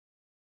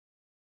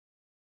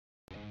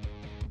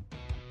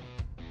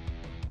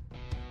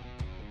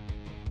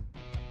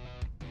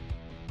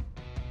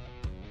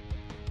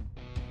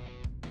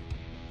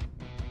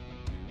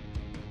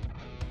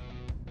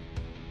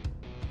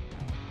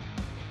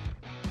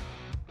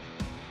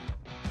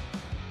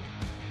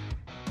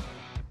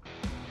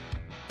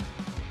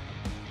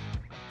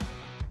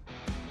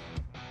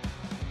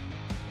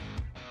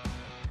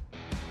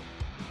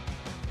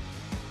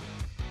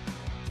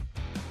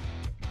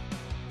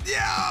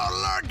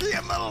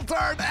Little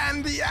Turd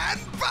and the end,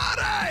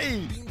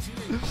 buddy!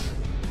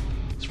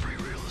 It's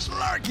pretty real, isn't it?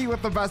 Larky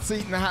with the best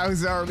seat in the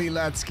house early,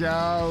 let's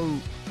go.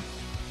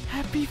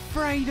 Happy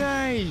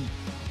Friday!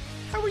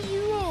 How are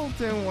you all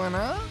doing,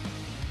 huh?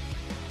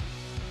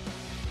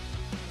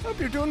 Hope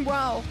you're doing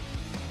well.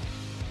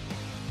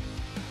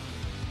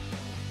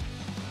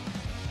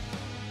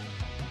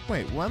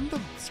 Wait, when the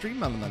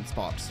Stream Elements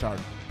bot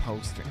started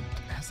posting,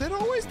 has it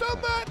always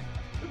done that?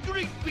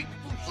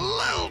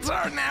 Little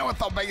Turd now with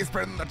the biggest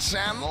beard in the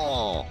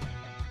channel.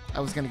 I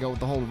was gonna go with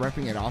the whole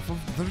ripping it off of,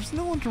 but there's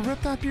no one to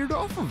rip that beard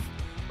off of.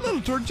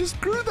 Little Turd just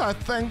grew that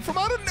thing from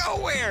out of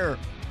nowhere.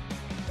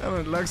 And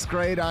it looks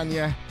great on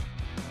you.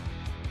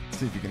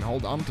 See if you can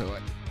hold on to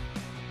it.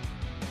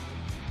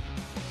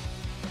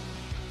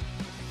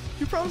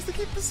 You promised to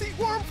keep the seat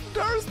warm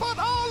from Darspot.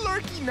 Oh,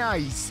 Lurky,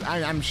 nice.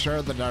 I'm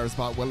sure the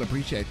Darspot will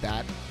appreciate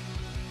that.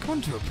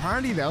 Going to a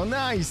party though,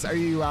 nice. Are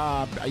you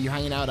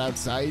hanging out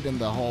outside in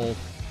the whole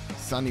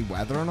sunny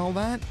weather and all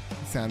that?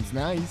 Sounds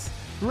nice.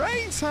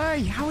 Right,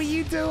 hi, how are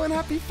you doing?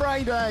 Happy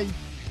Friday.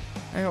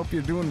 I hope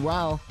you're doing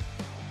well.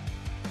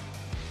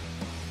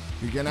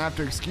 You're gonna have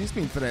to excuse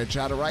me today,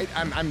 chat, alright?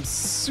 I'm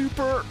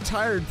super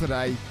tired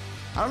today.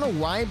 I don't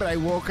know why, but I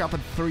woke up at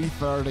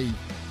 3:30.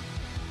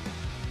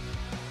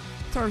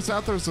 Turns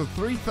out there's a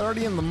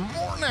 3:30 in the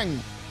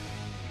morning.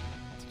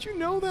 Did you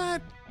know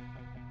that?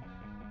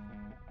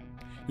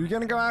 You're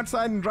gonna go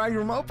outside and drive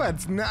your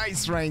mopeds.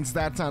 Nice, Reigns.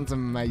 That sounds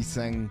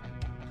amazing.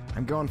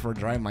 I'm going for a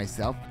drive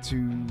myself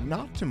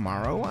not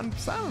tomorrow, on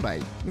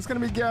Saturday. It's gonna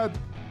be good.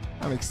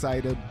 I'm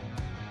excited.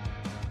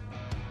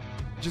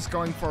 Just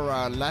going for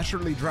a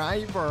leisurely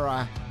drive,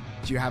 or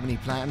do you have any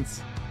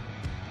plans?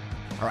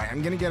 Alright,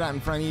 I'm gonna get out in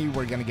front of you.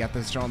 We're gonna get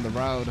this show on the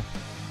road.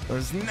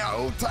 There's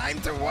no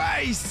time to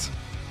waste.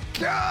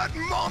 Good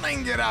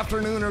morning, good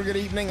afternoon, or good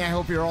evening. I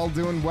hope you're all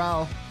doing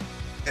well.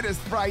 It is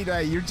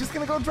Friday. You're just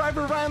gonna go drive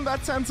around.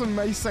 That sounds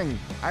amazing.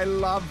 I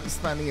love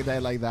spending a day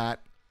like that.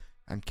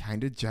 I'm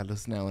kind of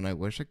jealous now, and I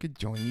wish I could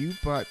join you,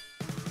 but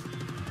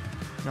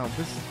no,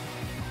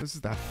 this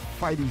is that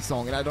fighty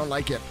song, and I don't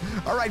like it.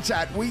 All right,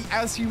 chat.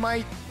 As you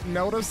might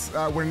notice,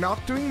 we're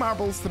not doing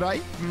marbles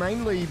today,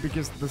 mainly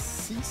because the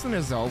season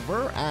is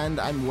over, and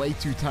I'm way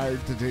too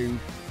tired to do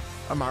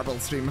a marble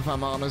stream, if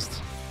I'm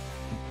honest.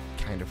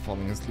 Kind of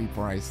falling asleep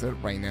where I sit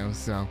right now,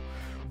 so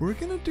we're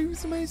gonna do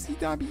some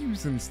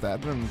ACWs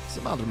instead, and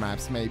some other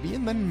maps maybe,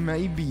 and then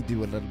maybe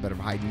do a little bit of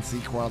hide and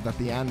seek world at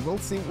the end. We'll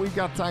see what we've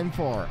got time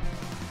for.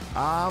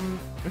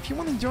 If you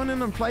want to join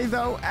in and play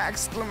though,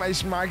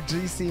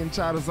 !GC in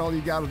chat is all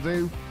you gotta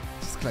do.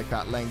 Just click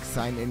that link,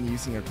 sign in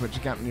using your Twitch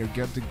account, and you're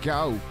good to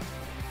go.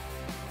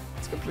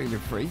 It's completely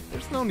free.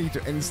 There's no need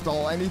to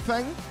install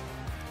anything.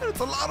 And it's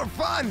a lot of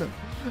fun.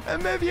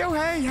 And maybe, oh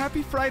hey,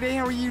 happy Friday,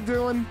 how are you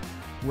doing?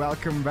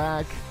 Welcome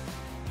back.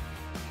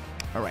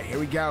 Alright, here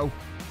we go.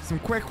 Some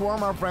quick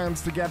warm-up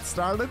rounds to get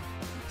started.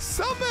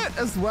 Summit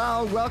as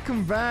well,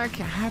 welcome back.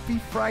 Happy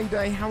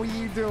Friday, how are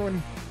you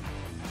doing?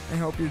 I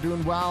hope you're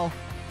doing well.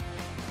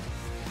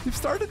 You've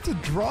started to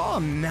draw,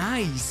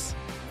 nice.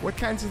 What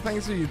kinds of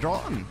things are you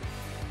drawing?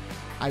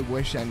 I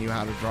wish I knew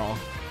how to draw.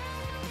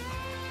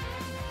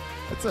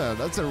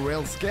 That's a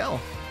real skill.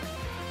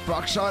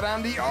 Buckshot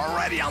Andy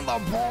already on the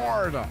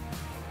board.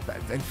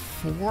 In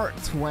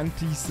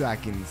 4:20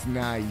 seconds,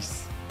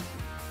 nice.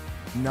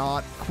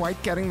 Not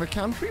quite getting the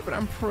country, but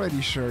I'm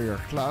pretty sure you're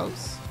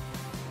close.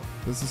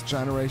 This is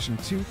Generation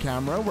 2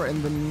 camera. We're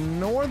in the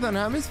Northern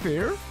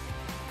Hemisphere.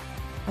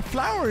 A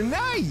flower,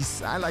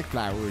 nice! I like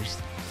flowers.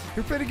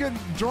 You're pretty good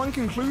drawing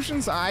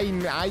conclusions.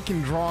 I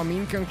can draw a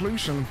mean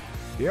conclusion.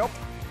 Yep,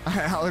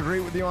 I'll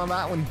agree with you on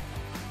that one.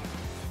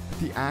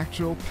 The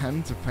actual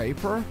pen to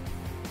paper?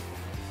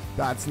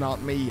 That's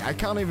not me. I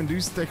can't even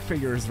do stick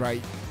figures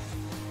right.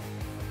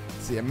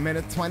 See, a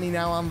minute 20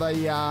 now on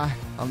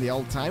the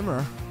old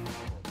timer.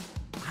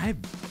 I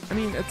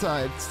mean, it's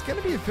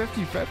gonna be a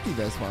 50-50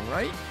 this one,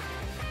 right?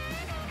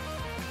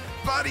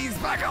 Buddy's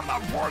back on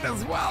the board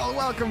as well.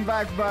 Welcome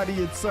back, buddy.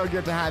 It's so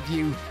good to have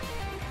you.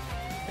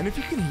 And if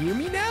you can hear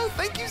me now,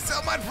 thank you so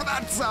much for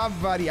that sub,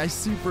 buddy. I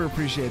super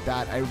appreciate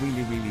that. I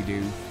really, really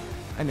do.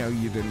 I know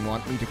you didn't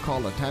want me to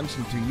call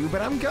attention to you,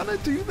 but I'm gonna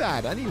do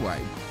that anyway.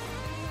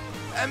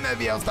 And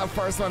maybe I was the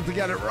first one to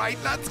get it right.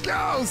 Let's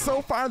go!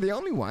 So far, the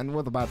only one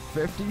with about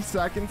 50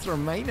 seconds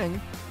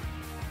remaining.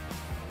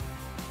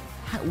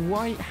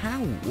 Why? How?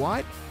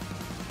 What?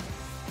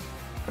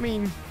 I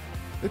mean,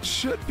 it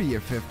should be a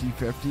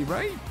 50-50,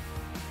 right?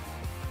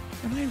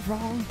 Am I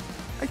wrong?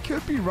 I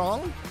could be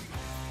wrong.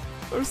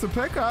 There's the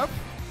pickup.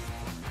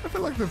 I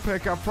feel like the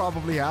pickup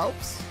probably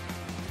helps.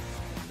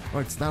 Oh,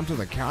 it's down to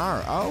the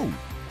car. Oh,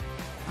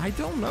 I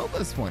don't know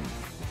this one.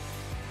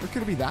 Or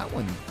could it be that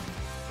one?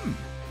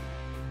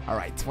 All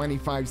right,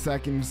 25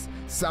 seconds.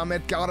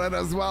 Summit got it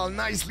as well.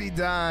 Nicely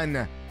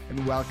done.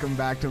 And welcome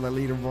back to the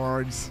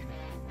leaderboards.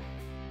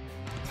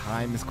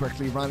 Time is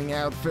quickly running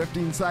out.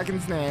 15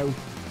 seconds now.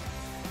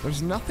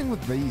 There's nothing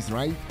with these,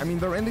 right? I mean,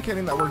 they're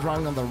indicating that we're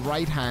drawing on the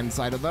right-hand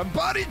side of the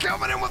Buddy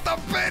coming in with the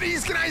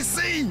biddies. Can I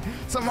see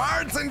some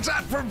hearts in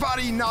chat for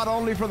Buddy? Not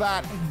only for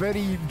that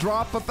biddy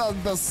drop, but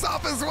the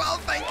sub as well.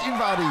 Thank you,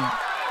 Buddy.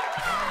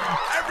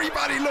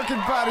 Everybody look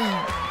at Buddy.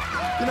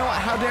 You know what?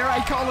 How dare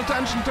I call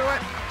attention to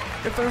it?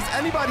 If there's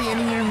anybody in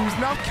here who's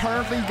not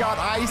currently got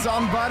eyes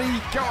on Buddy,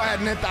 go ahead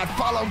and hit that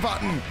follow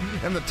button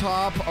in the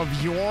top of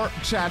your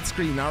chat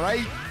screen, all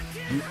right?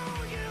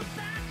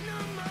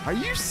 Are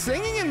you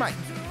singing in my...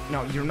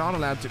 No, you're not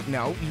allowed to...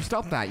 No, you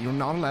stop that. You're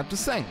not allowed to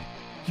sing.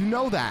 You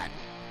know that.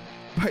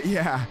 But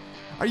yeah.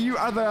 Are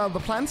the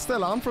plans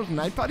still on for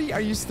tonight, Buddy? Are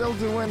you still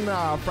doing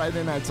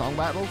Friday night song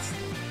battles?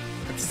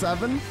 At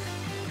 7?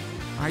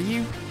 Are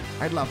you?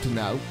 I'd love to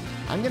know.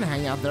 I'm going to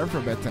hang out there for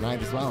a bit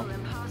tonight as well.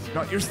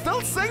 No, you're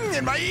still singing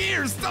in my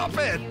ears. Stop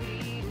it.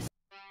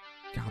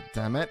 God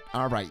damn it.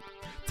 All right.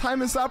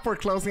 Time is up. We're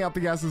closing out the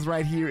guesses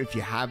right here. If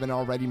you haven't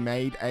already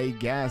made a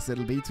guess,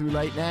 it'll be too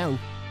late now.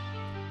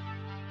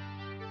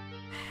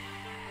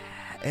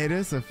 It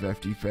is a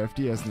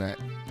 50-50, isn't it?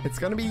 It's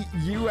gonna be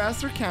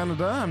US or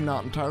Canada. I'm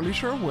not entirely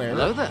sure where.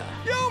 Hello there.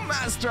 Yo,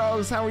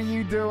 Mastros, how are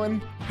you doing?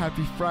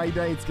 Happy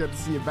Friday. It's good to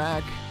see you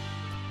back.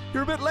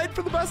 You're a bit late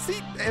for the bus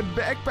seat,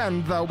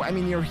 Ekben, though. I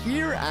mean, you're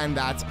here, and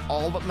that's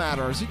all that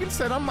matters. You can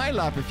sit on my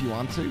lap if you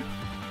want to.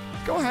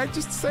 Go ahead,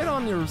 just sit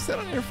on your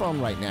phone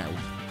right now,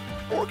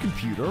 or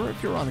computer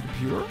if you're on a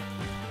computer.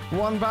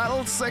 1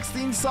 battle,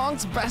 16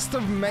 songs, best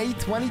of May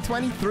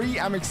 2023.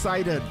 I'm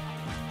excited.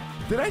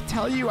 Did I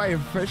tell you I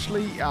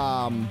officially,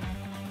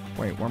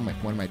 wait, what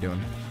am I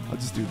doing? I'll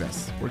just do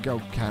this. We'll go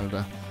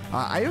Canada.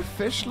 I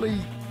officially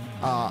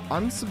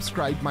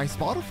unsubscribed my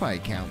Spotify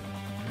account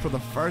for the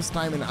first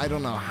time in I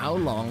don't know how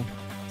long.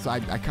 So I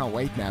can't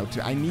wait now.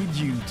 I need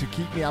you to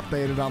keep me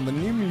updated on the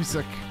new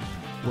music,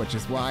 which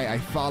is why I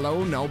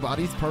follow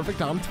Nobody's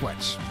Perfect on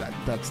Twitch.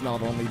 That's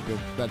not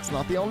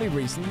the only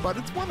reason, but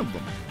it's one of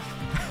them.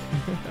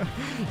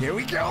 Here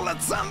we go.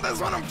 Let's send this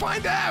one and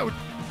find out.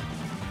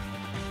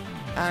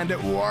 And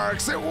it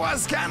works. It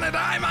was Canada,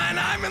 and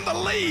I'm in the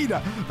lead.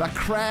 The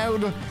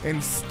crowd,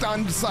 in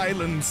stunned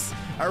silence,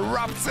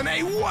 erupts in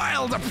a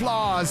wild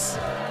applause.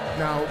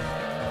 Now,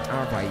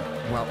 all right,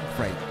 well,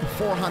 great.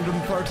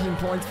 413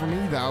 points for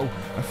me, though.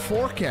 A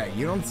 4K,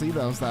 you don't see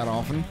those that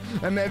often.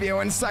 And maybe I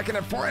went second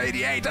at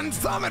 488, and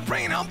Summit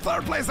bringing home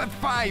third place at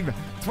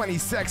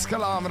 526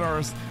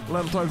 kilometers.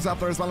 Little Toad's up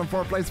there as well in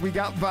fourth place. We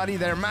got Buddy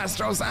there,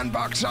 Mastros and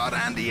Buckshot.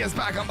 Andy is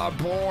back on the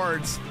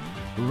boards.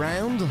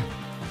 Round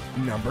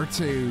number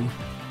 2.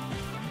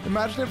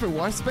 Imagine if it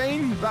was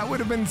Spain. That would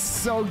have been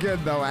so good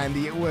though,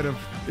 Andy. It would have.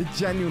 It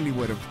genuinely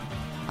would have.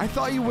 I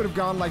thought you would have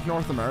gone like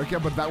North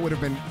America, but that would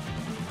have been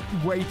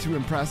way too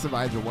impressive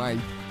either way.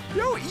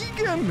 Yo,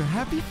 Egan!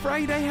 Happy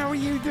Friday. How are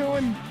you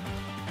doing?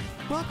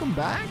 Welcome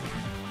back.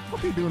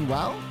 Hope you're doing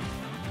well.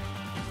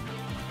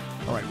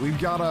 Alright, we've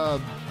got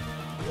a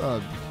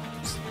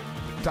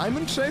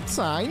diamond-shaped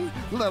sign.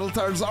 Little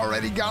Turd's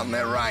already gotten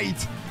it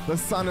right. The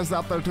sun is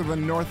up there to the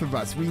north of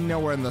us. We know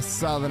we're in the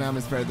southern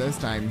hemisphere this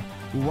time.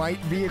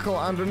 White vehicle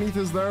underneath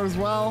is there as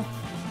well.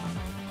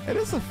 It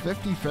is a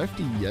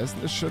 50-50, yes,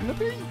 shouldn't it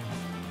be?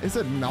 Is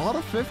it not a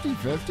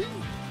 50-50?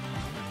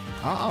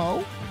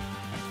 Uh-oh.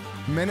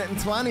 Minute and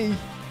 20.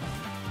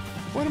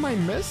 What am I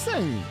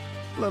missing?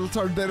 Little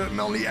Turd did it in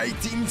only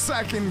 18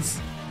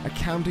 seconds.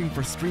 Accounting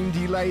for stream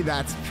delay,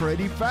 that's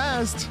pretty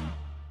fast.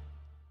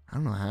 I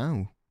don't know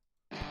how.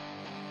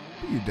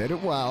 But you did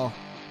it well.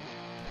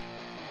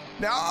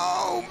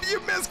 No, you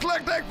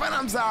misclicked, Ekman.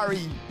 I'm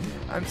sorry.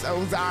 I'm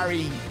so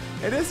sorry.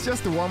 It is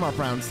just a warm-up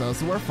round, though,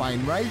 so we're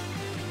fine, right?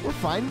 We're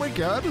fine. We're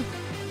good.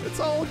 It's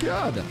all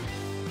good.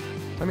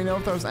 Let me know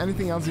if there's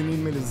anything else you need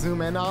me to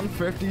zoom in on.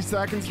 50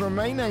 seconds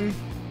remaining.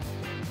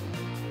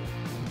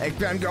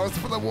 Ekman goes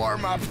for the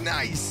warm-up.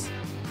 Nice.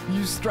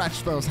 You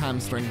stretch those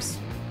hamstrings.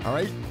 All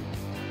right?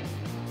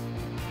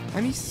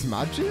 Any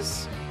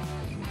smudges?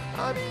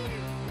 I mean,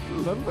 a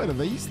little bit of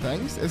these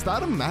things. Is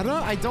that a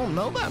meta? I don't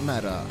know that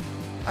meta.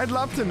 I'd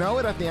love to know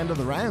it at the end of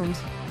the round.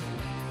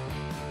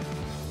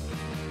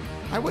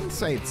 I wouldn't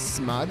say it's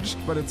smudged,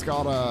 but it's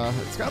got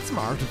some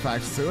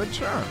artifacts to it,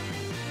 sure.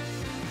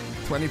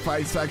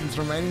 25 seconds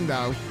remaining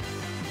though.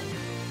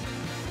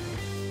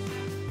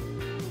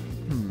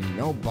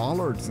 No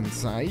bollards in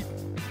sight.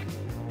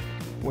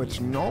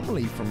 Which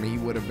normally for me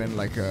would have been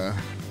like a...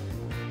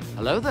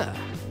 Hello there.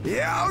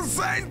 Yo,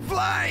 Saint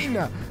Flame!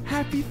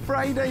 Happy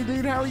Friday,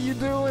 dude. How are you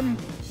doing?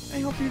 I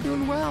hope you're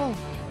doing well.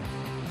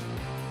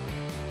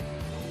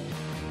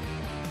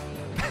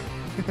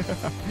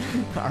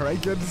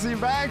 Alright, good to see you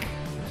back.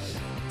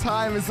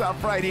 Time is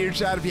up right here,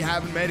 chat. If you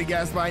haven't made a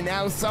guess by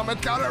now,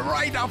 Summit got it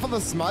right off of the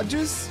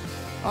smudges.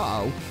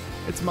 Uh-oh.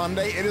 It's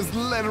Monday. It is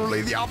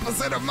literally the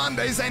opposite of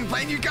Monday, Saint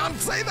Plain. You can't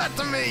say that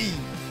to me.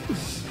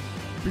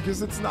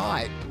 Because it's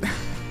not.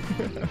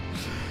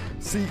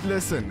 See,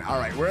 listen.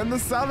 Alright, we're in the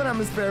Southern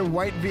Hemisphere.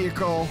 White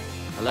vehicle.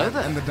 Hello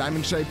there. And the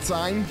diamond-shaped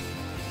sign.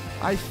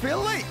 I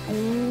feel like...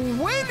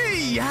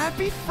 Winnie!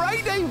 Happy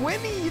Friday,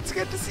 Winnie! It's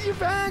good to see you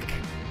back.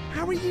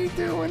 How are you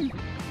doing?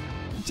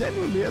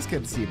 Genuinely, it's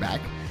good to see you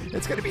back.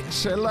 It's gonna be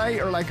Chile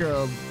or like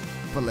a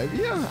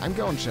Bolivia? I'm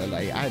going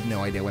Chile. I have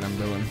no idea what I'm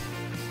doing.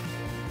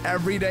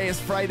 Every day is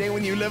Friday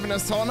when you live in a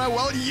sauna?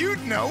 Well,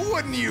 you'd know,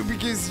 wouldn't you?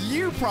 Because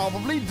you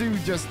probably do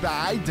just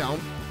that. I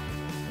don't.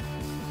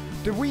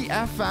 Did we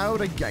F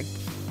out again?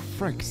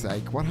 Frick's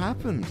sake, what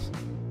happened?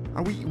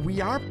 Are we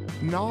are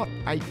not,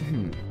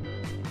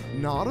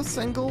 not a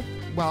single,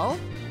 well,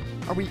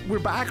 we're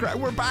back, right?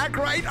 We're back,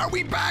 right? Are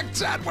we back,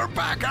 chat? We're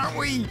back, aren't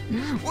we?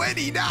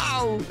 Winnie,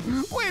 now!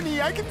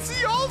 Winnie, I can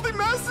see all the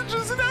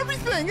messages and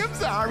everything. I'm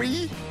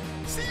sorry.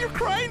 See, you're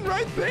crying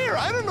right there.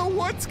 I don't know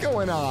what's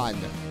going on.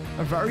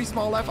 A very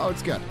small F. Oh,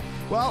 it's good.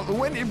 Well,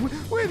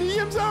 Winnie,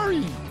 I'm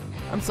sorry.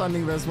 I'm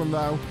sending this one,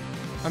 though.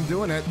 I'm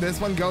doing it. This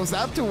one goes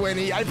out to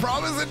Winnie. I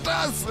promise it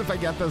does, if I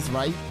get this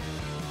right.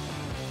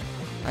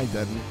 I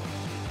didn't.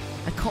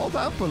 I called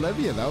out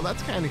Bolivia, though.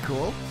 That's kind of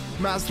cool.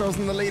 Mastro's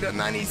in the lead at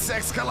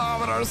 96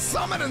 kilometers.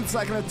 Summit in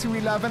second at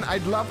 211.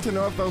 I'd love to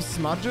know if those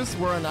smudges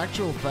were an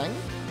actual thing,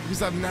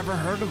 because I've never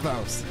heard of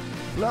those.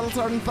 Little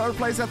Turd in third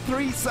place at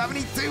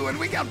 372, and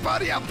we got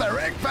Buddy up there.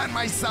 Rick, Ben,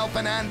 myself,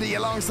 and Andy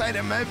alongside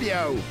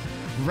Emibio.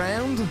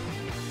 Round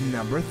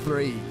number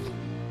 3.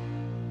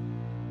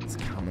 It's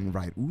coming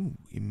right. Ooh,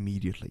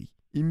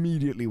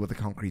 immediately with the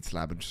concrete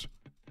slabbage.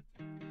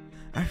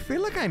 I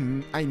feel like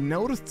I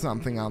noticed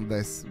something on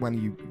this when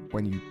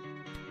you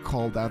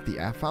called out the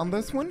F on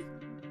this one.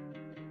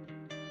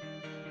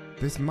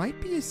 This might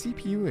be a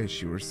CPU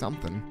issue or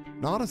something.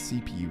 Not a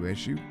CPU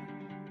issue.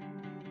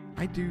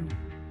 I do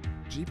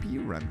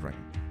GPU rendering.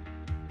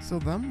 So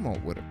then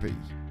what would it be?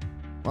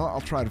 Well,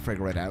 I'll try to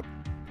figure it out.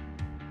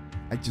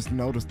 I just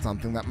noticed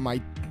something that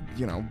might,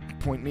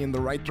 point me in the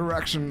right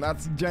direction.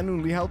 That's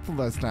genuinely helpful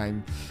this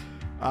time.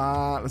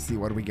 Let's see,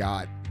 what do we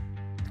got?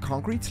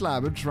 Concrete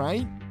slabbage,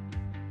 right?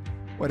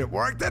 When it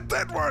worked, it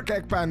did work,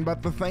 Ekpan,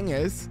 but the thing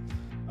is,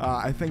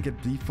 I think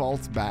it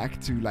defaults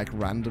back to like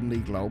randomly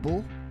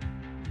global.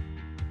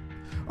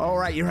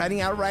 Alright, you're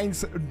heading out, Ryan.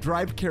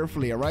 Drive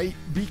carefully, alright?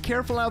 Be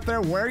careful out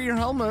there, wear your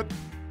helmet,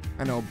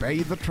 and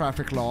obey the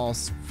traffic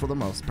laws for the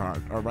most part,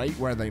 alright?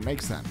 Where they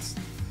make sense.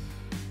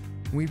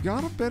 We've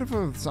got a bit of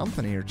a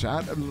something here,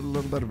 chat. A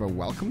little bit of a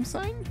welcome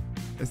sign?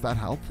 Is that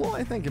helpful?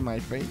 I think it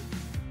might be.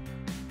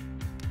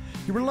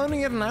 You were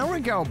learning it an hour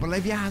ago.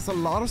 Bolivia has a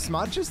lot of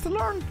smudges to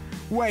learn.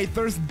 Wait,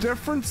 there's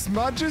different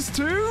smudges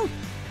too?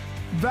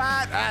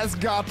 That has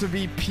got to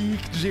be peak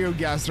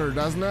GeoGuessr,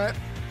 doesn't it?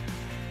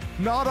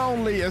 Not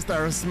only is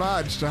there a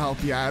smudge to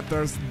help you out,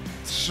 there's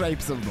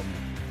shapes of them.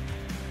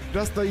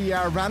 Does the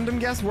random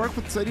guess work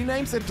with city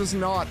names? It does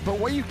not, but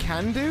what you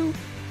can do,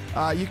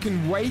 you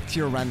can weight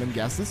your random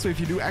guesses. So if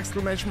you do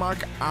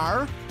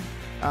 !R,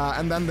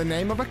 and then the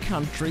name of a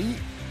country,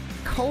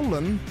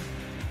 colon,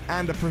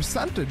 and a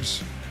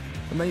percentage,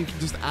 and then you can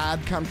just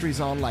add countries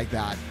on like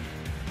that.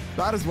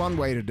 That is one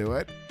way to do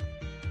it.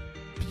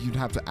 You'd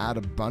have to add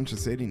a bunch of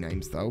city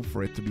names, though,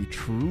 for it to be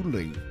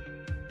truly...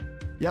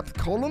 Yep,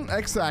 colon,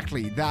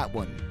 exactly, that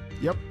one.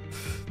 Yep.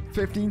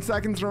 15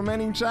 seconds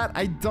remaining, chat.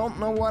 I don't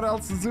know what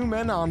else to zoom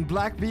in on.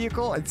 Black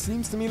vehicle, it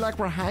seems to me like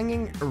we're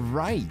hanging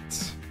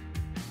right.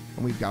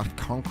 And we've got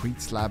concrete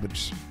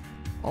slabbage.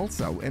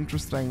 Also,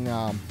 interesting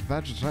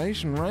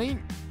vegetation, right?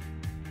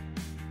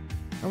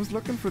 I was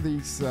looking for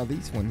these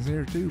ones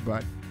here too,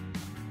 but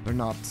they're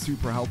not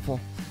super helpful.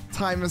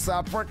 Time is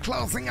up. We're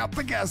closing up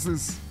the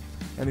guesses.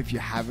 And if you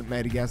haven't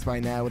made a guess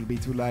by now, it'll be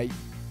too late.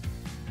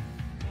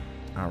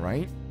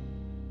 Alright.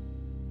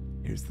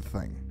 Here's the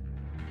thing.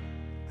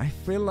 I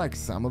feel like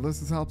some of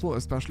this is helpful,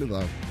 especially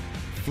the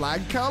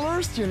flag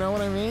colors, do you know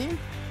what I mean?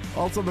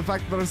 Also the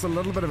fact that there's a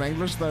little bit of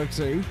English there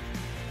too.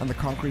 And the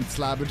concrete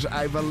slabbage,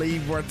 I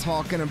believe we're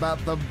talking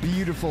about the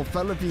beautiful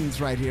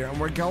Philippines right here. And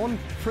we're going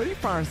pretty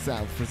far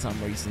south for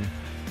some reason.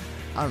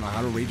 I don't know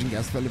how to region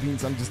guess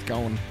Philippines, I'm just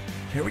going.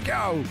 Here we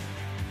go!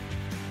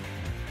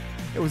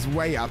 It was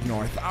way up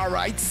north.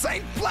 Alright,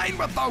 St. Plain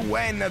with the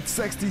win at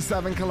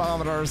 67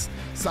 kilometers.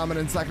 Summit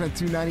in second at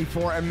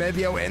 294.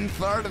 Emibio in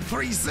third at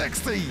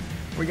 360.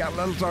 We got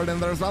Little Turd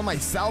in there as well.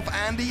 Myself,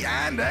 Andy,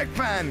 and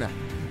Ekpan.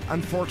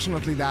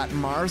 Unfortunately, that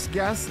Mars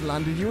guess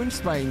landed you in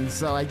Spain,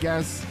 so I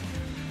guess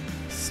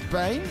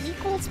Spain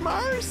equals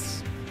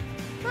Mars?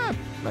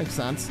 Makes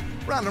sense.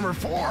 Round number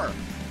 4.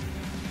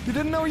 You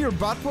didn't know your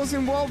butt was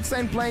involved?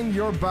 St. Plain,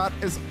 your butt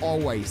is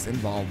always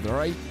involved,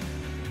 alright?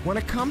 When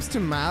it comes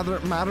to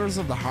matters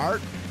of the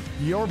heart,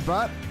 your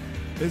butt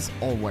is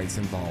always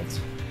involved.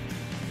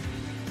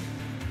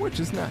 Which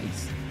is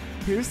nice.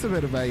 Here's a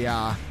bit of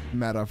a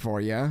meta for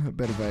you. A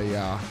bit of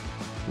a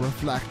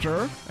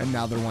reflector.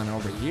 Another one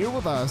over here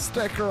with a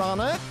sticker on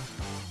it.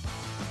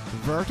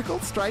 Vertical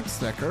stripe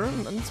sticker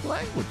and it's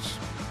language.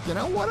 You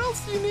know, what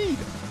else do you need?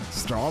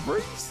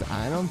 Strawberries?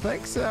 I don't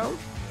think so.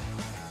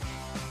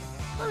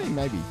 I mean,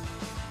 maybe.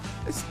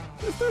 Is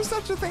there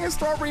such a thing as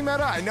strawberry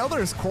meta? I know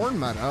there's corn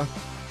meta.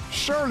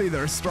 Surely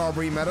there's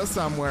strawberry meta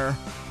somewhere.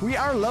 We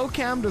are low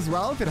cammed as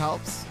well, if it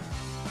helps.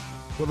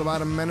 With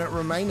about a minute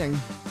remaining.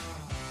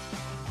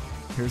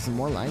 Here's some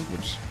more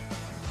language.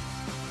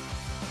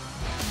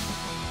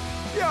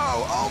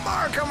 Yo,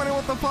 Omar coming in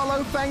with the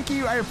follow. Thank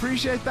you. I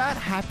appreciate that.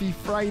 Happy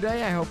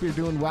Friday. I hope you're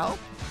doing well.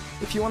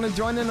 If you want to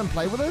join in and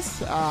play with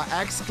us,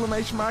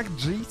 exclamation mark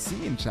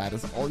GC in chat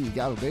is all you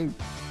gotta do.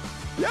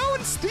 Yo,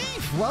 and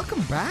Steve,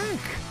 welcome back.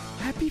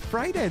 Happy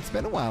Friday. It's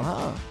been a while,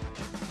 huh?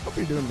 Hope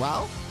you're doing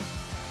well.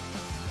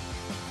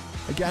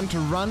 Again, to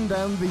run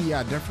down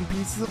the different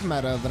pieces of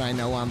meta that I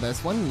know on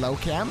this one, low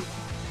cam,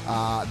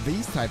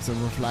 these types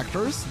of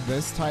reflectors,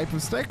 this type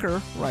of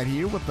sticker right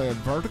here with the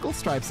vertical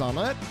stripes on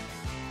it,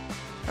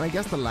 and I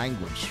guess the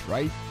language,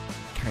 right?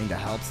 Kinda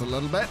helps a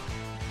little bit.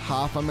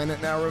 Half a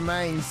minute now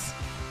remains.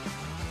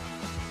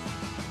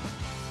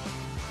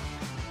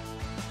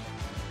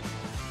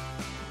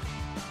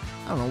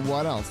 I don't know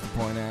what else to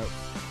point out.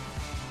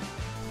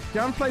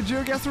 You haven't played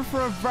GeoGuessr for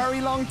a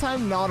very long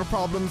time? Not a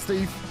problem,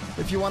 Steve.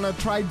 If you want to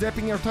try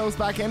dipping your toes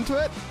back into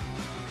it,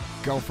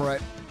 go for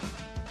it.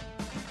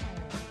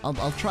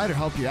 I'll try to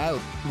help you out.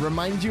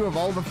 Remind you of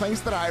all the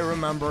things that I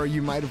remember.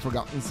 You might have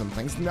forgotten some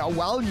things. No,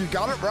 well, you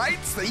got it right,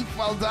 Steve.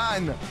 Well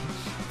done.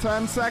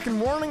 10-second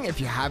warning. If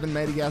you haven't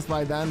made a guess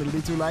by then, it'll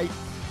be too late.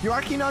 You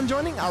are keen on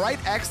joining?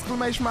 Alright,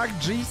 exclamation mark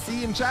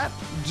GC in chat.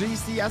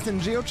 GCS in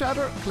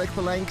GeoChatter. Click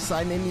the link,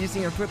 sign in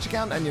using your Twitch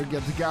account, and you're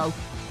good to go.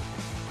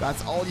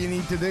 That's all you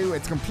need to do.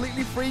 It's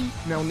completely free.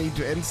 No need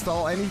to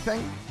install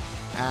anything.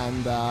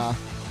 And,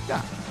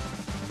 yeah,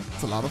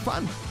 it's a lot of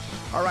fun.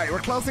 Alright, we're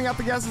closing out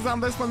the guesses on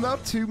this one, though.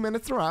 2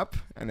 minutes are up,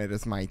 and it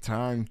is my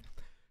turn.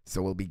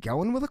 So we'll be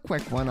going with a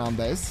quick one on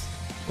this.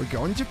 We're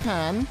going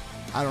Japan.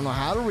 I don't know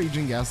how to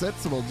region guess it,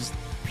 so we'll just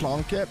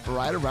plonk it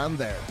right around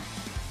there.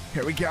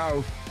 Here we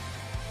go.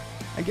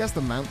 I guess the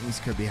mountains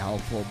could be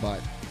helpful,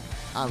 but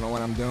I don't know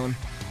what I'm doing.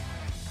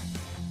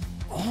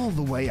 All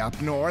the way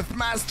up north,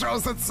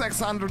 Mastros at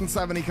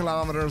 670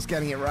 kilometers,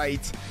 getting it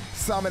right.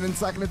 Summit in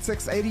second at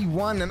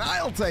 681, and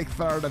I'll take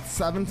third at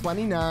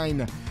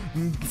 729.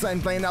 Same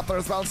plane up there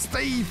as well.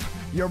 Steve,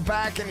 you're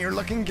back and you're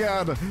looking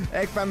good.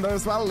 Ekman there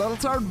as well. Little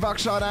third,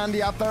 Buckshot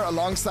Andy up there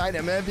alongside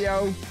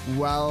Emivio.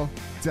 Well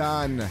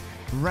done.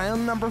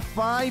 Round number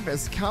 5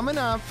 is coming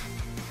up.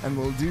 And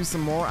we'll do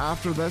some more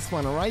after this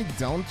one, alright?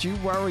 Don't you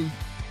worry.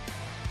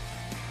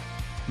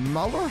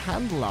 Muller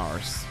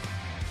handlers.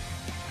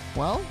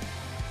 Well,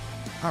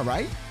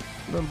 alright.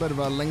 A little bit of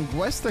a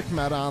linguistic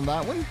meta on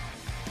that one.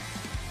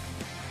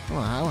 I don't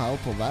know how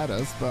helpful that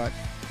is, but...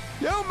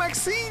 Yo,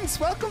 Maxines,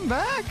 welcome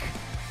back!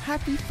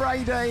 Happy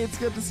Friday, it's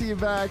good to see you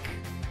back.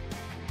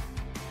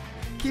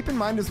 Keep in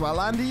mind as well,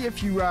 Andy,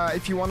 if you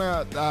want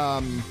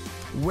to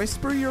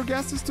whisper your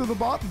guesses to the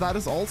bot, that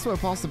is also a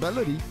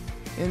possibility.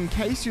 In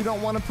case you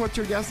don't want to put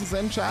your guesses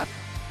in chat.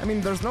 I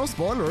mean, there's no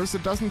spoilers.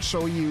 It doesn't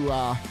show you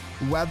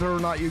whether or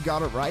not you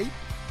got it right.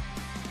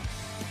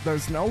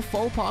 There's no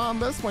faux pas on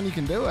this one. You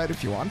can do it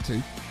if you want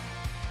to.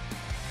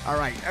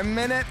 Alright, 1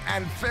 minute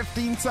and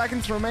 15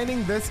 seconds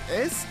remaining. This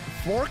is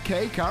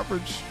 4K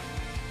coverage.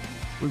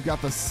 We've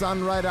got the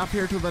sun right up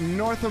here to the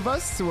north of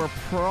us, so we're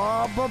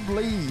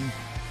probably,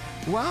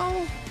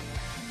 well,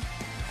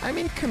 I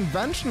mean,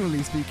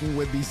 conventionally speaking,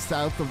 would be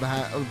south of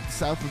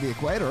the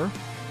equator.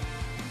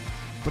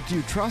 But do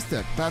you trust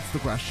it? That's the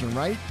question,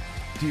 right?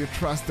 Do you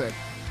trust it?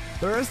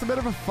 There is a bit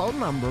of a phone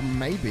number,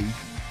 maybe.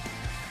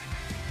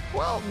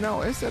 Well,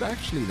 no, is it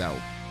actually, though?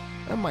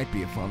 That might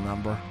be a phone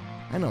number.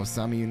 I know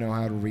some of you know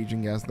how to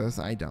region guess this.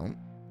 I don't.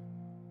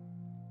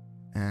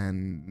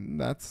 And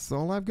that's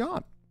all I've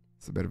got.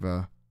 It's a bit of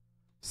a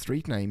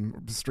street name.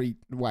 Street,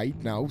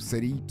 wait, no,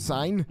 city,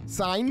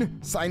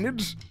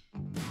 signage,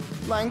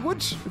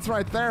 language. It's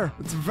right there.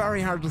 It's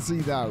very hard to see,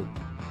 though.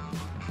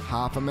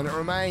 Half a minute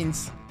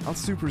remains. I'll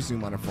super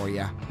zoom on it for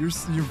you. You're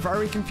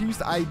very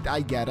confused.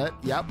 I get it.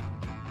 Yep.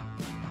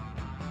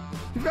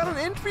 You've got an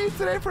interview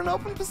today for an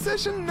open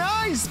position.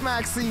 Nice,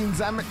 Maxines.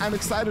 I'm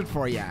excited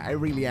for you. I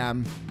really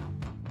am.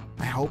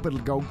 I hope it'll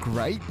go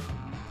great.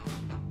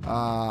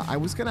 I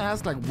was gonna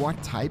ask like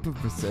what type of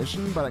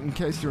position, but in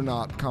case you're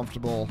not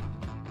comfortable,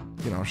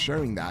 you know,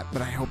 sharing that.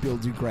 But I hope you'll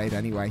do great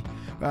anyway.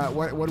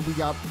 What do we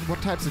got?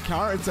 What types of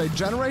car? It's a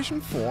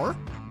Generation 4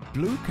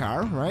 blue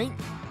car, right?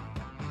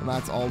 And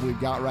that's all we've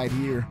got right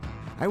here.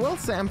 I will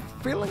say I'm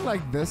feeling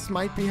like this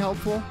might be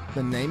helpful,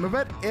 the name of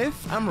it.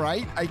 If I'm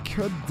right, I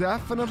could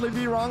definitely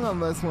be wrong on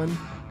this one.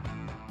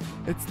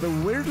 It's the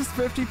weirdest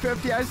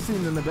 50-50 I've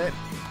seen in a bit.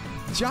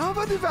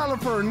 Java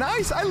developer,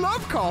 nice, I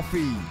love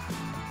coffee.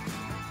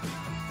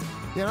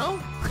 You know?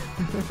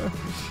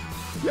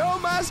 Yo,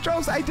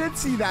 Mastros, I did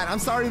see that. I'm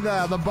sorry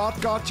the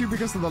bot got you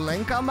because of the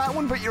link on that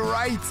one, but you're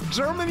right.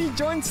 Germany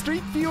joined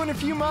Street View in a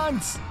few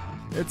months.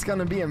 It's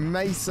gonna be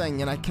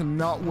amazing, and I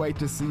cannot wait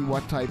to see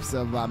what types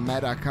of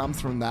meta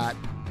comes from that.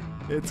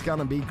 It's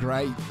gonna be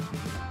great.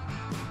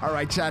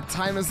 Alright, chat,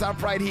 time is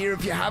up right here.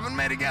 If you haven't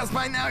made a guess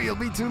by now, you'll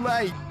be too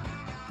late.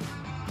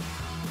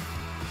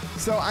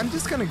 So I'm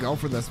just gonna go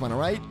for this one,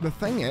 alright? The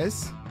thing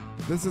is,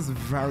 this is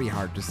very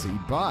hard to see,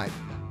 but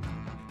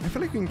I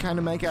feel like we can kind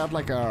of make out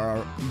like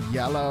a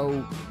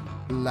yellow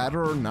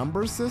letter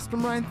number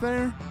system right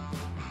there.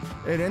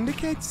 It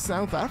indicates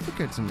South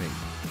Africa to me,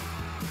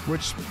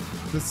 which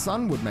the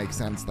sun would make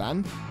sense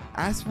then,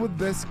 as would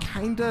this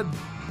kind of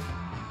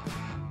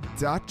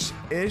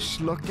Dutch-ish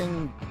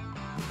looking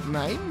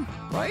name,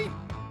 right?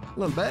 A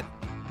little bit.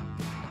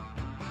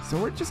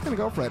 So we're just gonna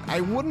go for it.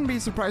 I wouldn't be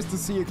surprised to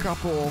see a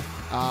couple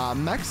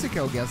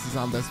Mexico guesses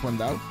on this one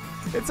though.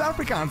 It's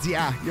Afrikaans,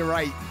 yeah, you're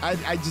right. I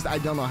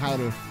don't know how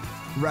to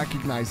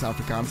recognize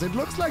Afrikaans. It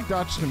looks like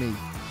Dutch to me.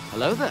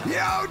 Hello there.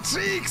 Yo,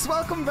 Cheeks,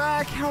 welcome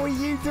back. How are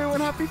you doing?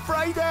 Happy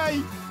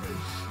Friday.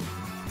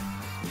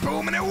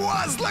 Boom, and it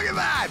was. Look at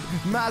that.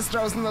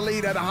 Mastro's in the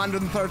lead at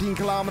 113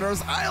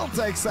 kilometers. I'll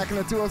take second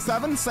at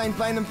 207. St.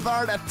 Plain in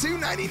third at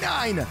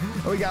 299.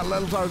 We got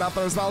Little Turd up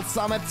there as well.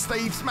 Summit,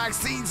 Steve's,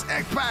 Maxine's,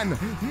 Ekpan.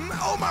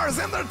 Omar's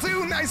in there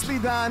too. Nicely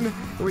done.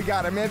 We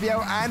got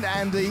Emilio and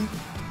Andy.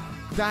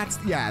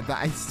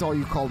 I saw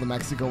you call the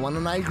Mexico one,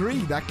 and I agree.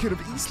 That could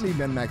have easily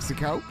been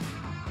Mexico.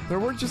 There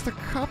were just a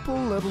couple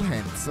little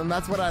hints, and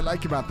that's what I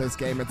like about this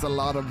game. It's a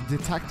lot of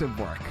detective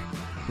work.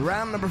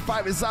 Round number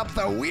 5 is up,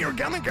 though. We are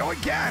gonna go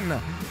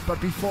again. But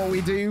before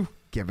we do,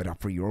 give it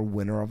up for your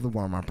winner of the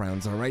warm-up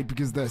rounds, all right?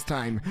 Because this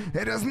time,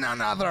 it is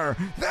none other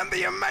than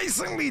the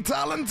amazingly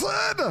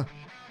talented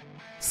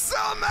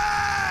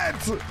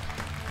Summit!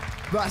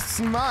 The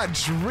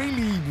smudge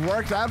really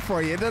worked out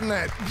for you, didn't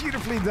it?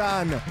 Beautifully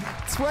done.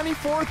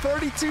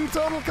 24.32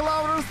 total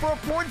kilometers for a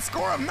point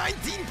score of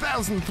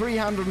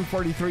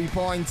 19,343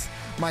 points.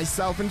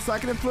 Myself in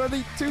second at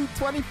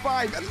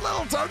 32.25 and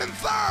Little Turd in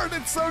third.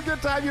 It's so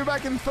good to have you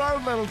back in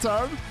third, Little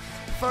Turd.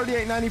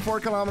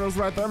 38.94 kilometers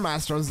right there.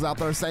 Masters is out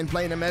there. St.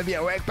 Plain,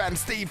 Amivia, Ekpan,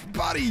 Steve,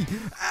 Buddy,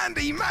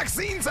 Andy,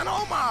 Maxine's, and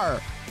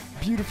Omar.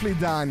 Beautifully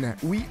done.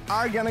 We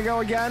are gonna go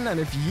again, and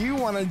if you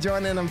want to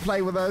join in and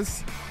play with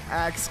us,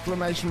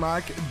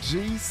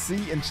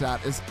 !GC in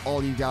chat is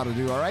all you gotta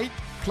do, alright?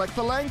 Click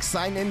the link,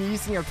 sign in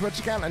using your Twitch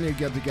account, and you're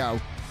good to go.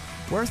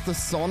 Where's the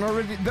sauna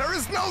redeem? There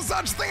is no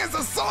such thing as a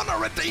sauna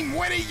redeem,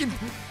 Winnie!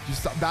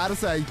 That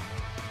is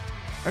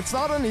it's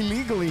not an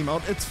illegal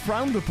emote, it's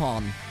frowned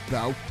upon,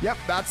 though. Yep,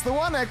 that's the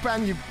one,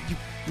 Ekpan. You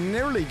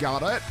nearly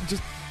got it.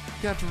 Just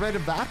get rid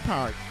of that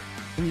part,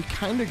 and you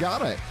kinda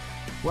got it.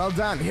 Well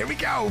done. Here we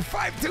go.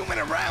 5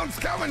 2-minute rounds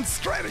coming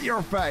straight at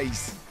your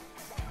face.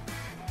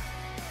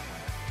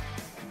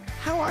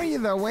 How are you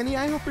though, Winnie?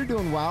 I hope you're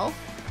doing well.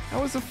 I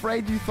was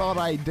afraid you thought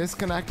I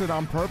disconnected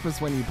on purpose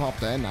when you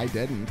popped in. I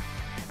didn't.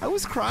 I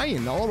was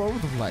crying all over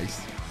the place.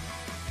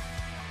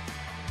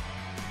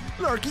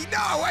 Lurky,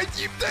 no!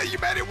 You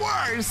made it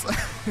worse!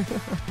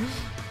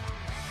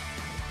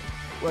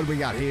 What do we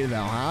got here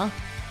though, huh?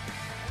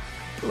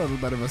 A little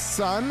bit of a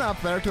sun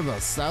up there to the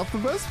south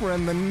of us. We're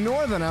in the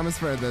northern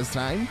hemisphere this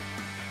time.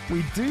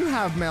 We do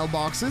have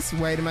mailboxes.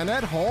 Wait a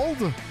minute, hold.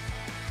 Do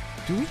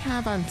we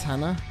have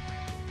antenna?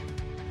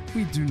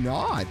 We do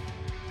not.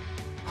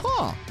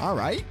 Huh,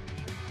 alright.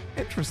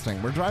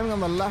 Interesting. We're driving on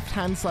the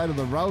left-hand side of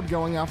the road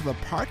going off the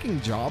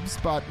parking jobs,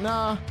 but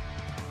no,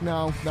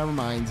 never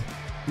mind.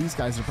 These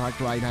guys are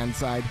parked right-hand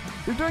side.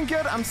 You're doing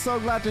good. I'm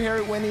so glad to hear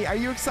it, Winnie. Are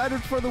you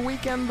excited for the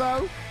weekend,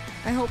 though?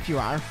 I hope you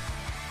are.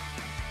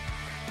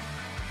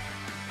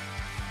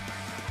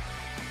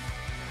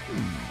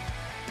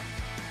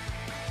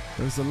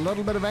 There's a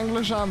little bit of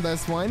English on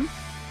this one.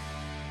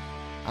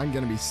 I'm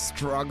gonna be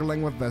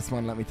struggling with this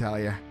one, let me tell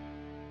you.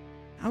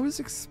 I was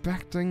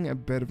expecting a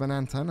bit of an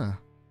antenna,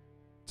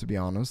 to be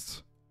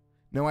honest.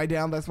 No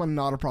idea on this one,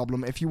 not a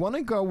problem. If you want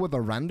to go with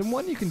a random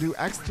one, you can do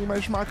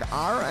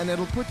 !R and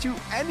it'll put you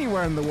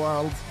anywhere in the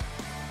world.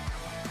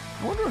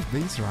 I wonder if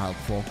these are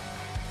helpful.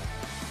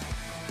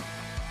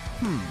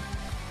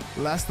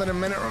 Less than a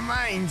minute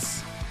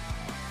remains.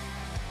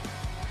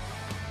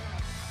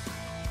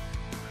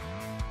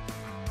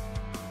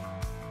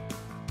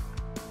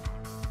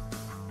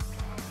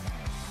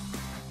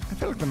 I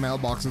feel like the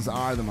mailboxes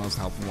are the most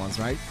helpful ones,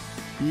 right?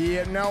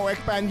 Yeah, no,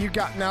 Ekpan, you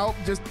got, no,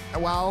 just,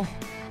 well,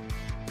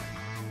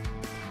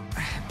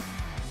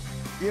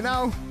 you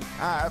know,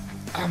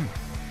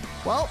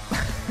 well,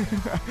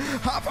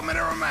 half a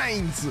minute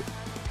remains.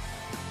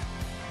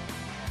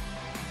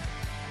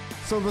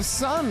 So the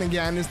sun,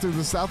 again, is to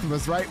the south of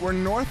us, right? We're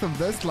north of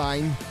this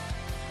line.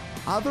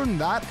 Other than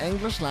that,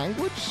 English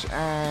language,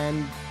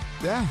 and,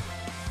 yeah,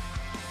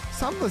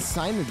 some of the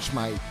signage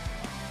might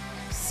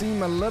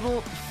seem a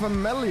little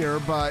familiar,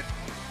 but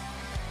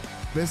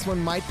this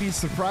one might be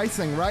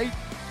surprising, right?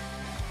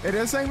 It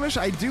is English?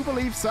 I do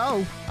believe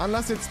so.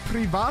 Unless it's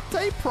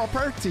private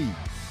property.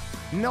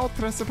 No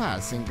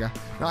trespassing.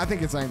 No, I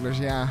think it's English,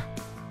 yeah.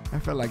 I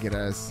feel like it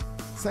is.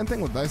 Same thing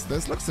with this.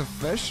 This looks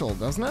official,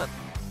 doesn't it?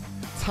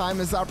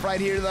 Time is up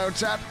right here, though,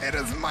 chat. It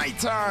is my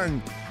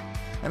turn.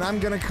 And I'm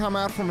gonna come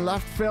out from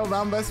left field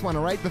on this one,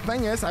 alright? The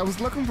thing is, I was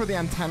looking for the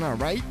antenna,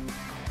 right?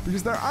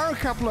 Because there are a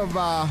couple of,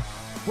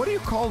 what do you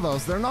call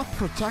those? They're not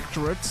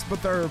protectorates,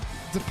 but they're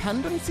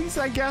dependencies,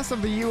 I guess,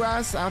 of the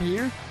US out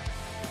here.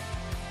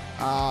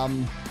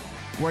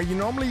 Where you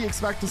normally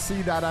expect to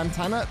see that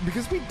antenna.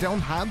 Because we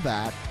don't have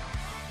that,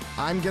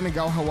 I'm gonna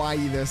go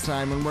Hawaii this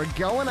time, and we're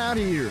going out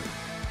here.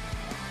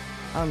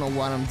 I don't know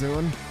what I'm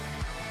doing.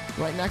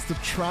 Right next to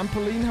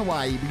Trampoline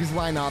Hawaii, because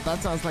why not?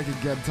 That sounds like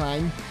a good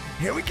time.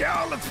 Here we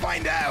go, let's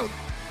find out.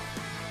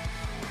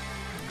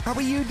 How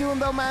are you doing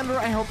though, Mander?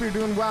 I hope you're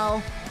doing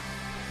well.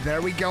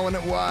 There we go, and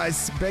it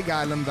was. Big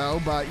island,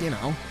 though, but, you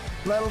know.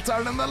 Little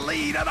Turd in the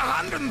lead at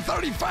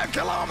 135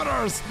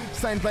 kilometers.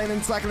 Same plane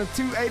in second at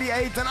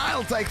 288, and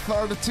I'll take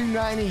third at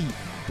 290.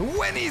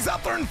 Winnie's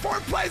up there in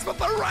fourth place with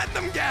the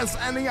random guess,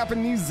 ending up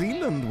in New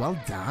Zealand. Well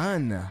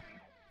done.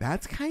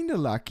 That's kind of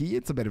lucky.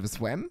 It's a bit of a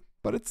swim,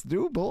 but it's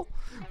doable.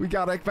 We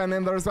got Ekpen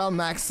in there as well.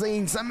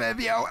 Maxine,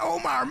 Samivio,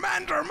 Omar,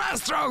 Mandra,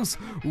 Mastros.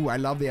 Ooh, I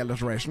love the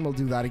alliteration. We'll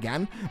do that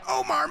again.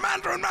 Omar,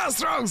 Mandra,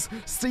 Mastros.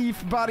 Steve,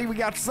 Buddy, we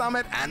got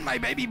Summit, and my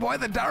baby boy,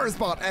 the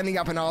Darisbot, ending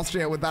up in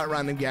Austria with that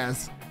random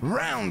guess.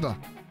 Round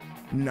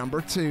number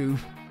 2.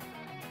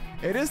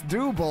 It is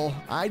doable.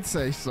 I'd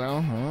say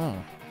so.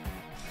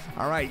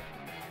 All right.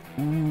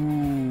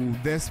 Ooh,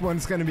 this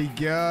one's going to be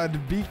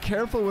good. Be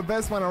careful with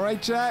this one, all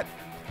right, chat?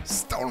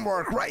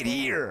 Stonework right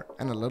here.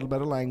 And a little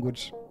bit of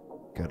language.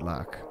 Good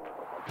luck.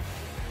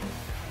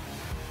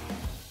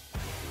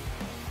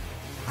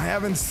 I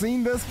haven't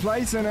seen this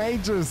place in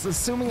ages,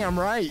 assuming I'm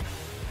right.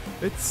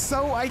 It's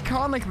so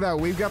iconic, though.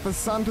 We've got the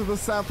sun to the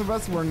south of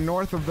us. We're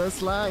north of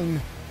this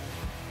line.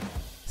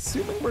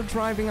 Assuming we're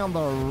driving on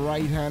the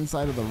right-hand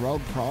side of the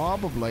road,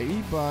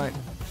 probably, but...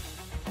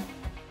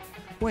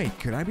 Wait,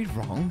 could I be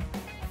wrong?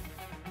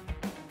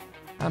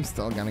 I'm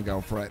still gonna go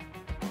for it.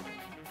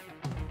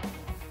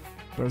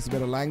 There's a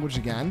bit of language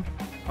again.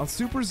 I'll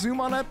super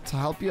zoom on it to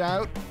help you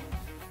out.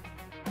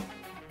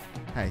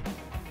 Hey.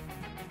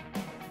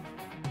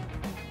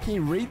 Can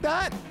you read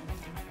that?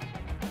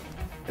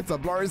 It's a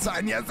blurry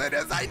sign. Yes, it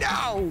is. I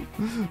know.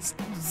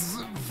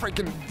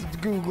 Freaking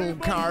Google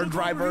car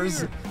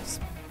drivers.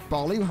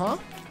 Spolly, huh?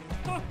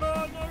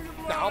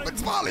 No, but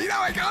Spolly,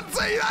 no, I can't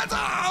see that.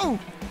 Oh!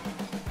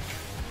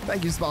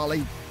 Thank you,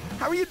 Spolly.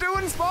 How are you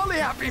doing, Spolly?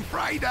 Happy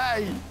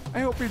Friday. I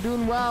hope you're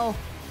doing well.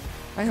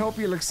 I hope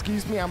you'll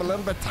excuse me. I'm a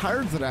little bit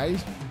tired today. You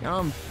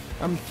know,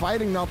 I'm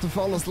fighting not to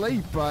fall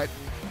asleep, but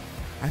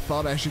I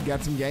thought I should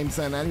get some games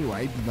in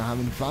anyway. Been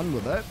having fun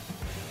with it.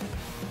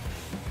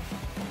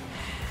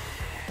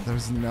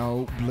 There's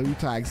no blue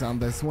tags on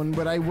this one,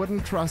 but I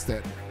wouldn't trust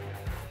it.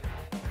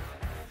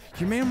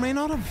 You may or may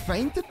not have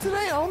fainted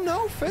today. Oh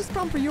no, fist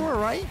bump, are you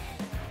alright?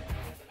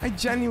 I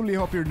genuinely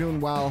hope you're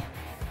doing well.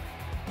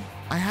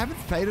 I haven't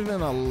fainted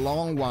in a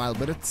long while,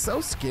 but it's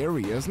so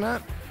scary, isn't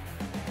it?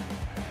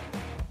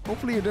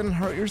 Hopefully you didn't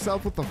hurt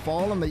yourself with the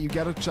fall and that you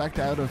get it checked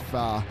out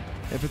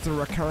if it's a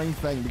recurring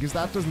thing, because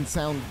that doesn't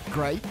sound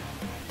great.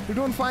 You're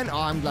doing fine? Oh,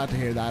 I'm glad to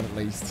hear that at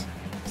least.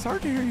 Sorry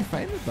to hear you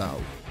fainted though.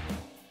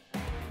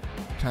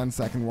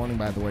 10-second warning,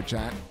 by the way,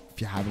 chat, if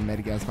you haven't made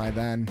a guess by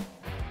then.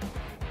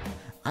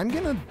 I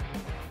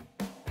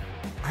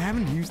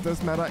haven't used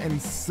this meta in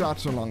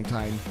such a long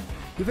time.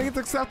 You think it's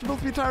acceptable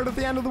to be tired at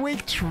the end of the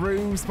week?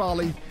 True,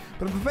 Spolly.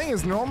 But the thing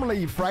is,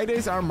 normally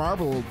Fridays are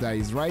marble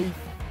days, right?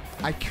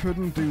 I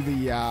couldn't do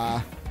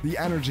the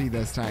energy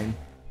this time.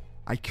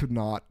 I could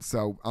not.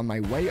 So on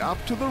my way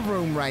up to the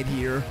room right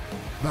here,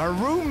 the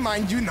room,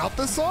 mind you, not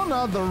the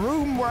sauna, the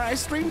room where I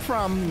stream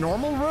from,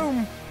 normal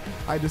room,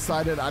 I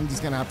decided I'm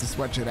just gonna have to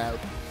switch it out.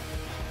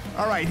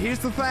 All right, here's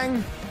the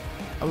thing.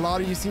 A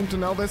lot of you seem to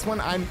know this one.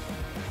 I'm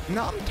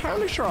not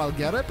entirely sure I'll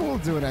get it, but we'll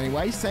do it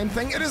anyway. Same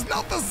thing. It is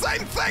not the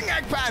same thing,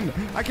 Eggpan!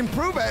 I can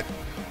prove it.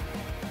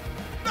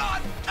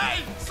 Not a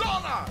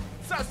sauna!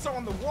 It says so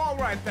on the wall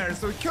right there,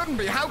 so it couldn't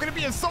be. How could it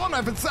be a sauna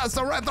if it says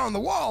so right there on the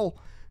wall?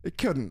 It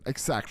couldn't.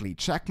 Exactly.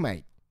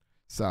 Checkmate.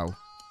 So,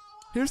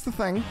 here's the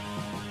thing.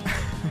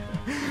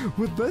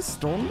 With this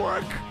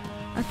stonework,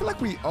 I feel like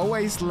we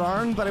always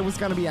learned that it was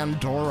going to be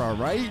Andorra,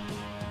 right?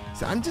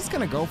 So I'm just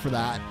going to go for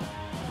that.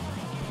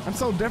 I'm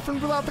so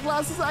different without the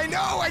glasses. I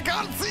know, I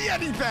can't see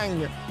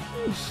anything.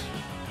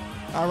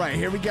 All right,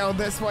 here we go.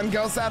 This one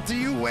goes out to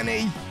you,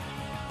 Winnie.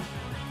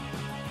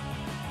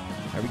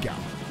 There we go.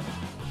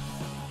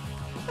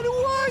 And it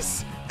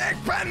was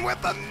Eggpen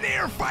with a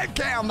near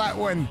 5K on that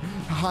one.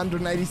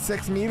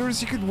 186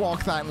 meters. You could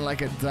walk that in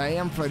like a day,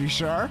 I'm pretty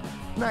sure.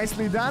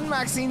 Nicely done.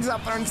 Maxine's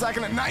up there in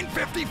second at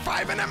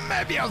 9:55, and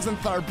Amebio's in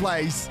third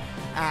place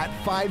at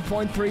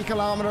 5.3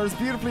 kilometers.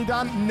 Beautifully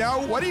done.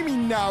 No, what do you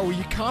mean no?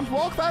 You can't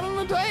walk that in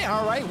a day?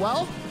 All right,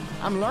 well,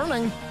 I'm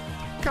learning.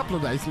 Couple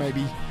of days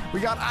maybe. We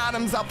got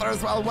Adams up there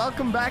as well.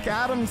 Welcome back,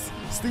 Adams.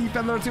 Steve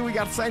in there too. We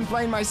got Saint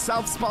Plain,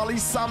 myself, Spolly,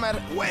 Summit,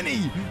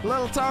 Winnie,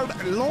 Little Turd,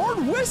 Lord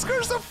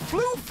Whiskers of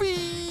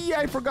Floofy.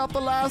 I forgot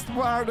the last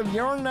word of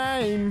your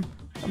name.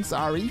 I'm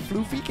sorry,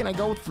 Floofy. Can I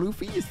go with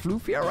Floofy? Is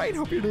Floofy alright?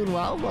 Hope you're doing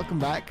well. Welcome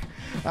back.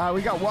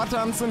 We got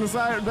Watans in the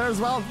side there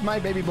as well. My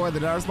baby boy, the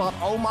Darisbot,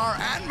 Omar,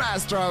 and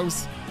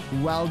Mastros.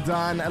 Well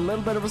done. A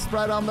little bit of a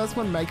spread on this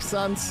one. Makes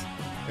sense.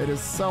 It is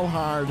so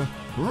hard.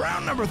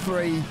 Round number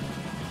 3.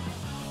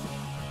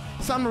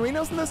 San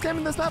Marino's in this game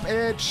in this map?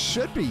 It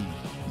should be.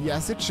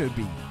 Yes, it should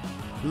be.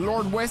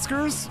 Lord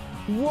Whiskers?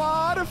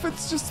 What if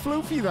it's just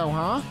Floofy though,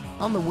 huh?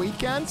 On the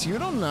weekends? You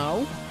don't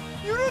know.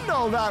 You don't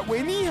know that,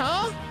 Winnie,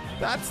 huh?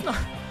 That's not...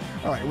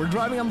 Alright, we're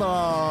driving on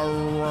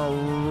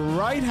the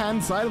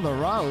right-hand side of the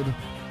road.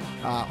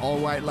 All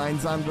white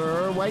lines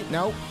under... Wait,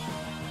 no.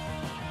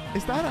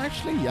 Is that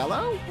actually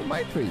yellow? It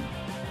might be.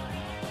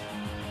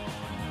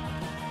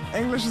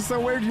 English is so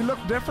weird. You look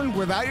different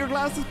without your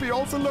glasses, but you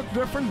also look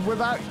different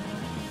without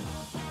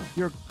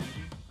your...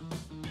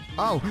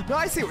 Oh, no,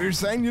 I see what you're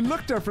saying. You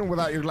look different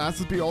without your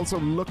glasses, but you also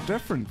look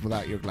different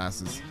without your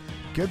glasses.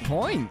 Good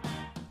point.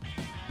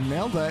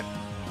 Nailed it.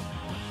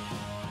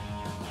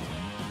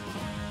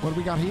 What do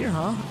we got here,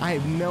 huh? I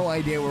have no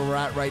idea where we're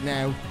at right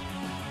now.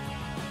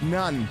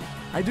 None.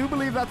 I do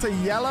believe that's a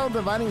yellow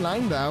dividing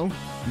line, though.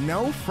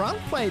 No front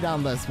plate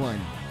on this one.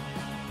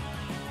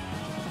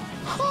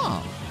 Huh.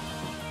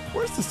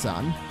 Where's the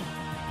sun?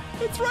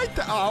 It's right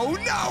there. Oh,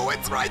 no,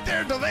 it's right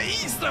there to the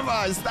east of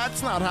us.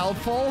 That's not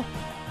helpful,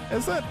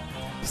 is it?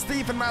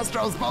 Steve and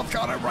Mastro's both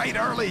got it right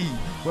early,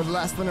 with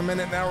less than a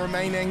minute now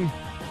remaining.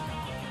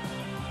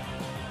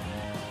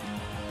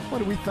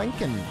 What are we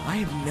thinking? I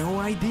have no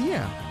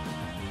idea.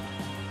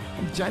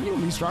 I'm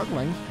genuinely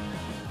struggling.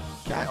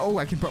 Oh,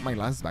 I can put my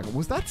glasses back.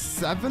 Was that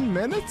 7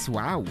 minutes?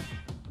 Wow.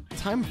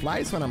 Time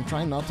flies when I'm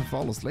trying not to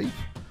fall asleep.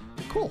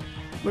 Cool.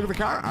 Look at the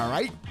car. All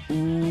right.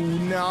 Ooh,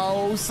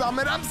 no.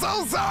 Summit, I'm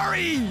so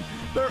sorry.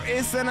 There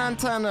is an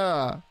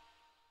antenna.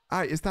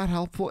 Is that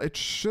helpful? It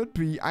should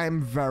be. I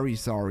am very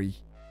sorry.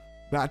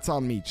 That's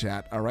on me,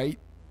 chat. All right.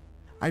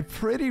 I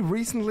pretty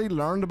recently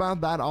learned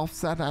about that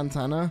offset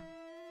antenna,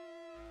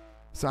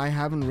 so I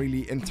haven't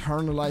really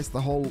internalized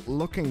the whole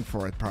looking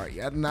for it part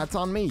yet, and that's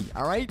on me.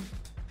 All right.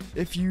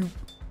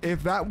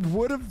 If that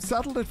would have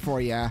settled it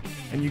for you,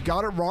 and you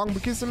got it wrong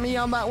because of me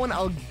on that one,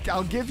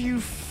 I'll give you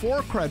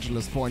 4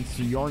 credulous points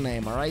to your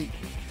name, all right,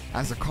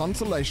 as a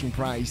consolation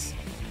prize.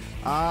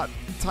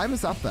 Time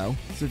is up though,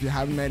 so if you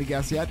haven't made a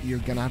guess yet, you're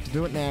gonna have to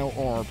do it now,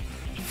 or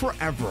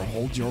forever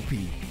hold your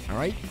pee. All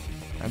right,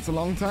 that's a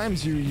long time,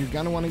 so you're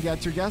gonna want to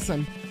get your guess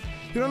in.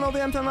 You don't know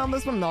the antenna on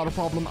this one? Not a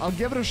problem. I'll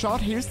give it a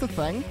shot. Here's the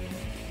thing.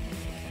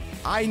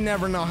 I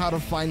never know how to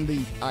find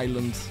the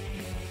island.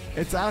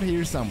 It's out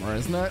here somewhere,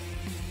 isn't it?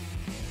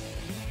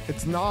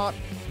 It's not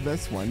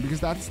this one, because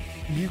that's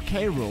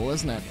UK rule,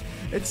 isn't it?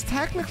 It's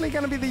technically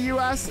going to be the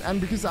US,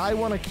 and because I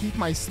want to keep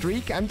my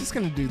streak, I'm just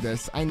going to do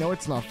this. I know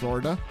it's not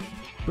Florida,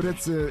 but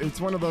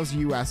it's one of those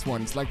US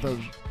ones, like the...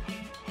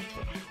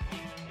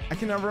 I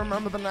can never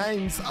remember the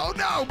names. Oh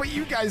no, but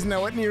you guys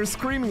know it, and you're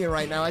screaming it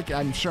right now,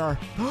 I'm sure.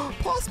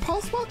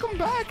 Pause, welcome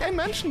back. I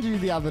mentioned you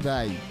the other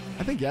day.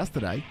 I think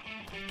yesterday.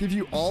 Give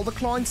you all the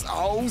coins.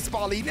 Oh,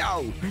 Spolly,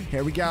 no.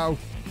 Here we go.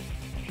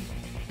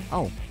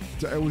 Oh,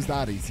 it was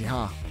that easy,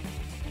 huh?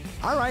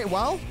 All right,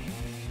 well,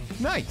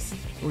 nice.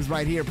 It was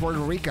right here, Puerto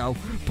Rico.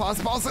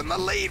 Pause in the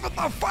lead with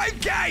the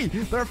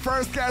 5K. Their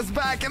first guess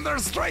back, and they're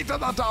straight to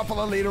the top of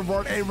the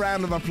leaderboard. A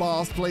round of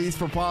applause, please,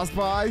 for Pause.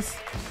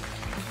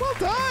 Well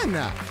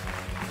done.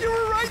 You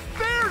were right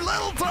there,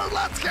 little turd.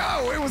 Let's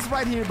go. It was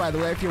right here, by the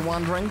way, if you're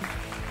wondering.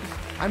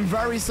 I'm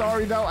very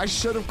sorry, though. I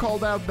should have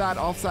called out that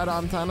offset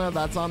antenna.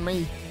 That's on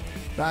me.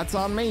 That's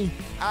on me.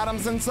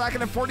 Adam's in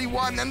second at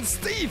 41, and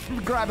Steve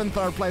grabbing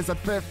third place at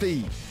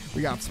 50.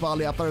 We got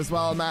Spolly up there as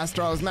well,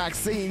 Mastros,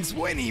 Maxine,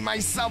 Winnie,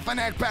 myself, and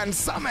Ekpen,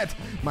 Summit,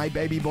 my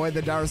baby boy,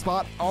 the Dar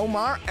Spot,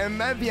 Omar, and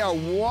Mevia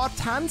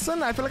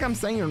Watanson. I feel like I'm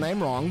saying your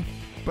name wrong,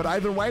 but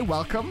either way,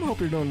 welcome. Hope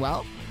you're doing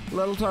well.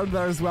 Little turd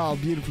there as well.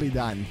 Beautifully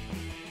done.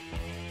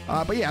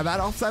 But yeah, that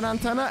offset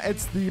antenna,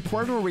 it's the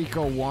Puerto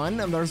Rico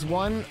one, and there's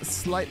one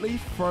slightly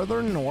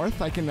further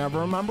north. I can never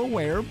remember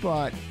where,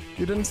 but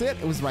you didn't see it.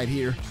 It was right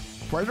here.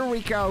 Puerto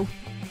Rico,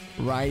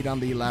 right on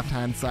the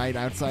left-hand side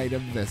outside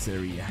of this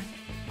area.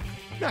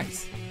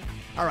 Nice.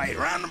 All right,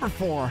 round number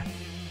 4.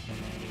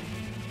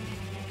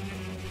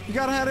 You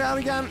gotta head out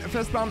again.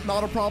 Fist bump,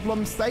 not a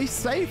problem. Stay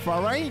safe,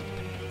 all right?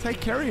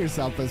 Take care of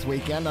yourself this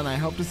weekend, and I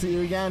hope to see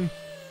you again.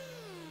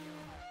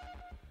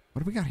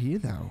 What do we got here,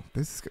 though?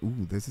 This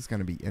is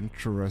gonna be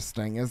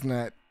interesting, isn't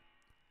it?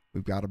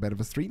 We've got a bit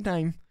of a street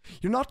name.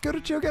 You're not good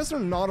at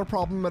GeoGuessr? Not a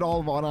problem at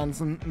all,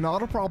 Vaughanson.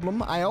 Not a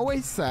problem. I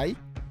always say,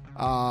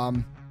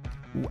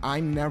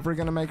 I'm never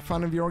going to make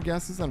fun of your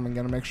guesses, and I'm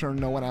going to make sure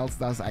no one else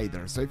does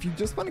either. So if you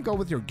just want to go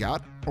with your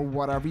gut, or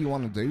whatever you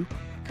want to do,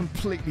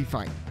 completely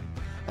fine.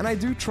 And I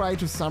do try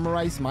to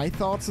summarize my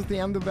thoughts at the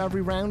end of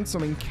every round, so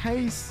in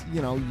case,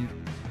 in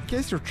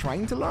case you're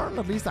trying to learn,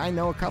 at least I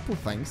know a couple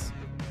things.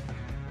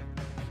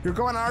 You're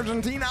going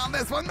Argentina on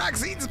this one,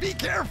 Maxine, be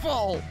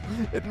careful!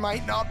 It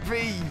might not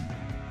be.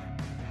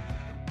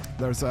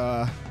 There's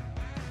a...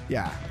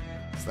 Yeah,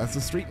 that's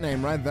a street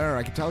name right there,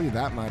 I can tell you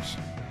that much.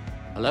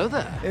 Hello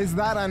there. Is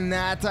that a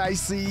Nat I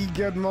see?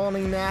 Good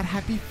morning, Nat.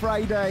 Happy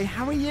Friday.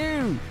 How are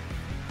you?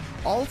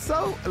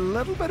 Also, a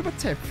little bit of a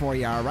tip for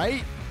you, all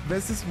right?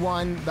 This is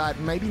one that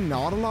maybe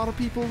not a lot of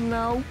people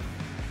know.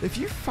 If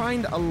you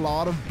find a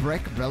lot of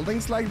brick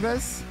buildings like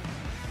this,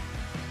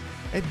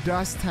 it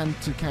does tend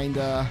to kind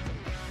of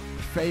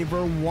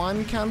favor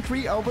one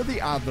country over the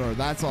other.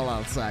 That's all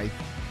I'll say.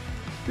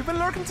 You've been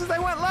lurking since I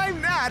went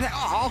live, Nat.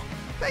 Oh,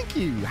 thank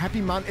you.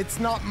 Happy Monday. It's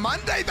not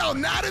Monday, though,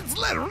 Nat. It's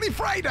literally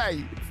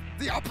Friday.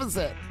 The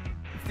opposite.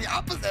 It's the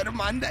opposite of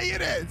Monday,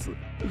 it is.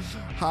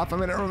 Half a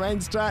minute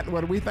remains, chat.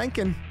 What are we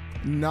thinking?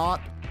 Not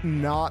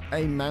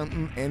a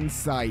mountain in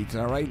sight.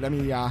 All right, let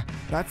me,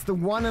 that's the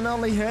one and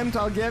only hint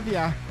I'll give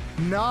you.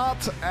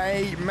 Not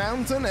a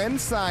mountain in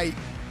sight.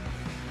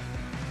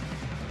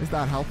 Is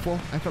that helpful?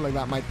 I feel like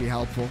that might be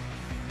helpful.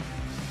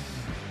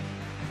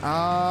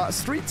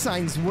 Street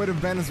signs would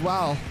have been as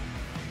well,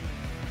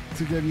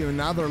 to give you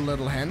another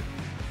little hint.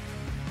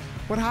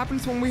 What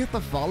happens when we hit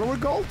the follower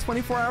goal?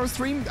 24-hour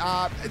stream?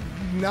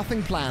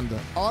 Nothing planned.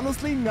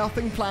 Honestly,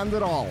 nothing planned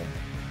at all.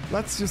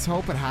 Let's just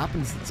hope it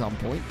happens at some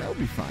point. That would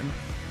be fun.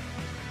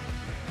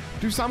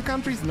 Do some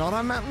countries not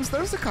have mountains?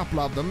 There's a couple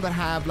of them that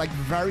have like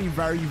very,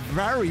 very,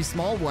 very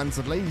small ones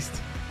at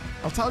least.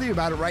 I'll tell you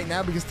about it right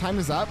now because time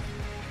is up.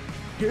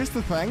 Here's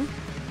the thing.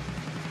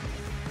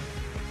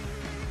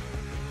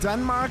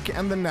 Denmark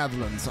and the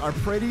Netherlands are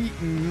pretty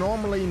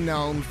normally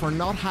known for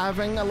not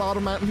having a lot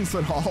of mountains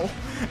at all.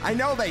 I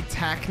know they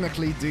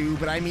technically do,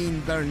 but I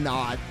mean, they're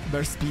not.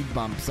 They're speed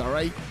bumps,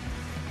 alright?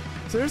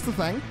 So here's the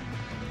thing.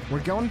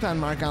 We're going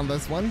Denmark on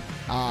this one.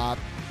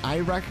 I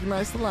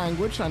recognize the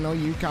language. I know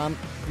you can't.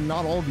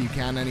 Not all of you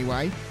can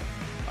anyway.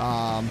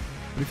 But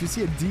if you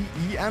see a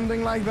DE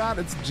ending like that,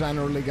 it's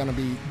generally going to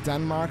be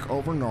Denmark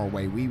over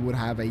Norway. We would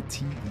have a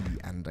TE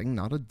ending,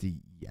 not a DE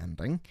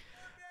ending.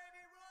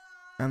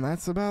 And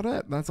that's about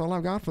it. That's all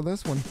I've got for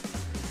this one.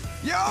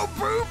 Yo,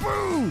 Boo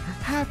Boo!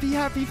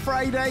 Happy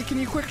Friday. Can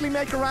you quickly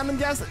make a random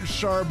guess?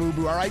 Sure, Boo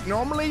Boo. All right.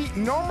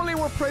 Normally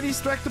we're pretty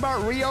strict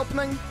about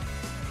reopening.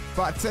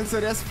 But since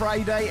it is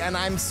Friday and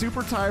I'm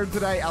super tired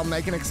today, I'll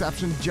make an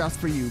exception just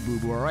for you, Boo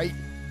Boo, all right?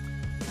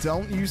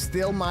 Don't you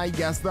steal my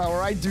guess, though, all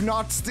right? Do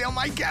not steal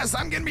my guess.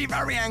 I'm going to be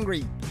very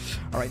angry.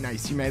 All right,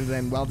 nice. You made it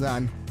in. Well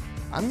done.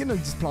 I'm going to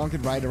just plonk it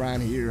right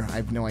around here. I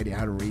have no idea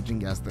how to region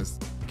guess this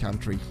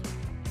country.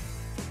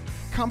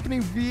 Company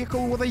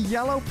vehicle with a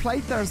yellow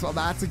plate there as well.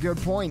 That's a good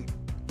point.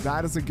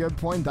 That is a good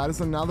point. That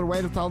is another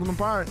way to tell them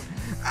apart.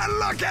 And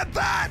look at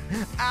that!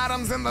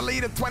 Adam's in the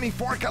lead at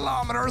 24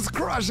 kilometers,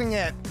 crushing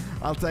it.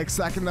 I'll take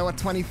second though at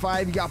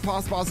 25. You got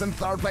Boss in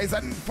third place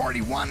at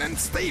 41, and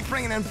Steve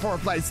bringing in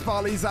fourth place.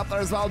 Folly's up there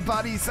as well.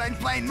 Buddy, Saint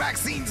Plain,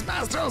 Maxine's,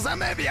 Mastros, and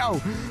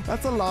Mabio.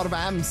 That's a lot of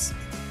M's.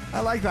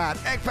 I like that.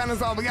 Ekpen as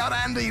well. We got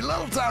Andy,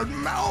 Little Toad,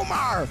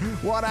 Omar,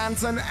 Watt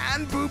Anson,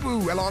 and Boo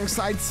Boo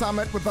alongside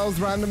Summit with those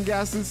random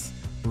guesses.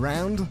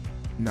 Round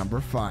number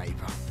 5.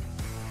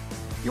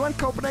 You want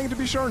Copenhagen to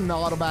be sure?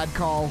 Not a bad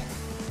call.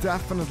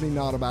 Definitely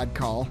not a bad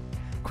call.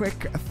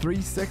 Quick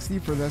 360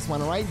 for this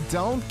one, alright?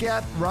 Don't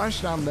get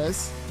rushed on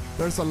this.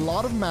 There's a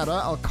lot of meta.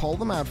 I'll call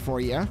them out for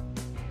you.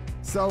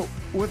 So,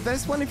 with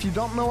this one, if you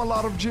don't know a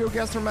lot of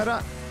GeoGuessr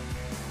meta,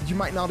 you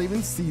might not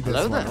even see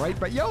this one, right?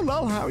 But yo,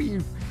 lol, how are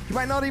you? You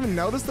might not even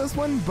notice this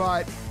one,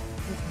 but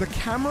the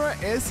camera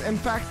is, in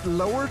fact,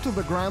 lower to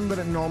the ground than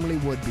it normally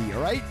would be,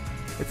 alright?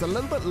 It's a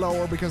little bit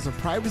lower because of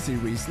privacy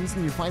reasons,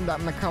 and you find that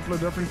in a couple of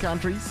different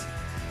countries.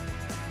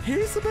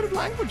 Here's a bit of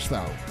language,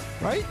 though,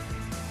 right?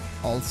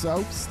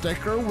 Also,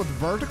 sticker with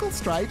vertical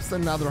stripes,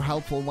 another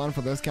helpful one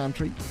for this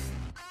country.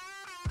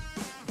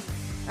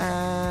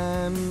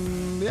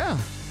 And yeah,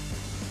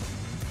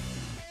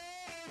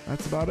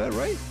 that's about it,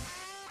 right?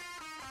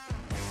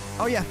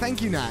 Oh yeah,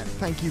 thank you, Nat.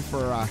 Thank you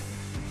for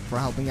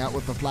helping out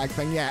with the flag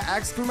thing. Yeah,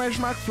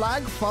 exclamation mark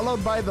flag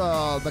followed by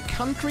the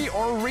country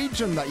or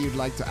region that you'd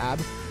like to add.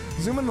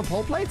 Zoom in the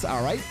pull plates.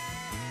 All right.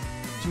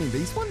 Do you mean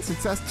these ones? It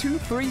says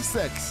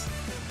 236.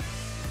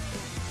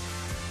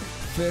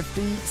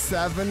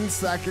 57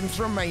 seconds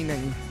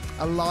remaining.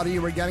 A lot of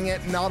you are getting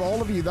it. Not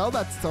all of you, though.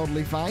 That's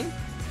totally fine.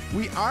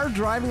 We are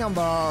driving on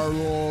the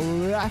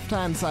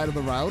left-hand side of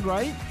the road,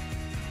 right?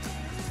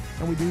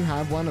 And we do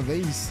have one of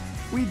these.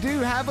 We do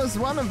have us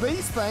one of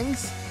these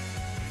things.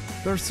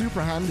 They're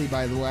super handy,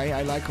 by the way.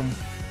 I like them.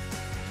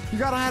 You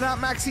gotta head out,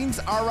 Maxine's.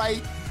 All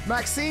right,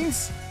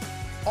 Maxine's.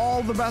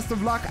 All the best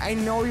of luck. I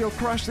know you'll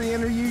crush the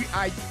interview.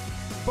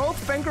 Both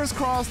fingers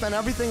crossed and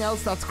everything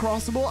else that's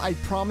crossable. I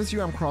promise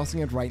you I'm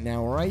crossing it right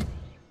now, all right?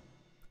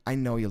 I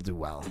know you'll do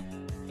well.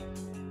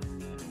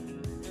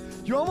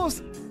 You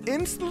almost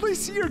instantly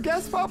see your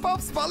guest pop up,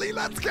 Spully.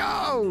 Let's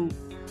go.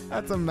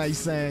 That's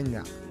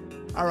amazing.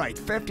 All right,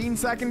 15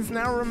 seconds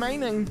now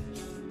remaining.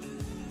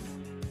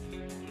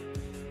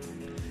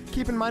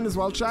 Keep in mind as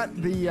well, chat,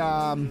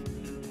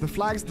 the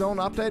flags don't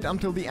update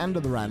until the end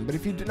of the round. But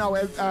if you do, no,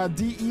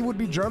 DE would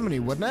be Germany,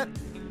 wouldn't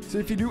it? So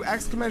if you do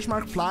exclamation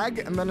mark flag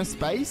and then a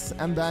space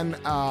and then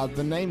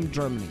the name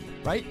Germany,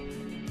 right?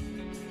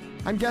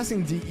 I'm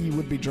guessing DE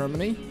would be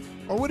Germany.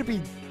 Or would it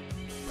be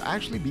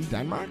actually be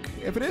Denmark?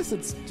 If it is,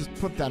 it's just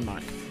put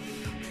Denmark.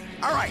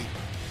 All right.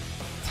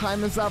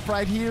 Time is up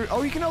right here.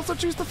 Oh, you can also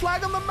choose the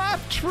flag on the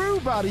map. True,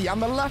 buddy. On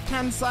the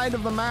left-hand side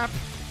of the map,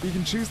 you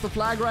can choose the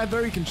flag right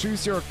there. You can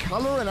choose your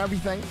color and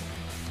everything.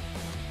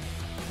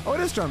 Oh,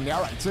 it is Germany.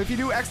 All right. So if you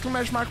do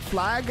exclamation mark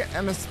flag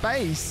and a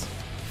space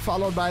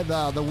followed by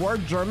the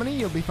word Germany,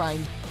 you'll be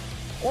fine.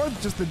 Or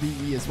just the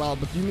DE as well,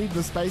 but you need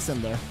the space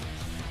in there.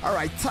 All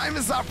right. Time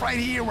is up right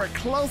here. We're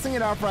closing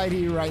it up right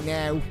here right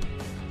now.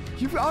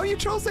 You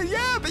chose it?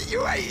 Yeah, the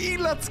UAE.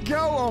 Let's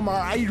go, Omar.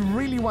 I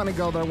really want to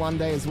go there one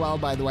day as well,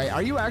 by the way.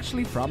 Are you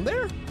actually from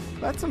there?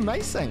 That's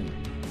amazing.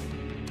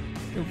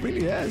 It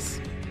really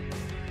is.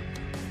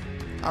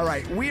 All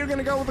right, we are going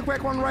to go with a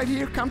quick one right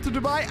here. Come to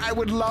Dubai. I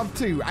would love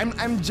to.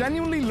 I'm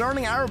genuinely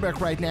learning Arabic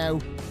right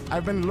now.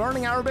 I've been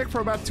learning Arabic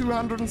for about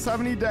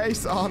 270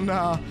 days on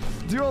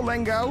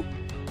Duolingo,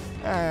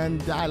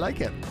 and I like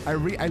it.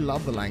 I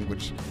love the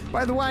language.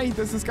 By the way,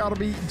 this has got to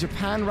be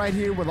Japan right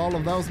here with all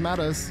of those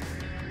metas.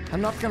 I'm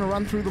not going to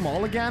run through them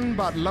all again,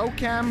 but low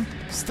cam,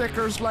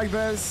 stickers like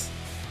this,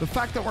 the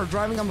fact that we're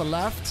driving on the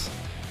left,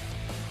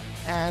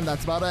 and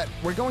that's about it.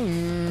 We're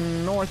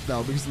going north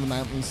though because of the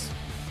mountains.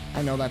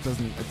 I know that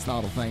it's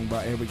not a thing,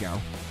 but here we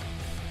go.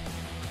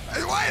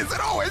 Why is it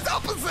always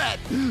opposite?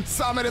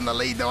 Summit in the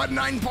lead though at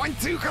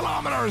 9.2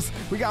 kilometers.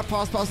 We got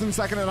Post in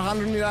second at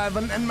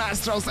 111 and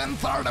Mastros in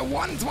third at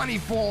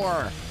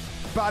 124.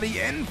 Buddy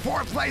in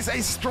fourth place,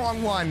 a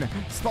strong one.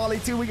 Spolly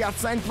 2, we got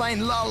Saint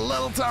Plain, Lul,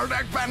 Little Turd,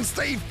 Van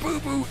Steve, Boo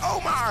Boo,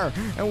 Omar.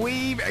 And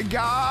we've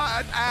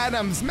got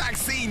Adams,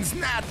 Maxine,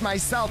 Snat,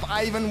 myself,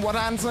 Ivan,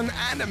 Wadanson,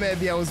 and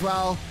Amibio as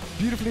well.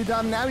 Beautifully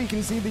done. Now you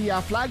can see the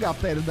flag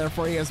updated there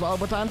for you as well,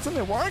 Wadanson.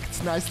 It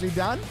worked. Nicely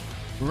done.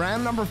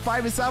 Round number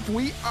 5 is up.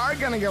 We are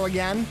going to go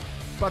again.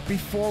 But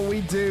before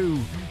we do,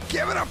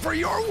 give it up for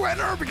your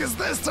winner because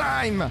this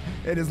time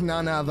it is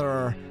none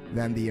other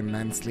than the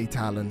immensely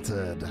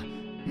talented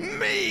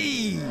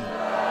me! No.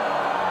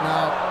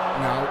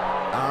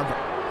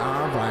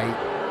 All right.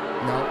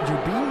 No,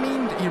 you're being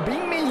mean.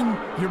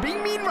 You're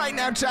being mean right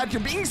now, chat.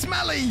 You're being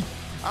smelly.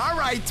 All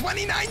right,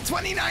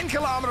 29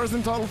 kilometers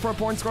in total for a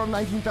point score of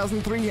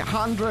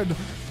 19,300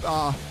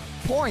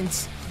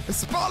 points.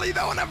 Spolly,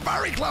 though, in a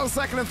very close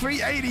second at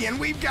 380, and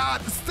we've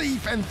got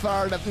Steve in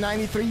third at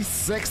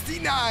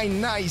 93.69.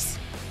 Nice.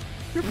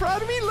 You're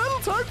proud of me, Little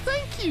Turd?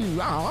 Thank you.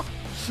 Aw.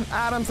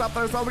 Adams up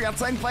there as well. We got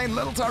Saint Plain,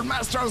 Little Turd,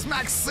 Mastros,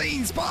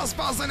 Maxine, Sposs,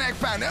 and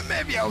Ekpan,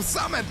 Amibio,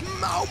 Summit,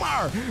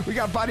 Omar. We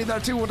got Buddy there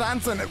too with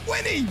Anson,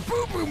 Winnie,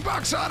 Boo Boom,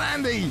 Buckshot,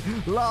 Andy,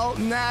 Lol,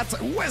 Nat,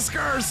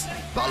 Whiskers,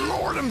 the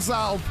Lord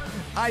himself,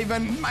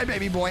 Ivan, my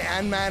baby boy,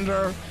 and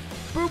Mander.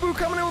 Boo Boo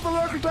coming in with the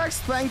local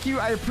text. Thank you.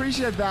 I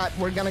appreciate that.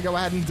 We're going to go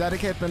ahead and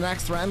dedicate the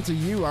next round to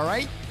you, all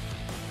right?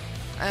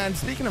 And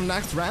speaking of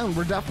next round,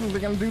 we're definitely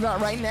going to do that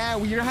right now.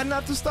 You're heading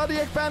out to study,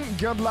 Ekpan.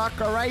 Good luck,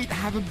 all right?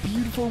 Have a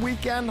beautiful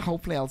weekend.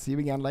 Hopefully, I'll see you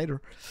again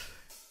later.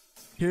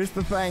 Here's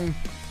the thing.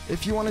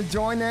 If you want to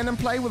join in and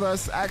play with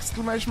us,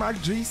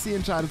 !GC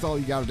in chat is all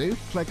you got to do.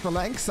 Click the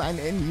link, sign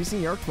in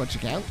using your Twitch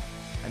account,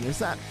 and you're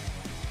set.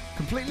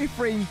 Completely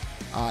free.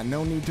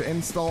 No need to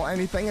install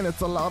anything, and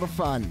it's a lot of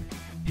fun.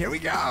 Here we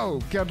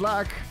go. Good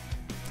luck.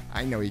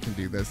 I know you can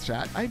do this,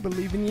 chat. I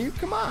believe in you.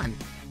 Come on.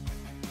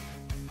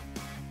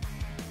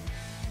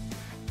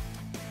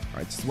 All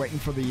right, just waiting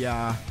for the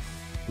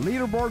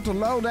leaderboard to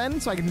load in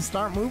so I can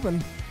start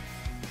moving.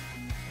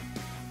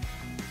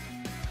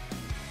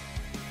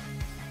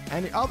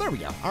 Oh, there we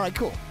go. All right,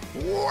 cool.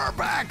 We're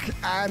back,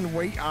 and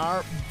we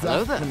are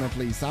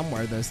definitely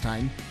somewhere this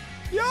time.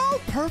 Yo,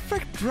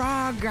 Perfect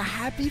Drug.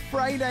 Happy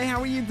Friday.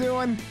 How are you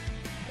doing?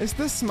 Is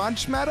this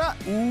smudge meta?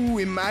 Ooh,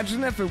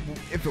 imagine if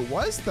it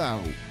was,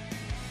 though.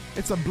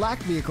 It's a black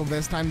vehicle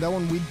this time, though,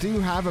 and we do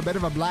have a bit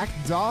of a black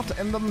dot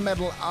in the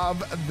middle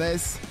of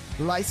this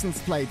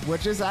license plate,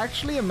 which is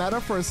actually a meta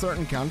for a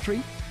certain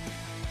country.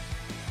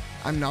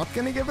 I'm not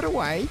going to give it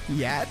away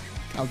yet.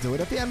 I'll do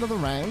it at the end of the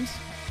round.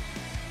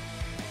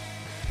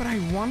 But I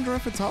wonder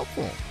if it's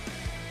helpful.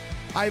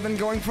 I've been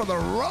going for the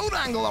road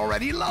angle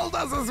already. Lol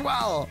does as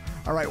well.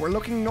 All right, we're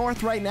looking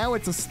north right now.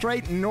 It's a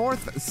straight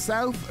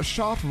north-south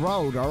shot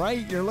road, all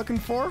right? You're looking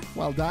for?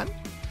 Well done.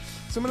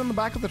 Someone in the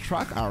back of the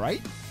truck, all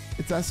right.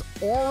 It says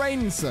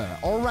Orense.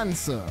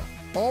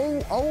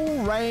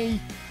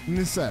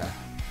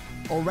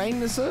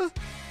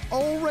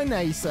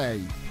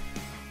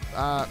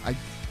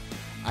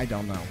 I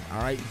don't know.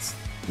 All right.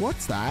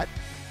 What's that?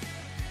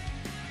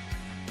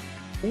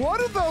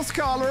 What are those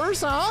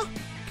colors, huh?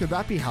 Could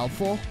that be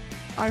helpful?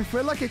 I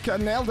feel like I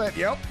nailed it.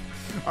 Yep.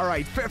 All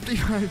right.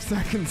 55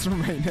 seconds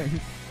remaining.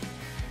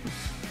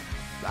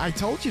 I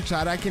told you,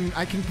 Chad. I can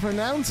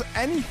pronounce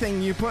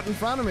anything you put in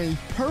front of me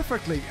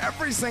perfectly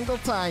every single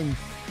time.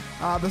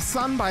 The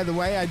sun, by the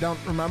way, I don't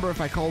remember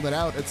if I called it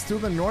out. It's to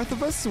the north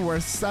of us, so we're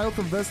south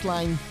of this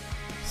line.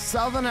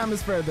 Southern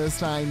hemisphere this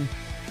time.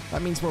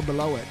 That means we're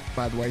below it,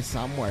 by the way,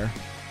 somewhere.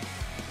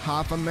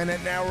 Half a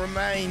minute now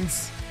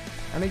remains.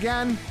 And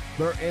again,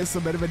 there is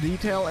a bit of a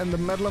detail in the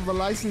middle of the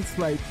license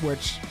plate,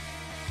 which,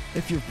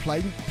 if you've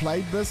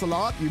played this a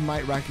lot, you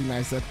might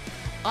recognize it.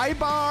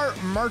 Ibar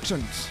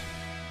Merchant.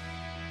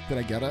 Did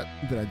I get it?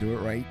 Did I do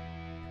it right?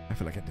 I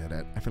feel like I did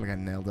it. I feel like I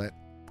nailed it.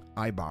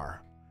 Ibar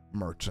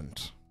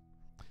Merchant.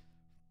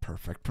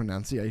 Perfect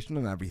pronunciation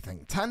and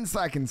everything. 10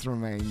 seconds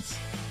remains.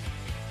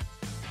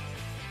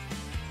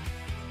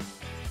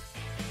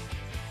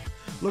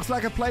 Looks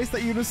like a place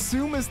that you'd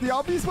assume is the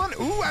obvious one.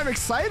 Ooh, I'm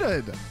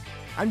excited.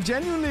 I'm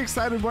genuinely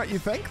excited what you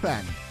think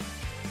then.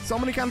 So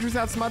many countries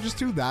have smudges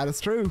too. That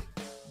is true.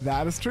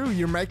 That is true.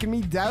 You're making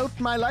me doubt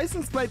my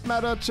license plate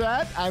meta,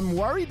 chat. I'm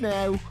worried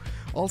now.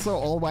 Also,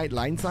 all white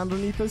lines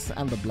underneath us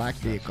and the black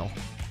vehicle.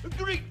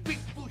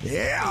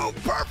 Yeah,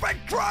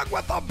 Perfect Drug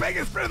with the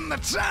biggest bit in the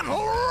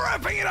channel,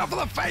 ripping it off of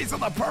the face of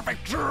the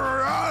Perfect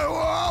Drug.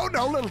 Oh,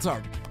 no, Little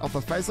Turd. Off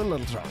the face of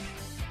Little Turd.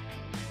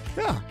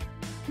 Yeah.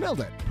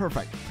 Nailed it.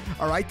 Perfect.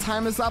 All right,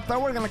 time is up, though.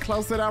 We're going to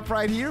close it up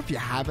right here. If you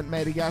haven't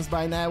made a guess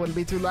by now, it'll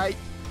be too late.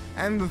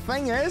 And the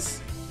thing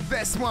is,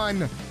 this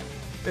one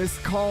is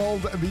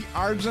called the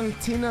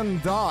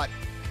Argentinian dot.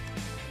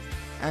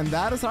 And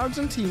that is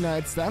Argentina.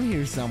 It's down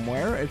here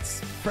somewhere. It's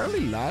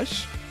fairly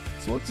lush.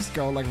 So we'll just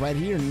go like right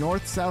here,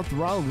 north-south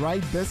road,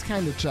 right? This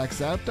kind of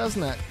checks out,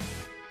 doesn't it?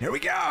 Here we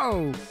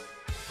go.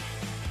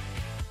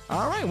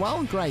 All right,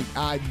 well, great.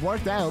 It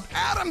worked out.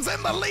 Adam's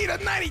in the lead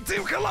at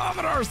 92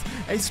 kilometers.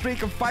 A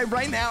streak of 5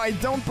 right now. I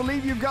don't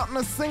believe you've gotten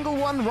a single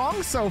one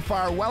wrong so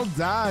far. Well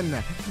done.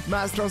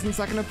 Mastro's in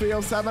second at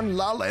 307.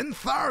 Lull in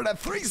third at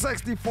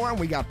 364. And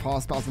we got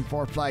Paws in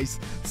fourth place.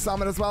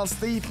 Summit as well.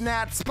 Steve,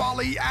 Nat,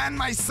 Spolly, and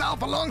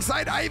myself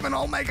alongside Ivan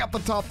all make up the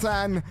top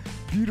 10.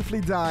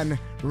 Beautifully done.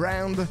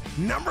 Round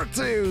number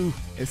 2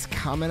 is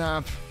coming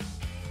up.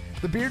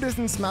 The beard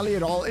isn't smelly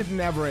at all. It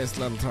never is,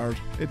 little turd.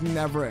 It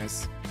never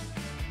is.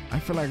 I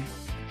feel like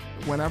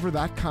whenever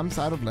that comes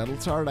out of Little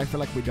Turd, I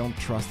feel like we don't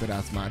trust it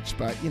as much.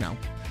 But, you know,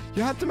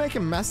 you had to make a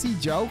messy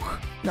joke.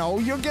 No,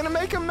 you're gonna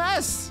make a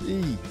mess.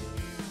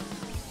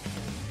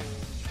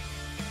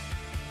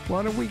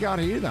 What have we got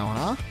here, though,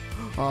 huh?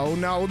 Oh,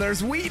 no,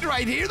 there's weed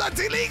right here. That's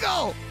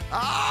illegal.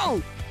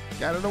 Oh,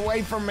 get it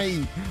away from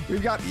me.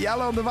 We've got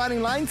yellow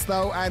dividing lines,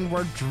 though, and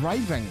we're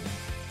driving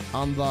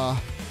in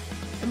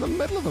the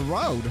middle of the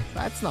road.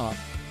 That's not.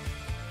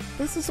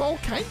 This is all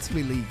kinds of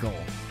illegal.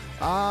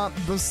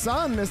 The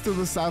sun is to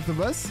the south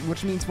of us,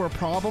 which means we're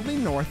probably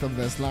north of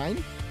this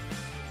line.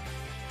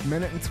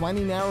 Minute and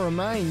 20 now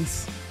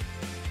remains.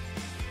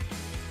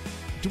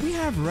 Do we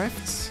have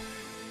rifts?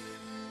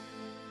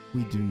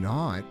 We do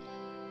not.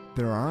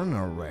 There are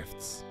no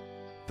rifts.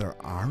 There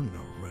are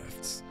no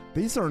rifts.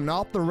 These are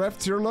not the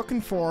rifts you're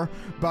looking for.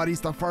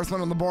 Buddy's the first one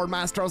on the board.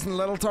 Mastro's and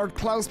Little Turd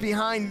close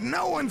behind.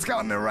 No one's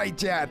gotten it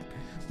right yet.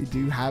 We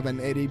do have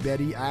an itty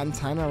bitty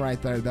antenna right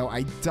there, though.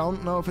 I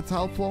don't know if it's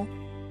helpful.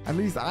 At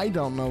least I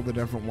don't know the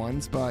different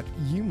ones, but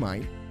you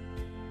might.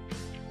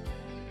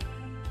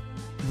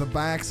 The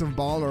backs of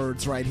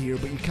bollards right here,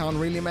 but you can't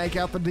really make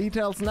out the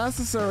details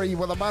necessary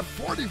with about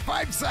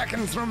 45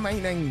 seconds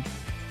remaining.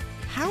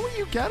 How are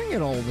you getting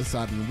it all of a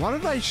sudden? What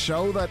did I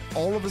show that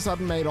all of a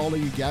sudden made all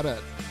of you get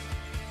it?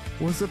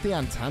 Was it the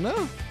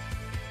antenna?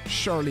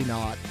 Surely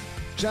not.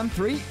 Gen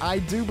 3? I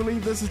do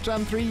believe this is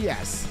Gen 3,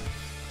 yes.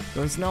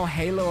 There's no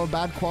halo of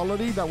bad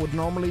quality that would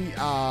normally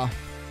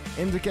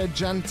indicate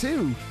Gen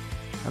 2.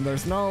 And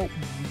there's no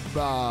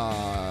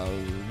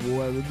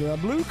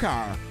blue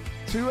car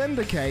to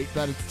indicate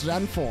that it's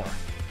Gen 4.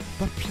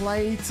 The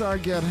plates are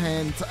good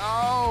hint.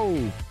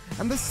 Oh!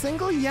 And the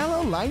single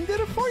yellow line did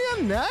it for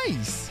you?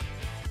 Nice!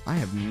 I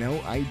have no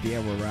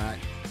idea where we're at.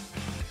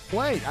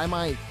 Wait, I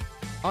might...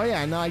 Oh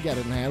yeah, no, I get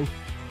it now.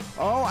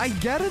 Oh, I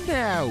get it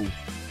now!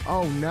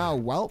 Oh no,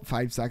 well,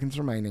 5 seconds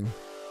remaining.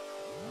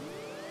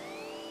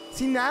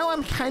 See, now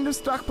I'm kind of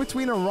stuck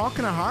between a rock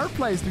and a hard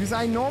place because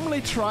I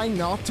normally try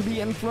not to be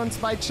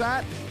influenced by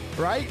chat,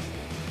 right?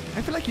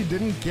 I feel like you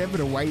didn't give it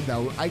away,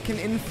 though. I can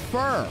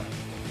infer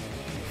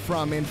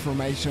from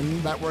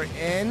information that we're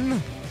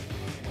in.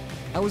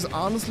 I was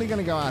honestly going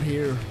to go out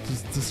here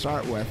to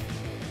start with.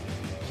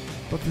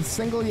 But the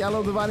single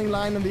yellow dividing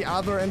line and the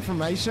other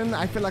information,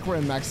 I feel like we're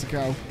in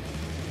Mexico.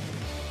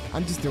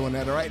 I'm just doing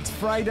it, alright? It's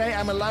Friday.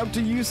 I'm allowed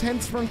to use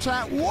hints from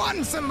chat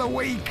once in the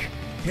week.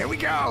 Here we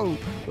go.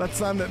 Let's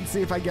send it and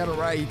see if I get it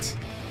right.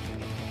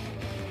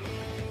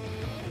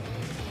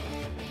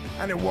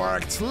 And it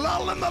worked.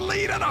 Lull in the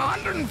lead at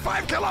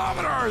 105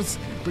 kilometers.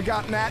 We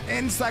got Nat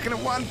in second at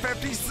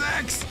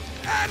 156.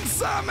 And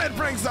Summit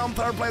brings home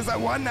third place at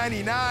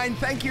 199.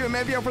 Thank you,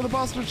 Emivio, for the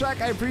poster check.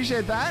 I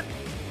appreciate that.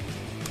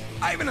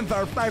 Ivan in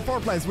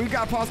fourth place. We've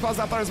got Paws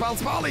out there as well.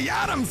 Smalley,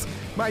 Adams,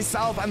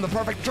 myself, and the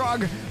perfect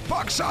drug.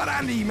 Buckshot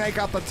Andy make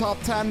up the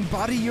top 10.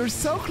 Buddy, you're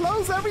so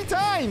close every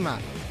time.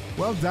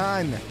 Well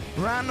done.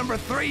 Round number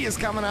 3 is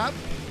coming up.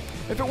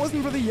 If it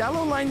wasn't for the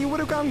yellow line, you would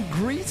have gone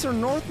Greece or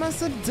North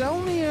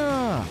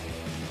Macedonia.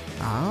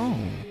 Oh.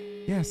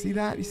 Yeah, see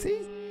that? You see?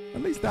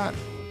 At least that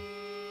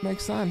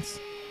makes sense.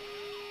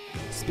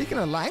 Speaking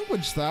of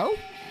language, though,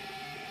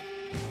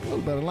 a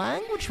little bit of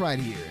language right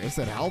here. Is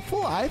it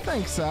helpful? I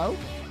think so.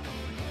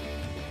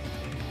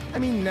 I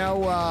mean,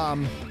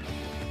 no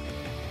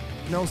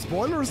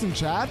spoilers in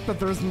chat, but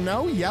there's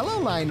no yellow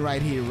line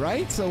right here,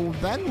 right? So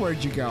then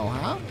where'd you go,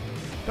 huh?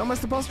 Don't miss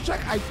the poster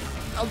check.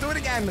 I'll do it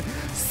again.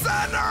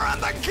 Senner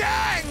and the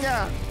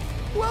gang!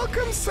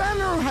 Welcome,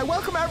 Senner. Hi,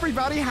 welcome,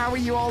 everybody. How are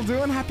you all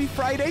doing? Happy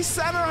Friday.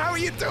 Senner, how are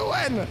you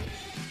doing?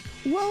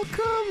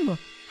 Welcome.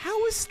 How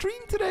was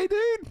stream today,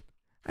 dude?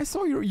 I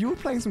saw you were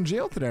playing some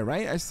Geo today,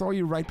 right? I saw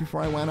you right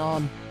before I went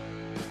on.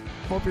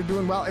 Hope you're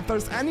doing well. If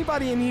there's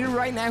anybody in here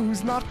right now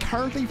who's not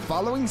currently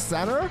following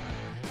Senner,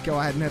 go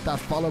ahead and hit that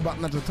follow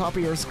button at the top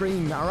of your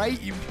screen, all right?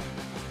 You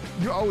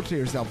owe it to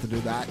yourself to do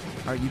that.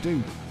 Or you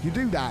do. You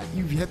do that.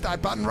 You hit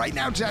that button right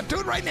now, chat. Do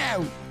it right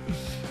now.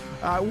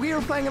 We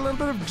are playing a little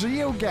bit of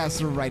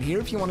GeoGuessr right here.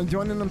 If you want to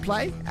join in and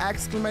play,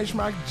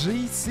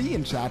 !GC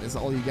in chat is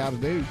all you got to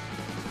do.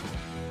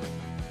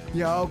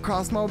 Yo,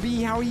 Cosmo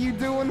B, how are you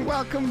doing?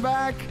 Welcome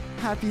back.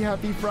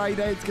 Happy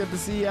Friday. It's good to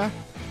see ya.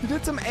 You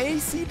did some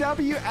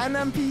ACW and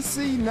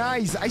NPC.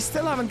 Nice. I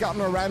still haven't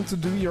gotten around to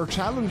do your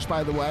challenge,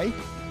 by the way.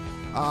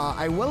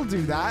 I will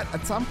do that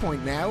at some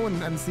point now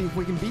and see if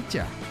we can beat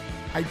you.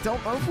 I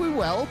don't know if we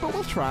will, but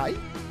we'll try.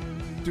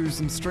 Do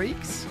some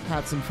streaks.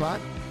 Have some fun.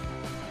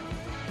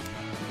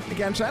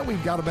 Again, chat,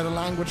 we've got a bit of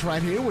language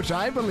right here, which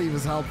I believe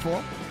is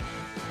helpful.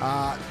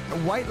 A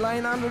white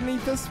line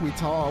underneath us. We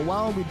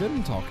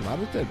didn't talk about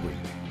it, did we?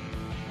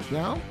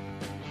 No?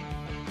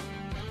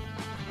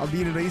 I'll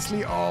beat it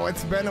easily. Oh,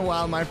 it's been a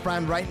while, my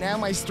friend. Right now,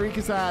 my streak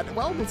is at,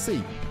 well, we'll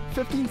see.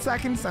 15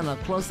 seconds, and I'll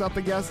close up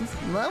the guesses,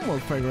 and then we'll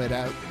figure it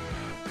out.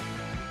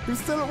 You're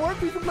still at work?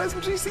 We can play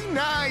some GC?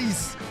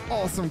 Nice!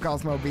 Awesome,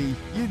 Cosmo B.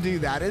 You do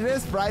that. It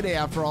is Friday,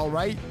 after all,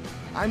 right?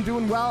 I'm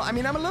doing well. I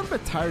mean, I'm a little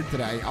bit tired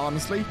today,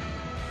 honestly.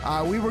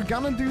 We were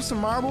gonna do some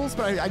marbles,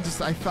 but I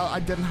felt I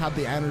didn't have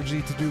the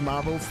energy to do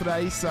marbles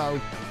today, so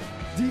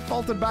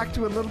defaulted back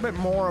to a little bit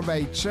more of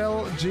a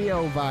chill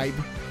Geo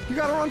vibe. You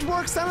gotta run to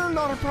work, Senator,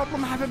 not a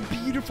problem. Have a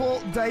beautiful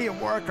day at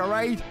work,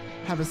 alright?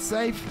 Have a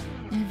safe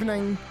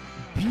evening,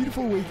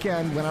 beautiful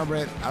weekend whenever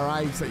it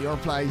arrives at your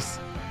place,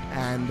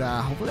 and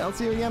hopefully I'll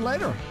see you again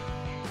later.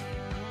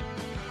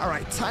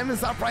 Alright, time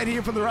is up right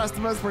here for the rest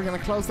of us. We're gonna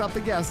close up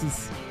the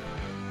guesses.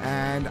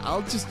 And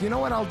I'll just, you know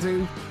what I'll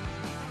do?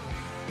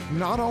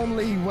 Not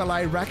only will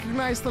I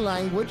recognize the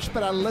language,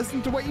 but I'll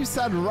listen to what you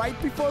said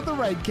right before the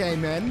raid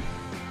came in.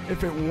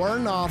 If it were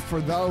not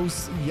for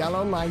those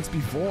yellow lines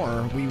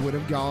before, we would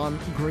have gone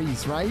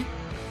Greece, right?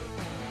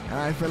 And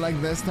I feel like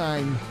this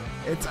time,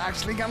 it's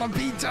actually gonna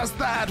be just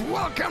that.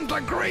 Welcome to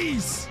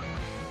Greece!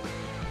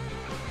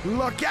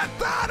 Look at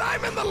that!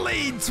 I'm in the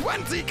lead!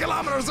 20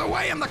 kilometers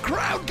away and the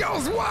crowd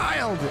goes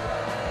wild!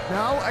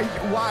 No,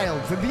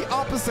 wild. The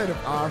opposite of...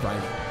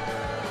 Alright.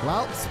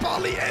 Well,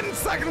 Spolly in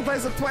second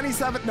place at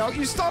 27. No,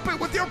 you stop it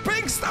with your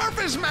pink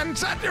starfish, man,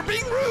 chat. You're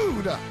being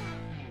rude.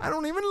 I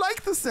don't even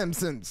like The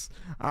Simpsons.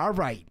 All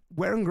right,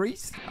 we're in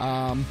Greece.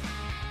 The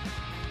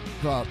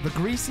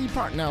greasy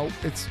part. No,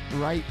 it's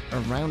right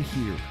around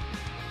here.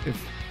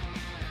 If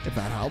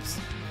that helps.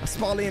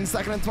 Spolly in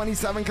second at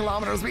 27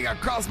 kilometers. We got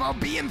Cosmo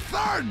B in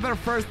third. Their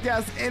first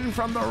guess in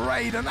from the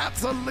raid and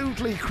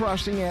absolutely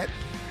crushing it.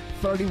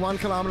 31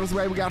 kilometers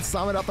away, we got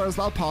Summit up there as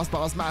well.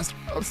 Boss Master,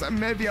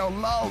 Mivio,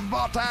 Lol,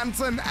 Bot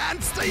Hansen,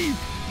 and Steve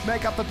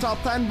make up the top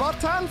 10. Bot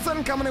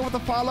Hansen coming in with a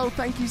follow.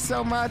 Thank you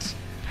so much.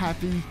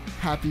 Happy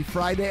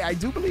Friday. I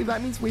do believe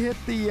that means we hit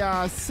the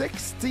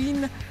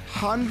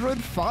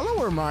 1,600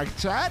 follower mark,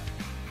 chat.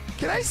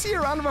 Can I see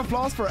a round of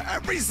applause for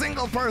every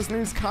single person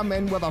who's come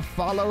in with a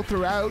follow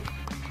throughout?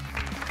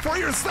 For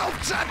yourself,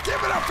 chat.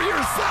 Give it up for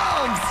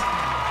yourselves.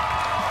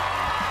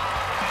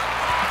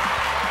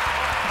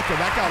 Okay,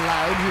 that got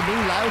loud. You're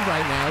being loud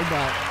right now,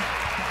 but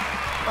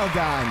well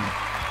done.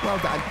 Well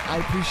done. I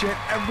appreciate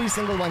every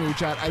single one of you,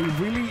 chat. I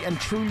really and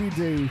truly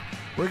do.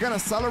 We're going to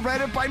celebrate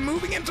it by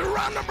moving into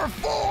round number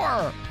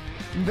 4.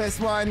 This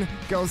one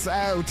goes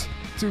out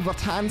to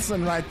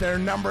Vatansen right there,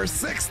 number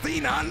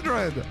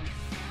 1,600.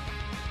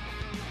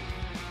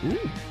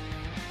 Ooh,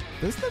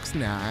 this looks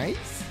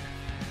nice.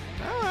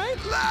 All right,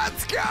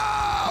 let's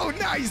go.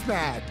 Nice,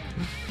 Matt.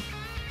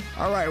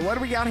 All right, what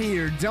do we got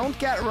here? Don't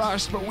get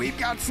rushed, but we've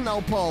got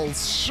snow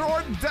poles,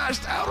 short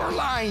dashed outer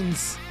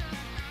lines,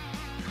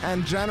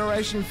 and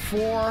Generation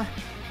 4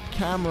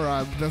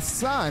 camera. The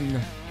sun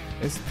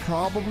is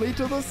probably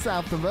to the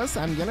south of us.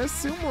 I'm gonna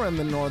assume we're in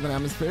the northern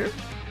hemisphere.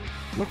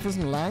 Look for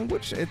some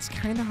language. It's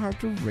kind of hard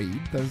to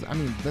read.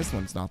 This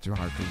one's not too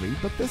hard to read,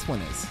 but this one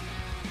is.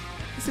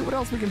 Let's see what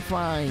else we can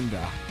find.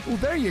 Oh,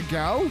 there you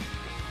go.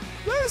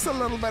 There's a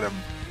little bit of...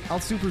 I'll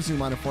super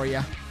zoom on it for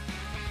you.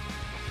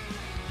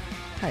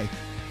 Hey.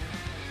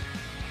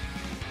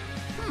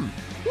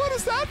 What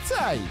does that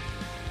say?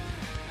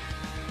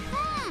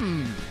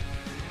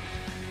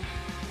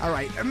 All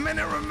right, a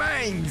minute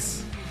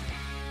remains.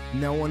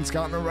 No one's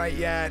gotten it right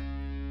yet.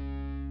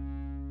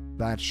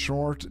 That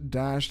short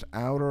dashed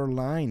outer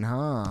line,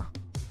 huh?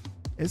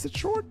 Is it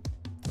short?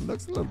 It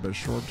looks a little bit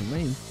short to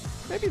me.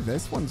 Maybe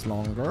this one's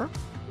longer.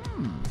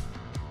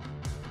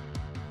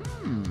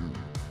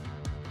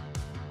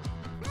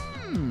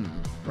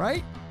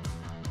 Right?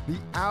 The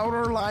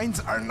outer lines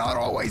are not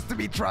always to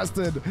be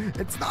trusted.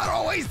 It's not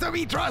always to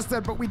be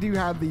trusted, but we do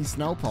have these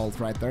snow poles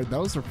right there.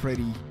 Those are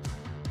pretty...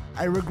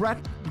 I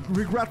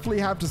regretfully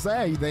have to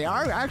say, they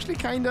are actually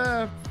kind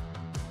of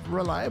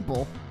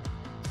reliable.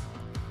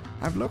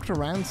 I've looked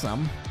around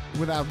some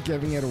without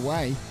giving it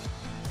away.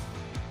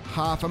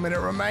 Half a minute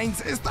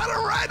remains. Is that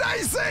a red I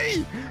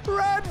see?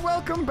 Red,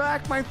 welcome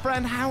back, my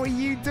friend. How are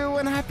you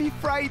doing? Happy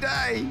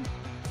Friday.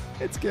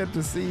 It's good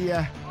to see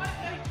you.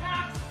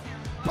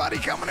 Buddy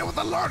coming in with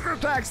a lurker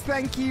tax.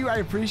 Thank you. I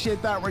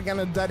appreciate that. We're going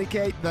to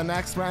dedicate the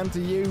next round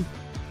to you.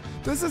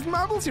 This is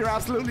Marbles. You're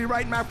absolutely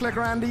right, Map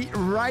Clicker Andy.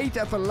 Right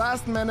at the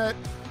last minute,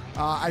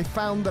 I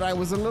found that I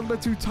was a little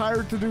bit too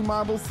tired to do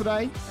marbles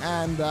today.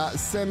 And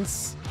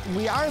since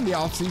we are in the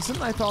off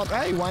season, I thought,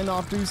 hey, why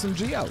not do some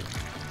Geo?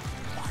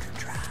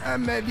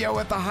 And maybe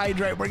with the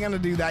hydrate, we're going to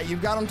do that.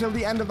 You've got until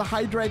the end of the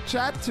hydrate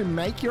chat to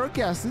make your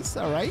guesses,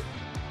 all right?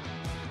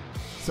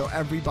 So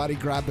everybody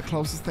grab the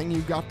closest thing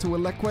you got to a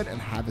liquid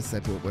and have a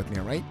sip of it with me,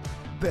 alright?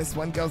 This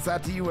one goes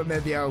out to you,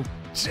 Emilio.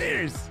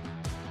 Cheers!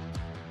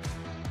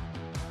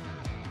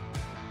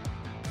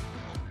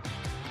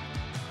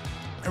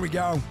 There we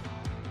go.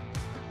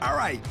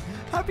 Alright.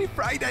 Happy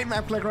Friday,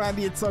 Map Click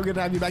Randy. It's so good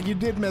to have you back. You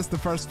did miss the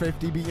first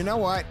 50, but you know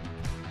what?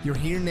 You're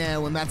here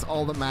now, and that's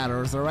all that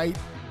matters, alright?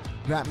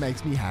 That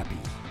makes me happy.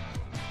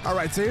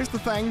 Alright, so here's the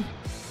thing.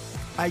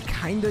 I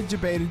kinda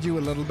debated you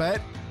a little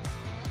bit,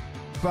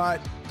 but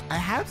I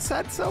have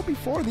said so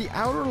before. The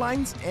outer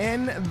lines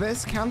in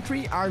this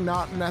country are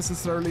not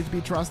necessarily to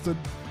be trusted.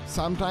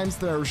 Sometimes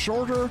they're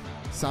shorter,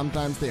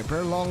 sometimes they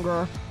appear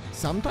longer,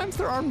 sometimes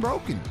they're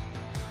unbroken.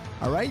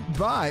 Alright,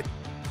 but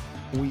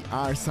we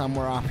are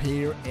somewhere up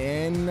here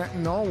in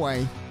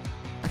Norway.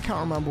 I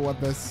can't remember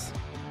what this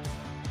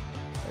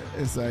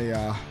is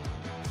a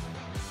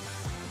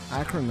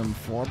acronym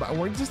for, but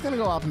we're just gonna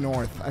go up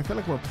north. I feel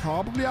like we're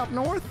probably up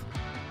north,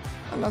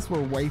 unless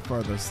we're way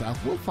further south.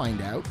 We'll find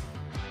out.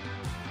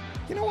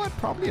 You know what?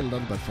 Probably a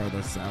little bit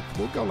further south.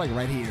 We'll go like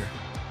right here.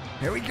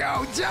 Here we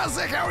go.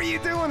 Jessica, how are you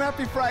doing?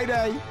 Happy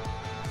Friday.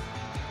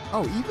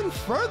 Oh, even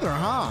further,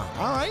 huh?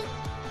 All right.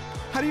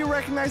 How do you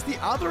recognize the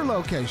other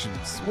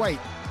locations? Wait,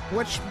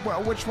 which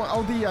one?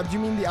 Oh, do you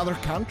mean the other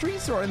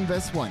countries or in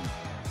this one?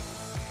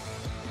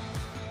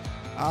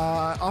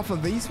 Off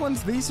of these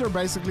ones, these are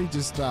basically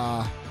just,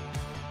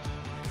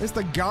 is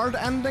the guard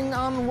ending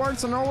on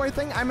words a Norway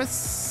thing? I'm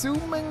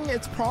assuming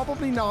it's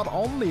probably not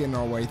only a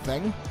Norway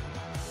thing.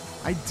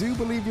 I do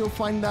believe you'll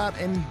find that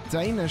in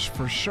Danish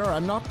for sure.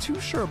 I'm not too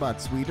sure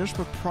about Swedish,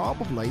 but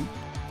probably.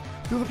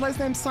 Do the place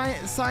names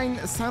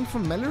sound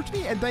familiar to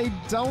me? They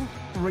don't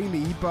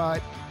really,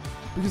 but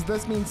because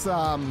this means,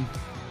 how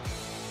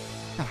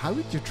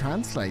would you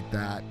translate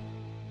that?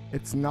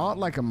 It's not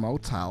like a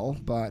motel,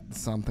 but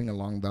something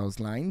along those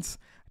lines.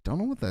 I don't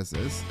know what this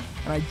is,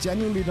 and I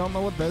genuinely don't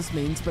know what this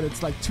means, but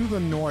it's like to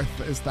the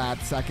north is that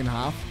second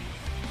half.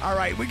 All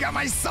right, we got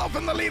myself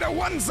in the lead at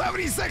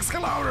 176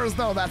 kilometers,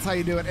 though. That's how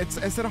you do it.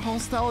 Is it a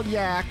hostel?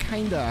 Yeah,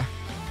 kinda.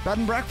 Bed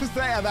and breakfast?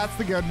 Yeah, that's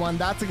the good one.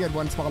 That's a good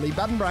one, Spolly.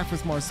 Bed and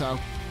breakfast more so.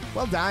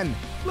 Well done.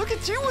 Look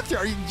at you with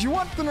your... Do you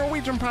want the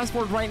Norwegian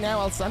passport right now?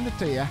 I'll send it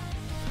to you.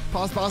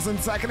 Boss in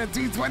second at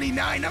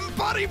 229, and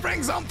Buddy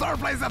brings home third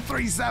place at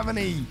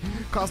 370.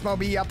 Cosmo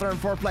B up there in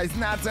fourth place,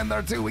 Nat's in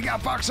there too. We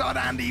got Buckshot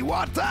Andy,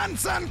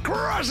 Wattenson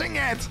crushing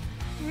it.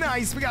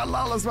 Nice, we got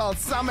Lol as well,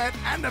 Summit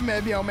and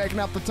Amibio making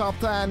up the top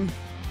 10.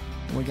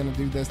 We're gonna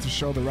do this to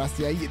show the rest.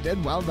 Yeah, you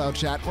did well though,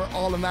 chat. We're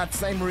all in that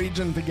same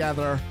region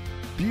together.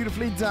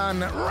 Beautifully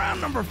done.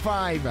 Round number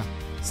 5.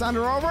 Send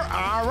her over.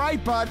 All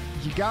right, bud,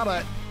 you got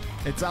it.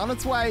 It's on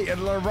its way.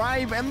 It'll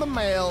arrive in the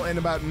mail in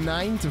about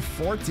 9 to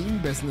 14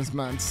 business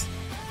months.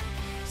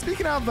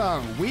 Speaking of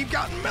though, we've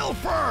got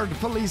Milford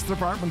Police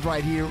Department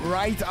right here,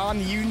 right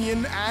on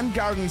Union and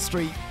Garden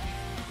Street.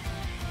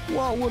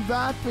 What would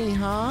that be,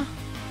 huh?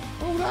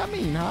 What would that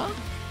mean, huh?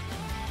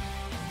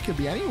 It could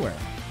be anywhere.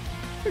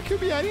 It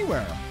could be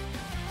anywhere.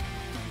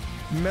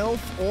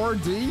 MILF or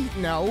D?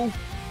 No.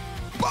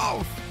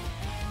 Both!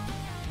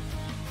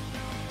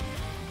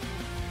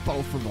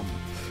 Both of them.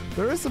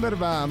 There is a bit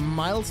of a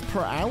miles per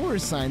hour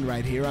sign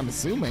right here, I'm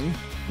assuming,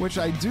 which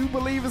I do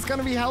believe is going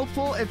to be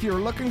helpful if you're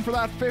looking for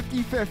that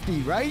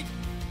 50-50, right?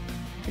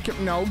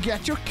 No,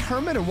 get your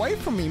Kermit away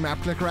from me,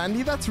 Map Click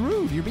Randy. That's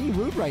rude. You're being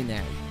rude right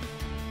now.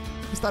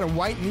 Is that a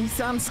white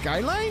Nissan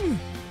Skyline?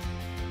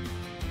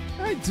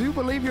 I do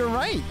believe you're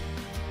right.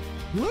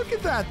 Look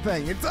at that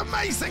thing. It's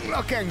amazing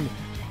looking.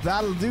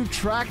 That'll do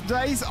track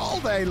days all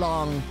day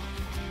long.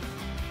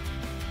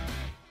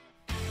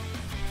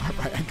 All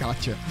right, I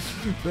got you.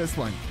 This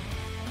one.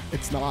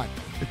 It's not.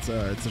 It's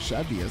a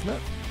Chevy, isn't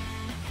it?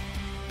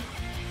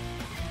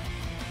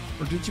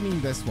 Or did you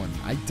mean this one?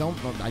 I don't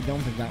know. I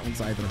don't think that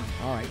one's either.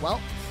 All right, well,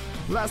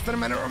 less than a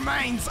minute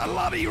remains. A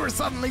lot of you are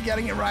suddenly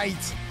getting it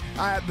right.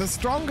 The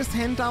strongest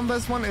hint on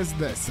this one is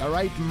this, all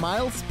right?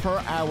 Miles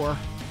per hour.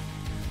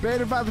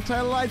 Baited by the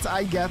tail lights,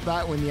 I get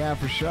that one, yeah,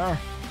 for sure.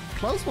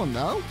 Close one,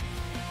 though.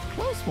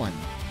 Close one.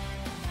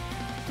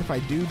 If I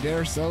do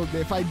dare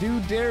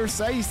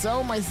say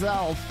so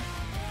myself.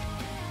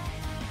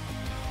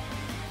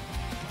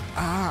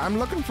 I'm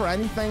looking for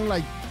anything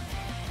like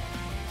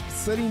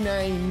city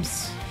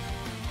names.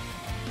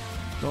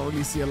 Don't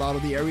really see a lot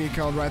of the area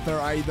code right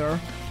there either.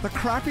 The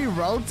crappy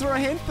roads are a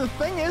hint. The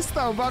thing is,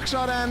 though,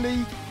 Buckshot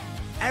Andy,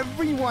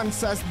 everyone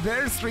says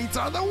their streets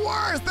are the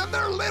worst, and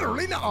they're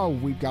literally not. Oh,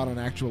 we've got an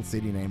actual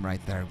city name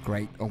right there.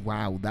 Great. Oh,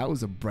 wow. That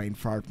was a brain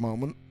fart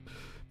moment.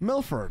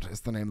 Milford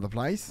is the name of the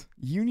place.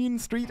 Union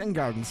Street and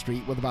Garden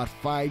Street with about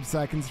 5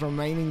 seconds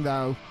remaining,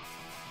 though.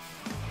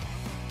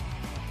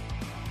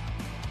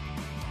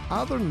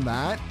 Other than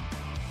that,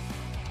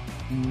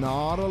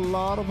 not a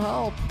lot of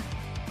help.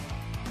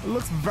 It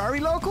looks very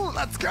local.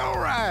 Let's go,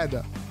 Red.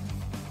 I'm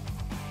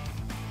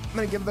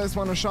going to give this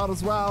one a shot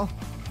as well.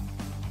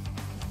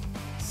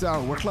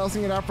 So, we're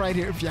closing it up right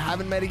here. If you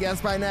haven't made a guess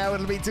by now,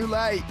 it'll be too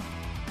late.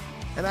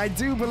 And I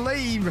do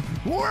believe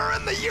we're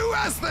in the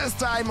US this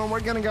time, and we're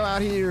going to go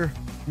out here.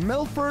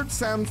 Milford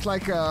sounds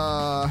like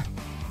a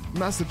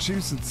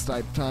Massachusetts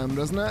type town,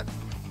 doesn't it?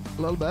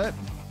 A little bit.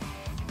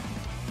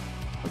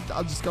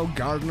 I'll just go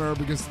Gardner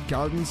because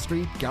Garden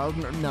Street,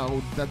 Gardner.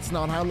 No, that's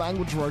not how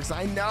language works.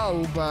 I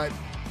know, but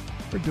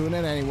we're doing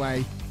it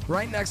anyway.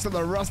 Right next to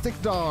the rustic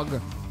dog.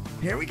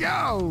 Here we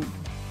go.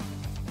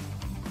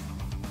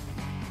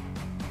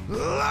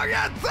 Look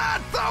at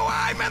that, though.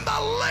 I'm in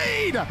the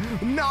lead.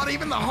 Not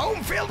even the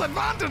home field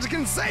advantage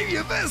can save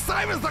you this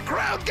time as the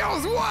crowd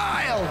goes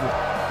wild.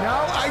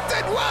 No, I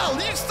did well.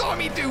 You saw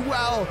me do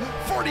well.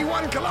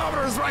 41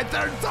 kilometers right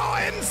there. Daw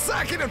in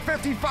second at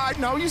 55.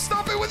 No, you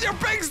stop it with your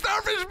big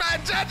starfish,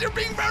 man, Chad. You're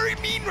being very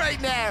mean right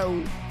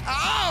now.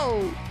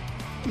 Oh.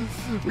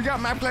 We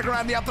got Map Clicker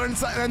Andy up there in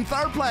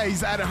third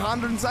place at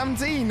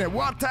 117.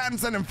 Watt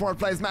Tansen in fourth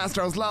place.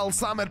 Mastros, Lil,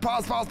 Summit,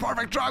 Pause,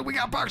 Perfect Drug. We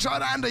got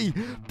Buckshot Andy.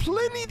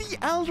 Pliny the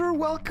Elder,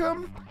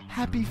 welcome.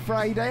 Happy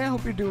Friday. I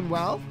hope you're doing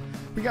well.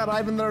 We got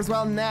Ivan there as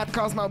well. Nat,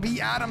 Cosmo, B,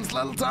 Adams,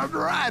 Little Turd,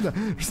 Red,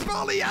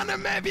 Smolly, and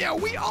Amevia.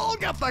 We all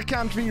got the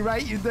country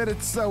right. You did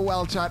it so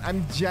well, chat.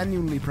 I'm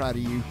genuinely proud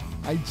of you.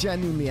 I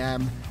genuinely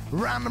am.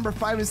 Round number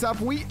 5 is up.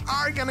 We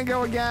are going to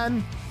go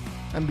again.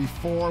 And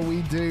before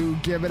we do,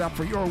 give it up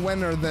for your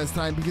winner this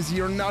time because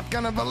you're not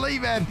gonna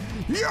believe it.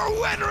 Your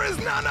winner is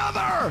none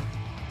other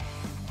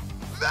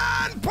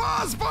than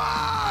Pause.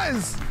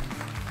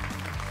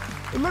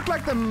 It looked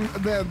like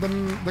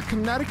the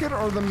Connecticut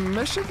or the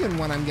Michigan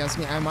one, I'm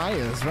guessing MI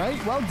is,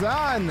 right? Well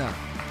done.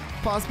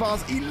 Pause,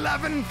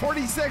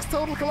 1146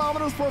 total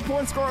kilometers,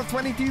 4-point score of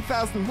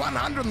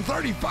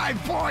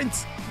 22,135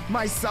 points.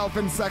 Myself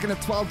in second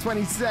at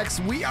 1226.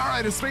 We are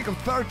at a streak of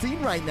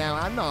 13 right now.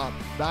 I'm not.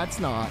 That's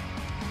not.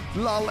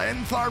 Lull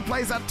in third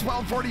place at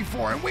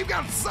 1244. And we've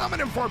got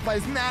Summit in fourth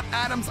place. Nat,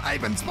 Adams,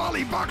 Ivan,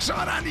 Smalley,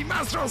 Buckshot, Andy,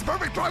 Mastros,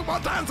 Perfect Drug,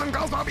 Watt Tansen,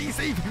 Cosmo,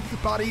 BC,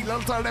 Buddy,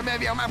 Little Turd,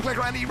 Amevia, Map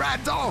Clicker, Andy,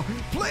 Rad, Doll,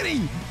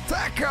 Pliny,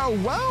 Techo.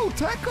 Whoa,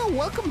 Techo,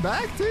 welcome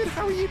back, dude.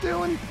 How are you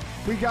doing?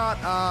 We got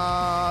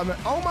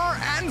Omar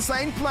and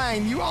Saint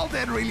Plain. You all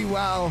did really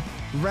well.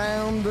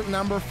 Round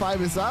number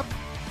 5 is up.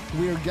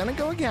 We're gonna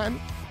go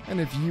again. And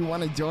if you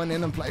want to join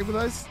in and play with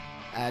us,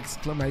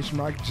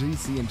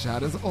 !GC in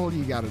chat is all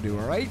you gotta do,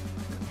 alright?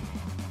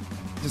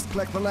 Just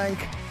click the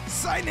link,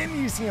 sign in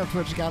using your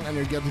Twitch account, and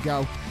you're good to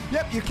go.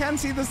 Yep, you can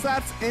see the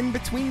stats in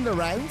between the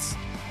rounds.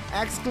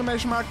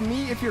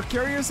 !me if you're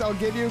curious. I'll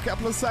give you a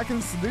couple of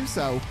seconds to do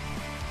so.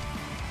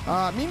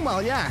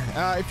 Meanwhile,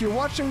 yeah, if you're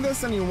watching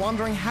this and you're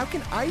wondering, how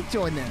can I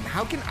join in?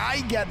 How can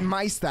I get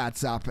my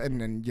stats up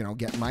and you know,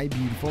 get my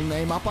beautiful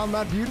name up on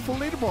that beautiful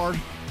leaderboard?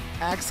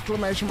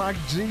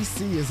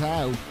 !GC is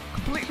how.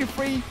 Completely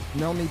free,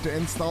 no need to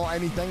install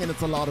anything, and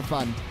it's a lot of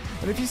fun.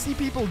 And if you see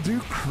people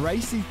do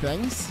crazy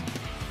things,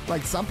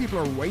 like some people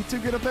are way too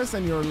good at this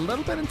and you're a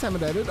little bit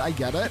intimidated, I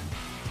get it.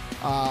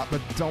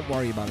 But don't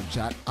worry about it,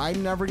 chat.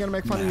 I'm never gonna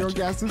make fun of your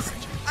guesses.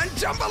 And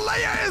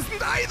Jambalaya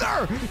isn't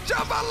either!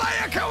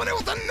 Jambalaya coming in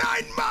with a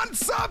 9-month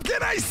sub!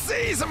 Can I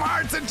see some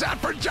hearts in chat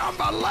for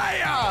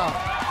Jambalaya?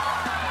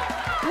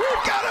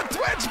 We've got a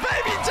Twitch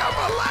baby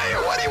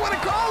Jambalaya! What do you want to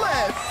call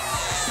it?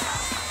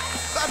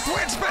 The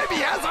Twitch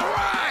baby has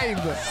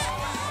arrived!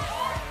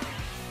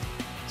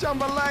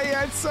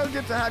 Jambalaya, it's so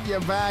good to have you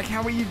back.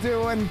 How are you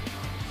doing?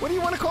 What do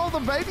you want to call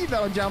the baby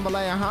though,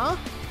 Jambalaya, huh?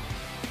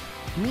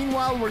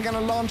 Meanwhile, we're gonna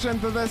launch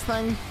into this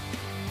thing.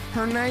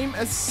 Her name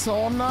is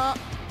Sona.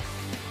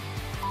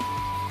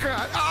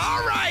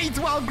 Alright,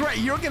 well great.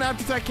 You're gonna have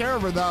to take care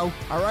of her though.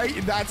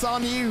 Alright, that's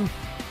on you.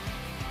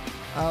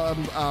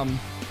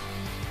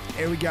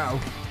 Here we go.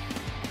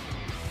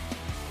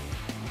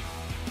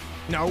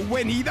 No,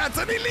 Winnie, that's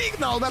an illegal.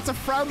 No, that's a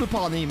frowned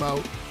upon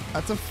emote.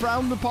 That's a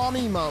frowned upon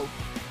emote.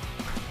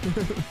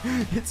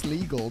 It's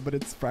legal, but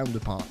it's frowned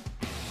upon.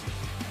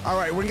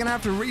 Alright, we're gonna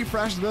have to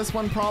refresh this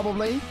one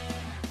probably.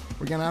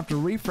 We're gonna have to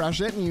refresh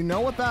it, and you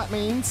know what that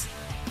means.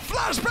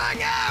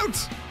 Flashbang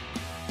out!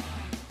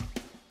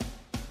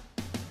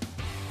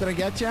 Did I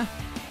get you?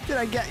 Did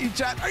I get you,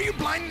 chat? Are you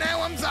blind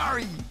now? I'm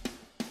sorry.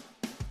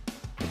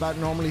 That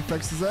normally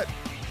fixes it.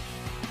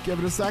 Give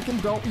it a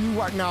second. Don't you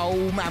work. No,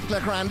 Map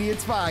Clicker Andy,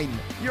 it's fine.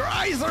 Your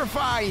eyes are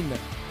fine.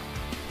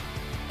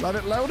 Let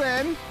it load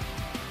in.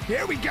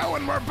 Here we go,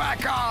 and we're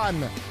back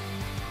on.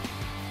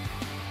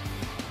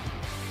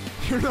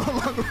 You're no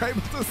longer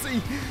able to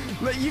see.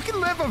 You can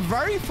live a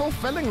very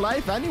fulfilling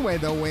life anyway,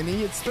 though,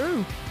 Winnie. It's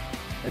true.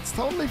 It's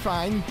totally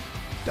fine.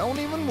 Don't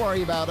even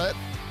worry about it.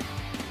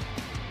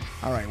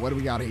 All right, what do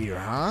we got here,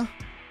 huh?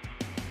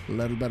 A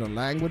little bit of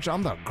language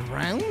on the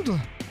ground?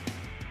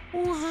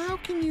 Well, how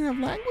can you have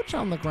language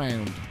on the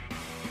ground?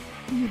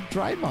 You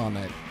drive on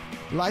it.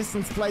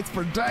 License plates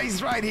for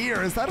days right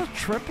here. Is that a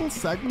triple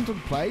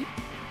segmented plate?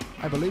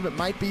 I believe it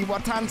might be.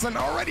 What Tansen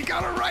already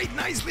got it right.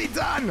 Nicely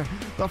done.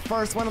 The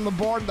first one on the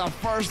board, the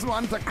first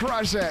one to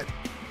crush it.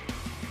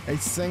 A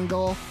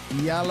single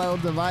yellow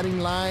dividing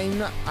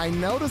line. I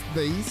noticed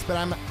these, but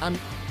I'm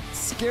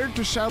scared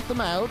to shout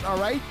them out. All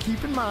right,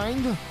 keep in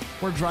mind,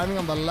 we're driving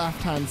on the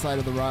left-hand side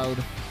of the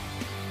road.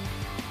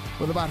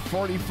 With about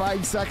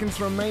 45 seconds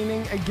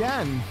remaining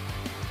again.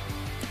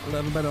 A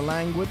little bit of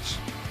language.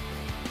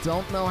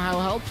 Don't know how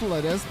helpful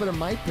it is, but it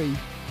might be.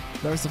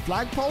 There's a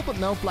flagpole, but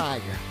no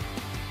flag.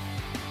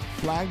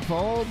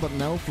 Flagpole, but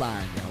no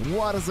flag.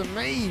 What does it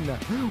mean?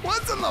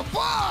 What's in the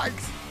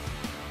box?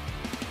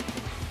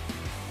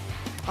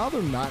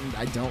 Other than that,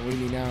 I don't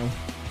really know.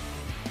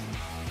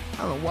 I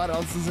don't know what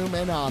else to zoom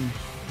in on.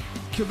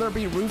 Could there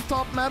be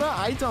rooftop meta?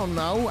 I don't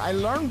know. I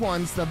learned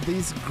once that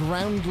these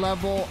ground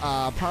level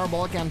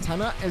parabolic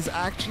antenna is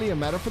actually a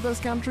meta for this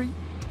country,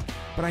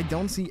 but I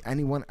don't see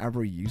anyone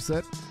ever use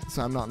it,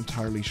 so I'm not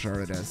entirely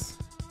sure it is.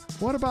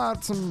 What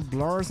about some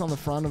blurs on the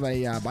front of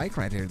a bike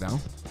right here, though?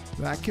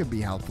 That could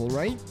be helpful,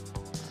 right?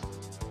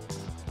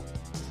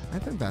 I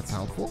think that's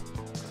helpful.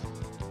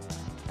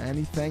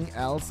 Anything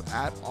else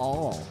at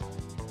all?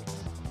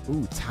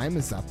 Ooh, time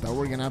is up, though.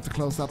 We're going to have to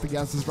close out the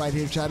guesses right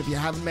here, chat. If you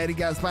haven't made a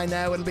guess by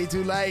now, it'll be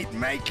too late.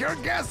 Make your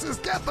guesses.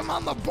 Get them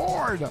on the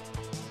board.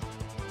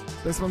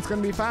 This one's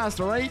going to be fast,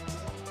 all right?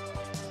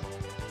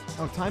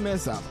 Oh, time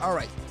is up. All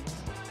right.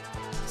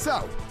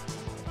 So,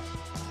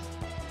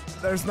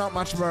 there's not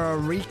much of a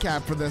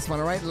recap for this one,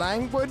 all right?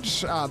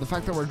 Language, the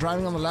fact that we're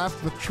driving on the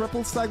left, the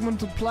triple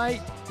segmented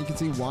plate. You can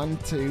see 1,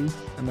 2,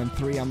 and then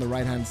 3 on the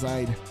right-hand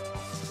side.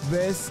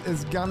 This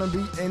is gonna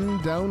be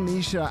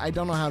Indonesia. I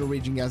don't know how to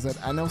region guess it.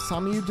 I know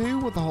some of you do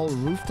with the whole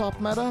rooftop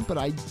meta, but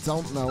I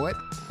don't know it.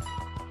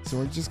 So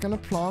we're just gonna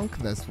plonk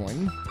this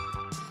one.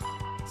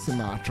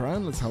 Sumatra,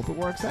 and let's hope it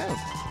works out.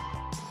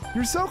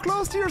 You're so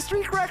close to your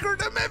streak record,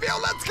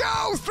 Emivio, let's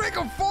go! Streak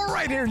of 4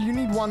 right here. You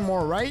need one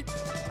more, right?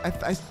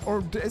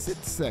 Or is it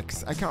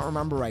 6? I can't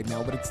remember right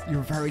now, but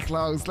you're very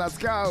close. Let's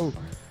go.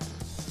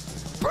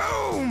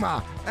 Boom!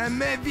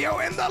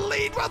 Emivio in the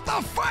lead with the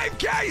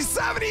 5K,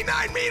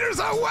 79 meters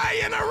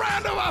away, in a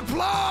round of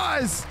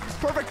applause!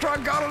 Perfect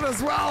Truck got it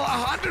as well,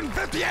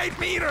 158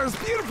 meters,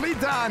 beautifully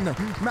done!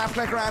 Map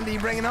Clicker Andy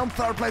bringing home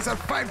 3rd place at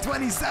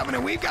 527,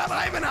 and we've got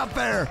Ivan up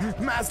there!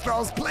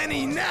 Mastros,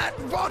 Pliny, Nat,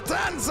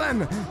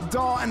 Votansen,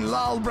 Daw and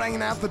Lol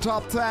bringing out the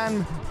top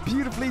 10.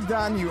 Beautifully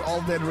done, you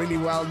all did really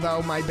well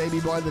though. My baby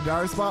boy, the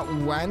dark spot,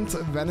 went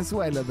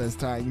Venezuela this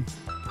time.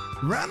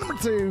 Round number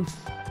 2.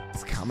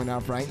 It's coming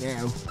up right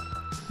now.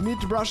 You need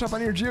to brush up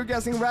on your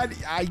geoguessing, Red.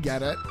 I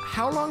get it.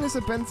 How long has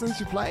it been since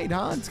you played,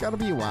 huh? It's gotta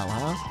be a while,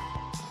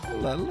 huh? A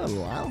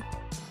little while.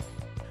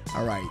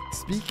 Alright,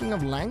 speaking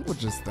of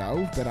languages,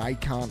 though, that I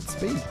can't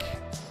speak.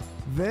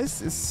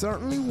 This is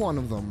certainly one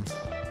of them.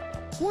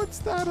 What's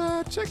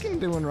that chicken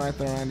doing right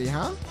there, Andy,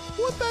 huh?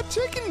 What'd that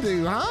chicken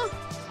do, huh?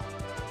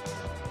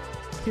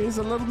 Here's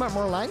a little bit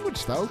more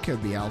language, though.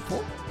 Could be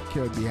helpful.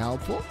 Could be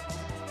helpful.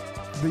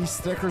 These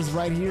stickers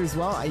right here as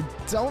well. I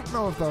don't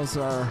know if those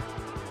are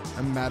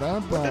a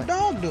meta, but... What the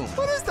dog doing?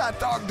 What is that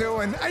dog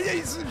doing?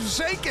 He's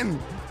shaking.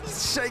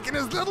 He's shaking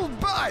his little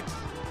butt.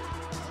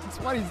 That's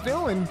what he's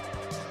doing.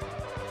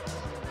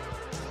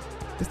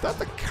 Is that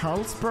the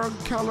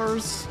Carlsberg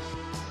colors?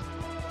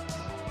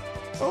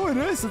 Oh, it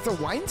is. It's a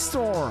wine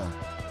store.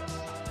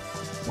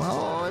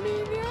 Well, I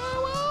mean, yeah,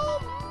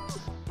 well...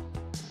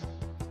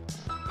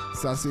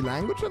 Sassy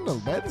language a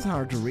little bit. It's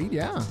hard to read,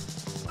 yeah.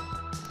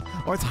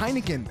 Oh, it's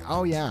Heineken.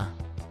 Oh, yeah.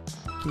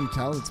 Can you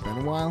tell it's been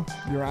a while?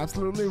 You're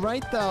absolutely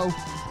right, though.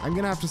 I'm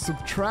going to have to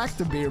subtract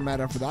the beer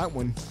meta for that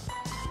one.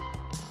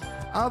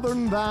 Other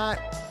than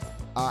that,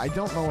 I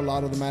don't know a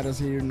lot of the metas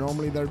here.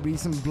 Normally there'd be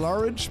some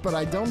blurrage, but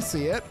I don't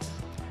see it.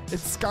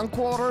 It's skunk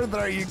water.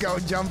 There you go,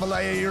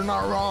 Jambalaya. You're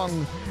not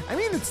wrong. I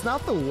mean, it's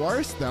not the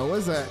worst, though,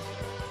 is it?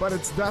 But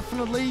it's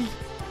definitely...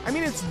 I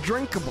mean, it's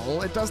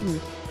drinkable. It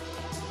doesn't...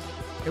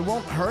 It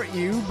won't hurt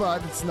you,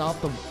 but it's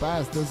not the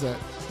best, is it?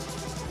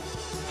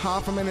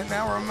 Half a minute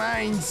now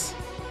remains.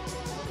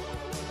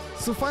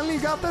 So finally you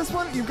got this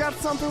one? You got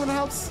something that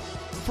helps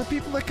for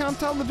people that can't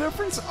tell the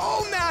difference?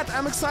 Oh, Nat,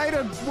 I'm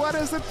excited. What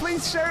is it?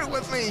 Please share it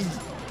with me.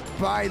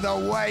 By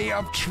the way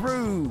of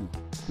true.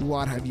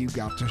 What have you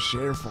got to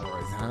share for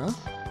us, huh?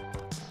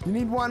 You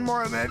need one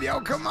more,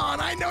 Emivio. Come on,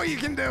 I know you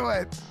can do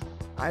it.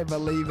 I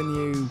believe in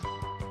you.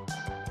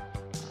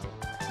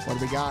 What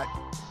do we got?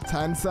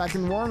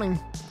 10-second warning.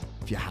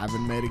 If you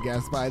haven't made a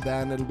guess by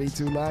then, it'll be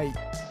too late.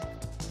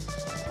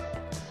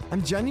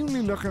 I'm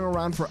genuinely looking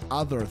around for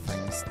other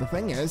things. The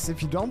thing is,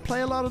 if you don't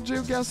play a lot of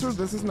GeoGuessr,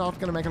 this is not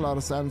going to make a lot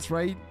of sense,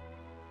 right?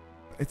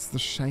 It's the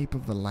shape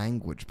of the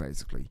language,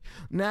 basically.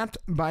 Nat,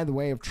 by the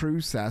way of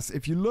true, says,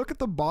 if you look at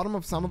the bottom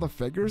of some of the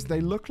figures,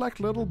 they look like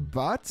little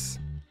butts.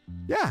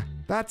 Yeah,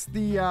 that's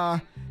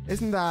the,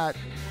 isn't that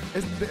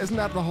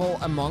the whole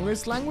Among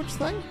Us language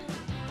thing?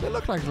 They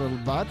look like little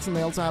butts, and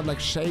they also have,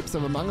 like, shapes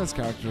of Among Us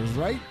characters,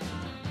 right?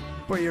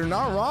 But you're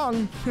not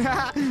wrong.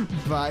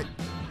 But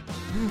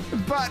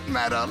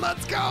meta,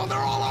 let's go. They're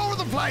all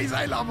over the place.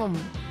 I love them.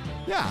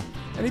 Yeah,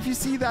 and if you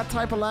see that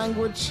type of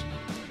language,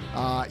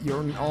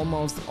 you're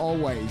almost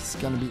always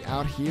going to be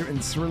out here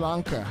in Sri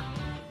Lanka.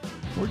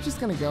 We're just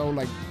going to go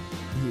like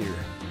here.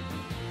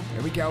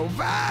 There we go.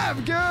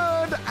 Vav,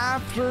 good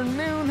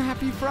afternoon.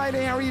 Happy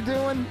Friday. How are you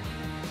doing?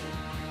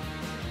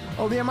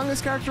 Oh, the Among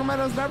Us character meta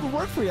has never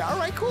worked for you. All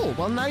right, cool.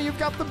 Well, now you've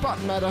got the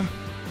button meta.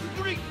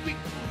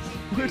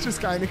 Which is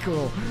kind of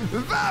cool.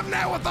 Vav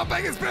now with the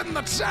biggest bit in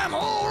the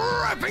channel,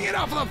 ripping it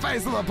off the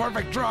face of the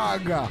perfect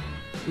drug.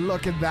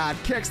 Look at that.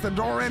 Kicks the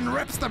door in,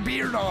 rips the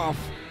beard off,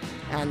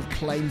 and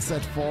claims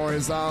it for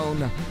his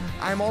own.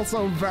 I'm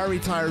also very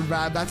tired,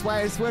 Brad. That's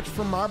why I switched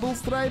from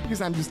marbles today,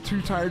 because I'm just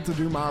too tired to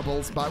do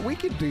marbles. But we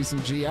could do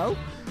some Geo.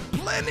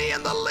 Pliny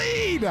in the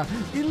lead,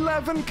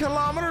 11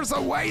 kilometers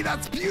away.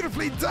 That's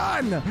beautifully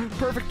done.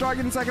 Perfect Dog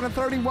in second at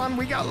 31.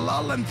 We got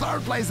Lull in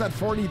third place at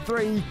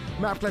 43.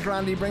 Map Click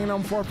Randy bringing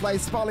home fourth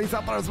place. Spolly's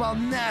up there as well.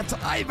 Net,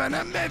 Ivan,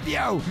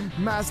 Emivio,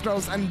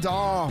 Mastros, and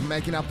Daw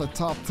making up the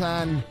top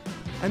 10.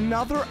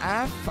 Another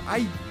F.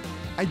 I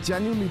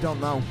genuinely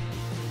don't know.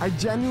 I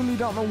genuinely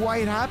don't know why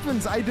it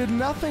happens. I did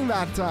nothing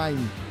that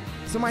time.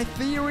 So my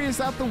theory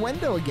is out the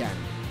window again.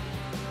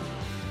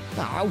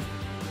 No.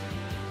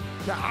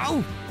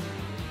 No.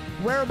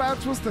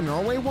 Whereabouts was the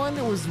Norway one?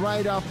 It was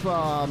right up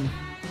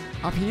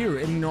here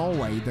in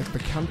Norway, the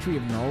country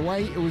of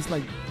Norway. It was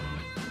like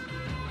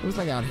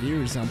out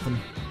here or something.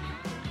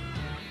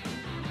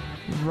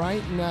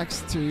 Right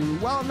next to,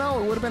 well, no,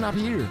 it would have been up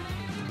here.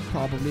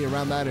 Probably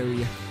around that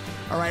area.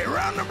 All right,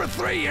 round number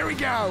 3, here we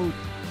go.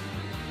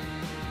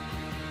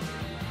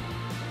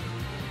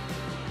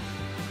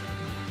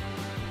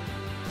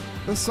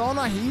 The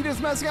sauna heat is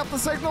messing up the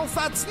signals.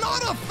 That's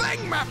not a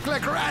thing, Map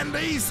Clicker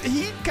Andy's.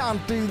 Heat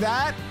can't do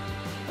that.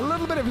 A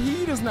little bit of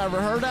heat has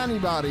never hurt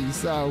anybody,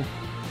 so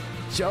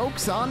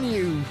joke's on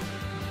you.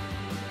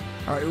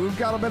 All right, we've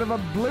got a bit of a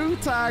blue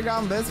tag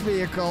on this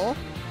vehicle.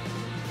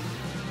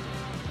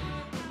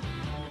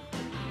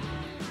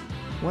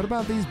 What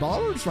about these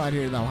bollards right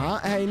here, though, huh?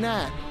 Hey,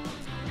 Nat.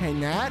 Hey,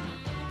 Nat.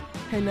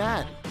 Hey,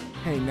 Nat.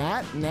 Hey,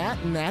 Nat.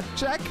 Nat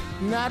check.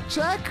 Nat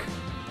check.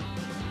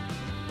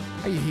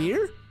 Are you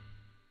here?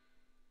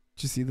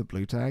 Did you see the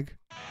blue tag?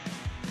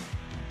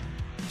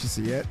 Did you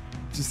see it?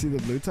 Did you see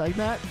the blue tag,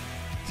 Nat?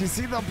 Did you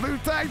see the blue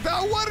tag,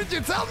 though? What did you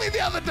tell me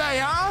the other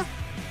day, huh?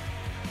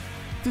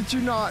 Did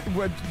you not?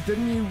 What?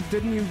 Didn't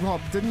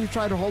you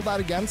try to hold that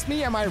against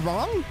me? Am I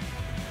wrong?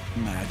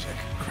 Magic.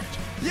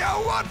 Great.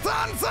 Yo,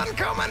 Watanson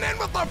coming in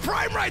with the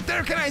prime right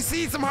there. Can I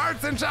see some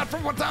hearts in chat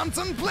from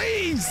Watanson,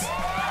 please?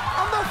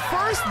 On the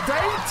first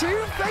day,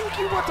 too. Thank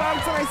you,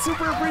 Watanson. I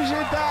super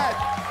appreciate that.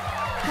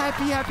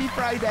 Happy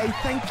Friday.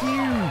 Thank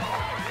you.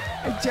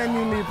 I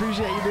genuinely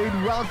appreciate you,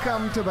 dude.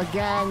 Welcome to the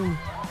gang.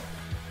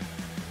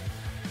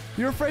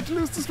 You're afraid to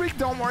lose the streak?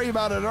 Don't worry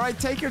about it, alright?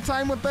 Take your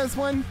time with this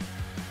one.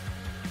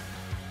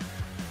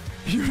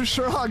 You're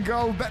sure I'll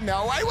go? But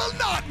no, I will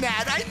not,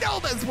 Nat. I know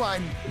this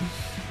one.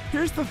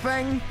 Here's the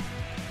thing.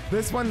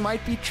 This one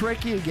might be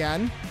tricky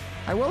again.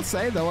 I will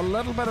say, though, a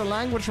little bit of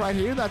language right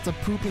here. That's a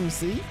pooping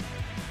C.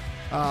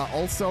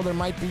 Also, there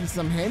might be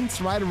some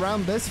hints right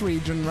around this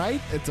region,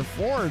 right? It's a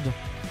Ford,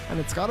 and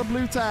it's got a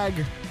blue tag.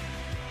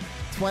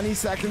 20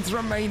 seconds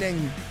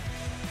remaining.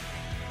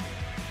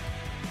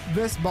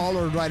 This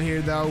bollard right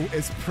here, though,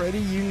 is pretty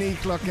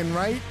unique looking,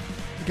 right?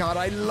 God,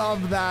 I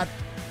love that.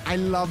 I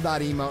love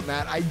that emote,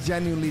 Nat. I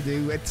genuinely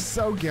do. It's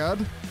so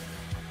good.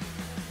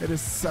 It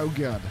is so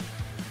good.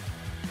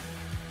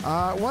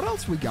 What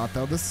else we got,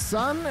 though? The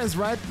sun is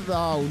right...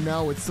 Oh,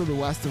 no, it's to the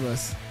west of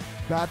us.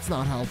 That's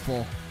not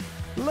helpful.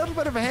 A little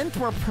bit of a hint.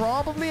 We're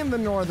probably in the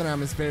northern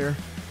hemisphere.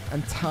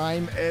 And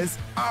time is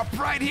up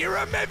right here.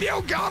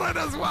 Emivio got it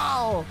as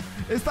well.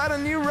 Is that a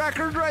new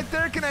record right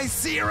there? Can I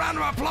see a round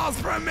of applause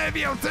for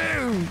Emivio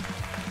too?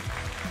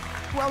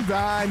 Well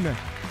done.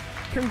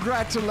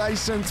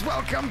 Congratulations.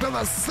 Welcome to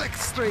the 6th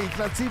streak.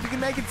 Let's see if we can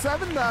make it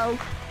 7 though.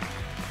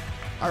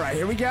 All right,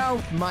 here we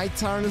go. My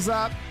turn is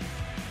up.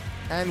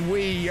 And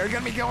we are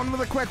going to be going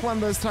with a quick one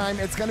this time.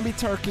 It's going to be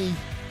Turkey.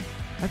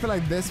 I feel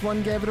like this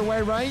one gave it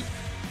away, right?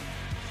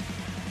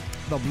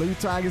 The blue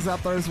tag is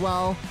up there as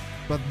well.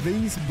 But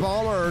these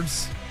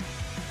bollards,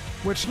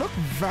 which look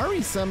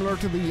very similar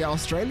to the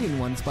Australian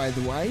ones, by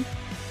the way.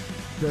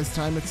 This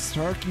time it's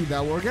Turkey,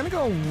 though. We're going to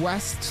go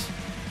west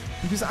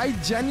because I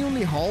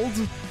genuinely hold.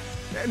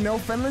 No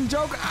Finland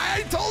joke.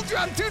 I told you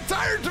I'm too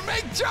tired to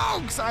make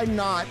jokes. I'm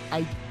not.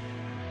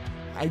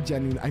 I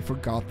genuinely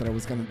forgot that I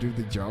was going to do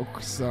the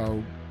joke.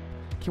 So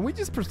can we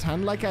just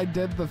pretend like I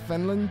did the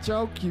Finland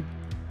joke?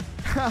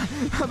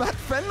 That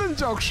Finland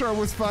joke sure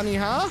was funny,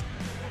 huh?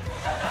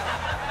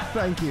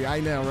 Thank you.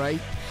 I know,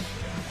 right?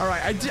 All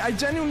right. I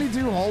genuinely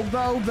do hold,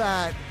 though,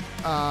 that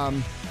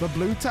the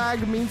blue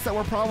tag means that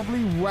we're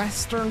probably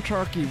Western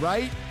Turkey,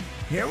 right?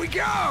 Here we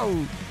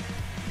go.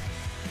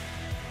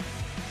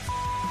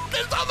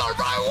 This on the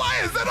right.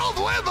 Why is it all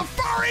the way in the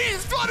Far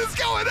East? What is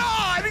going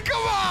on?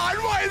 Come on.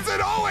 Why is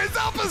it always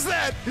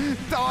opposite?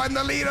 Though in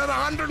the lead at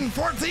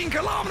 114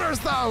 kilometers,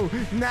 though.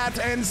 Nat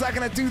in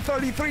second at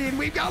 233, and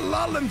we've got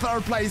Lull in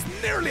third place,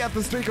 nearly at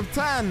the streak of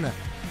 10.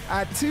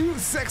 At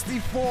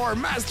 264,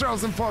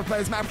 Mastros in fourth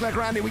place. Map Click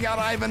Randy, we got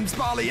Ivan,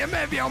 Spolly,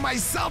 Emivio,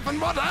 myself, and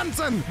Rod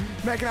Hansen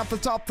making up the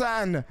top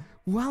 10.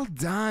 Well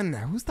done.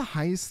 Who's the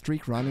highest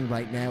streak running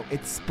right now?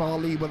 It's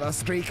Spolly with a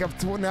streak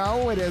of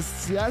no, it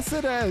is. Yes,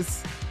 it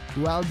is.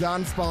 Well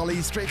done,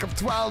 Spolly. Streak of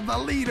 12, the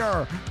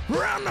leader.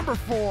 Round number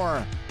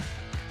 4.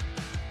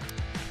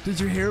 Did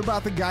you hear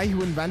about the guy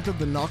who invented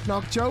the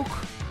knock-knock joke?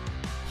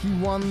 He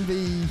won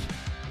the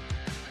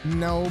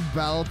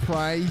Nobel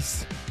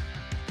Prize.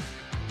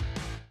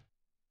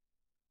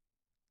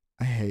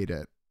 I hate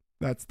it.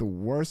 That's the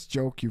worst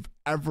joke you've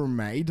ever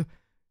made.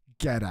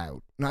 Get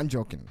out. No, I'm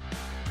joking.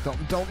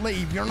 Don't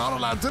leave. You're not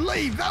allowed to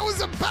leave. That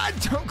was a bad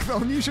joke, though,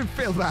 and you should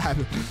feel bad.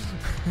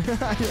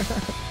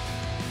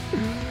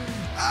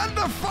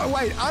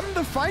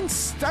 Undefined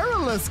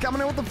Sterilus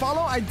coming in with the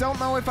follow. I don't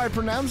know if I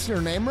pronounced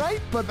your name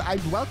right, but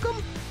I'd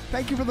welcome.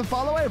 Thank you for the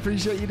follow. I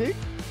appreciate you, dude.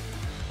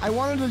 I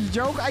wanted a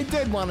joke. I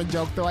did want a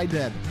joke, though. I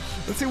did.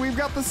 Let's see. We've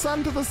got the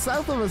sun to the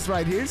south of us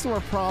right here, so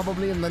we're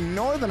probably in the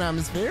northern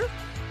hemisphere.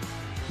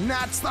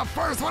 That's the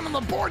first one on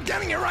the board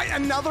getting it right.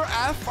 Another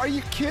F? Are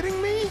you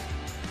kidding me?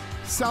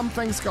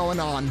 Something's going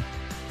on.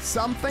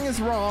 Something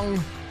is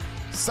wrong.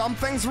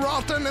 Something's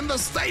rotten in the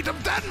state of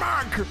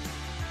Denmark.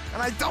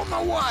 And I don't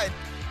know what,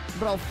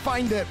 but I'll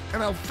find it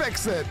and I'll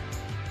fix it.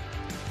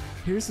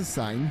 Here's a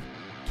sign.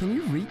 Can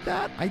you read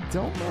that? I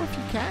don't know if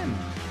you can.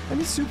 Let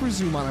me super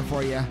zoom on it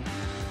for you.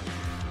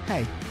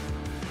 Hey.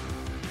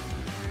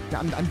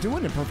 I'm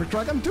doing it, Perfect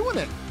Drug. I'm doing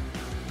it.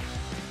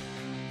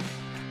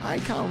 I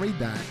can't read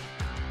that.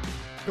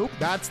 Oop,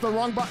 that's the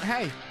wrong button.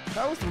 Hey,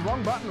 that was the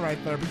wrong button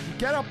right there. But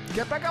get up,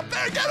 get back up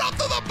there, get up to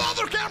the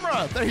mother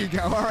camera. There you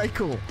go. All right,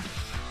 cool.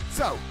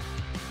 So,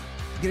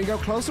 gonna go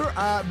closer.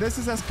 This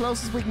is as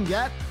close as we can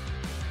get.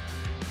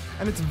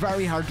 And it's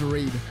very hard to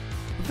read.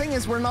 The thing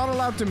is, we're not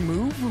allowed to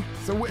move.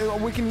 So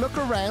we can look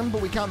around, but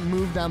we can't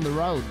move down the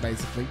road,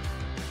 basically.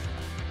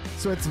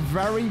 So it's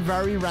very,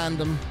 very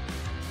random.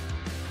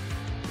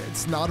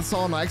 It's not a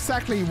sauna.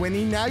 Exactly,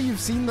 Winnie. Now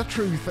you've seen the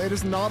truth. It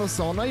is not a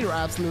sauna. You're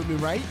absolutely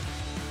right.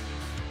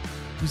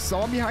 You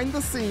saw behind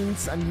the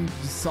scenes and you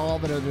saw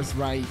that it is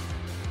right.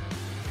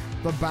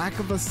 The back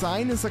of the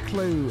sign is a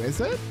clue,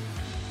 is it?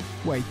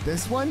 Wait,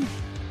 this one?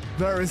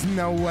 There is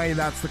no way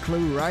that's the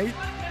clue, right?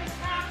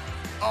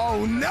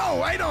 Oh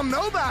no, I don't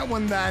know that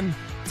one then.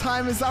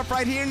 Time is up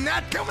right here.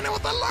 Nat coming in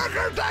with the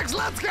lurker attacks.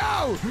 Let's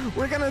go.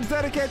 We're going to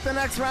dedicate the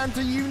next round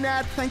to you,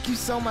 Nat. Thank you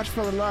so much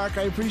for the lurk.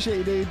 I appreciate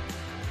you, dude.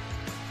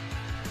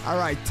 All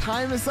right,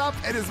 time is up.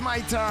 It is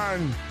my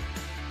turn.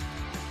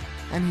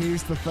 And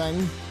here's the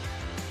thing.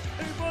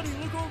 Hey, buddy,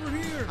 look over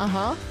here.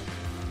 Uh-huh.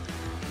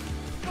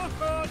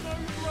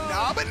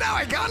 No, but now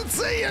I can't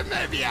see him,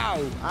 maybe.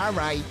 Oh, all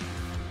right.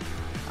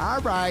 All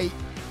right.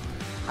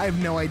 I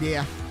have no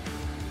idea.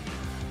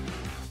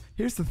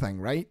 Here's the thing,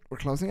 right? We're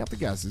closing up the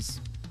guesses.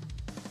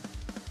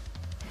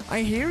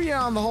 I hear you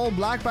on the whole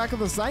black back of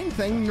the sign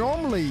thing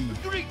normally.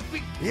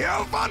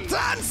 Yo,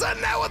 Fontanza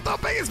now with the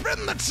biggest bit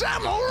in the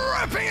channel,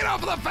 ripping it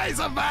off the face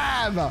of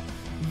Bav.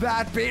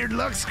 That beard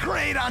looks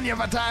great on you,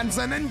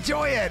 Vatanson.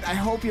 Enjoy it. I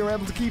hope you're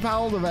able to keep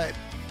hold of it.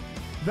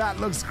 That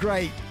looks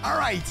great. All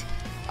right.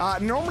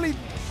 Normally...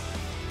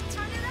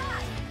 Turn it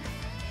on.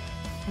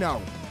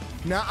 No.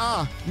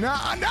 Nuh-uh.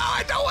 Nuh-uh. No,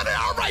 I don't want it.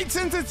 All right,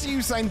 since it's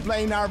you, Saint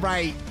Blaine. All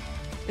right.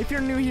 If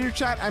you're new here,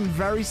 chat, I'm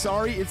very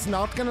sorry. It's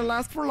not going to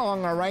last for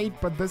long, all right?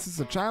 But this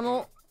is a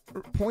channel.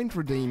 Point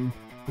redeem.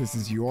 This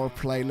is your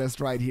playlist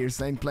right here,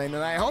 Saint Blaine.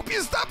 And I hope you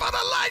step on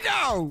a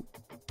Lego!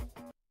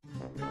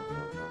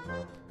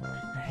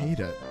 I hate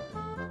it.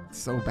 It's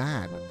so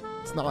bad.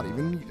 It's not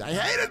even... I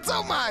hate it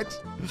so much!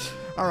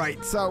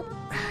 Alright, so...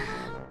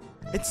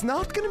 It's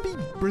not gonna be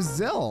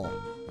Brazil.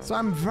 So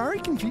I'm very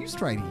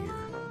confused right here.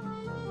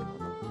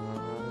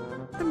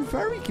 I'm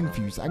very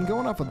confused. I'm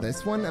going off of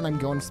this one and I'm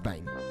going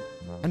Spain.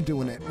 I'm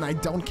doing it and I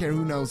don't care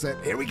who knows it.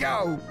 Here we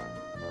go!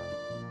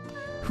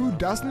 Who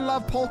doesn't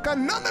love polka?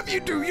 None of you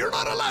do! You're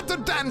not allowed to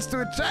dance to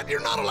it, chat!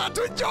 You're not allowed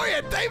to enjoy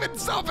it! David,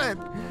 stop it!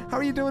 How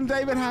are you doing,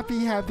 David?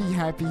 Happy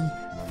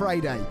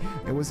Friday.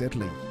 It was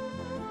Italy.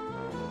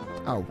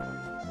 Oh.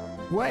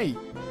 Wait.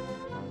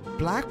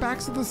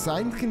 Blackbacks of the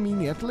sign can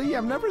mean Italy?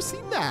 I've never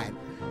seen that.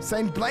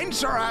 St. Blaine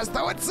sure has,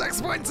 though, at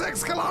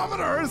 6.6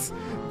 kilometers.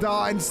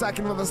 Daw in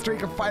second with a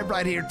streak of 5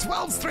 right here.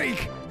 12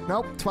 streak.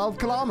 Nope, 12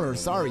 kilometers,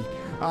 sorry.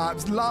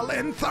 Lol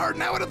in third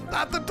now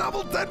at the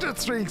double-digit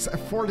streaks.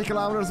 40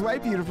 kilometers away,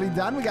 beautifully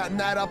done. We got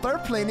Ned up there,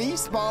 Pliny,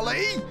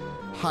 Smalley.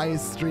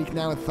 Highest streak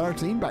now at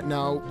 13, but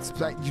no,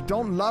 you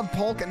don't love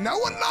polka. No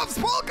one loves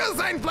polka,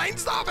 St. Blaine,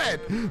 stop it.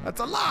 That's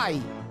a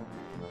lie.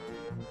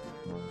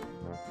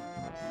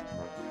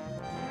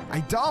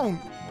 I don't.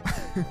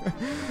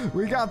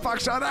 We got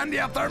Buckshot Andy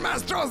up there,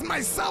 Mastros, and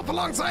myself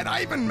alongside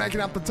Ivan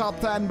making up the top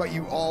 10, but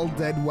you all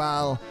did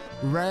well.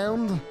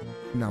 Round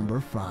number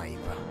 5.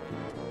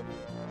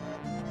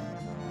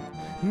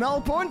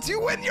 Null points,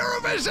 you win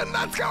Eurovision.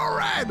 Let's go,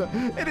 Red.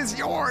 It is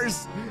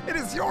yours. It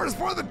is yours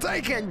for the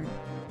taking.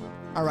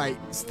 All right,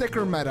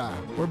 sticker meta.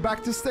 We're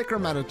back to sticker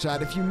meta,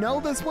 chat. If you know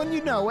this one,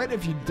 you know it.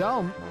 If you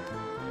don't,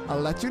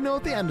 I'll let you know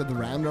at the end of the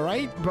round, all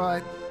right?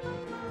 But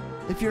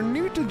if you're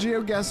new to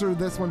GeoGuessr,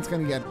 this one's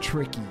gonna get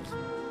tricky.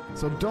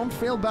 So don't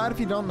feel bad if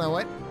you don't know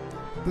it.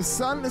 The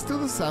sun is to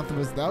the south of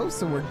us, though,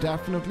 so we're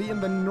definitely in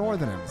the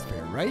northern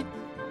hemisphere, right?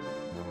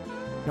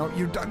 No,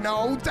 you don't.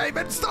 No,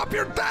 David, stop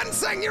your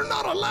dancing. You're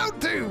not allowed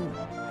to.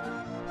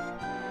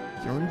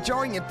 You're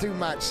enjoying it too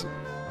much.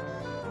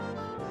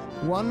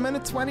 1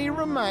 minute 20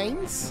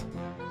 remains.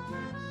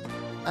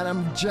 And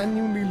I'm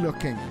genuinely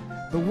looking.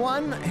 The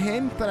one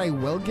hint that I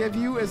will give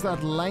you is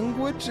that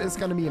language is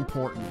going to be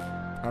important.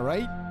 All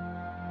right?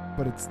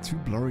 but it's too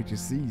blurry to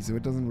see, so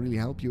it doesn't really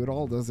help you at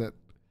all, does it?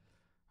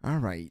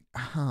 Alright,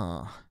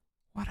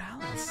 what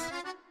else?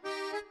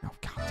 Oh,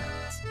 god damn it.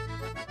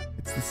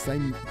 It's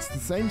the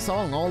same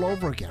song all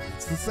over again.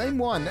 It's the same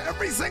one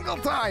every single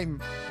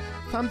time.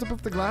 Time to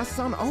put the glasses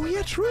on. Oh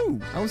yeah, true.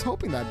 I was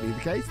hoping that'd be the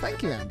case.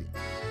 Thank you, Andy.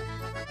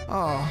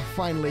 Oh,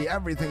 finally,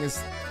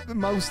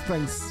 most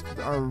things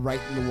are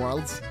right in the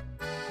world.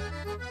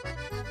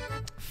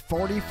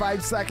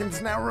 45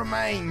 seconds now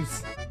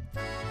remains.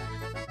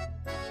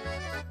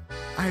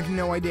 I have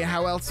no idea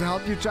how else to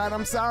help you, chat.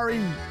 I'm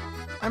sorry.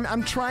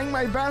 I'm trying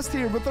my best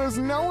here, but there's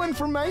no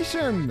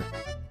information.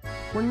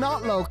 We're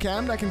not low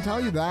cammed, I can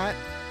tell you that.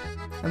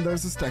 And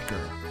there's a sticker.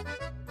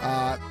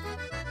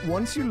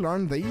 Once you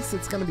learn these,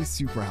 it's gonna be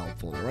super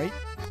helpful, right?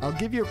 I'll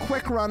give you a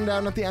quick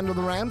rundown at the end of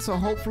the round, so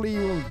hopefully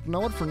you will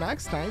know it for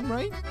next time,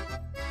 right?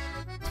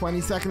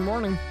 20-second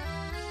warning.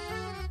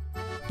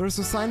 There's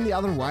a sign the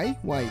other way.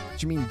 Wait,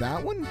 do you mean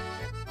that one?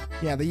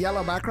 Yeah, the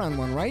yellow background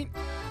one, right?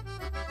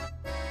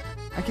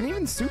 I can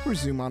even super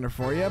zoom on it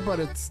for you, but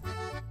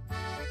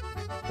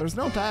there's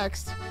no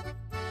text.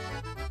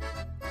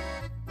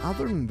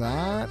 Other than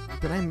that,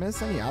 did I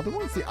miss any other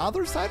ones? The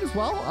other side as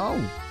well?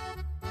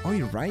 Oh,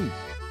 you're right.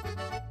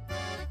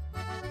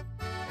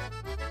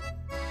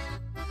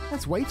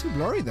 That's way too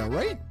blurry though,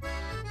 right?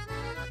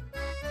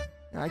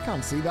 I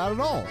can't see that at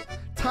all.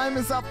 Time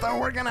is up though.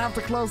 We're gonna have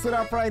to close it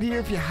up right here.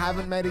 If you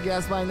haven't made a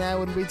guess by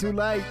now, it'll be too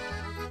late.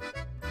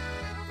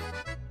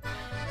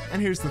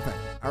 And here's the thing,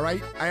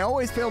 alright? I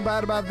always feel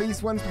bad about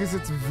these ones because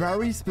it's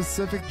very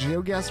specific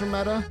GeoGuessr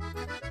meta.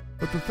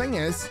 But the thing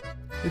is,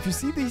 if you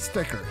see these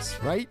stickers,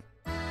 right?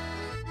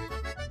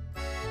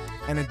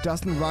 And it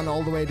doesn't run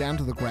all the way down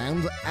to the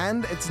ground,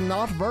 and it's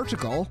not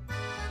vertical,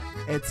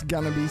 it's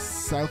gonna be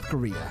South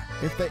Korea.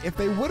 If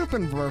they would have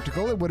been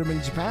vertical, it would have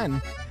been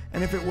Japan.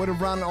 And if it would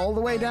have run all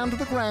the way down to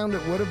the ground,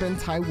 it would have been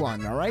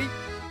Taiwan, alright?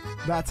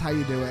 That's how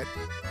you do it.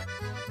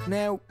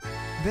 Now,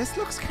 this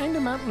looks kind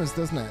of mountainous,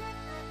 doesn't it?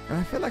 And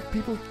I feel like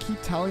people keep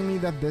telling me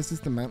that this is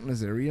the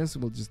mountainous area, so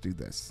we'll just do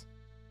this.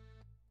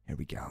 Here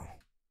we go.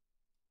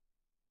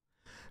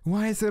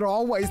 Why is it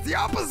always the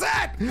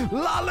opposite?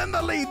 Lol in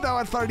the lead though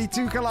at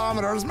 32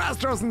 kilometers.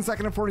 Mastros in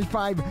second at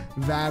 45.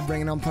 Vav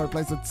bringing on third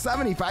place at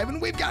 75. And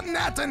we've got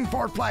Nat in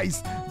fourth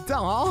place.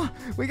 Duh.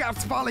 We got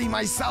Spolly,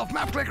 myself,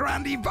 Mapclicker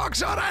Andy,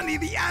 Buckshot Andy.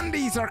 The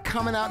Andys are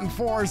coming out in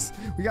force.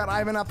 We got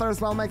Ivan up there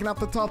as well, making up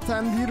the top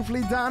 10.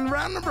 Beautifully done.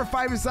 Round number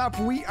 5 is up.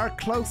 We are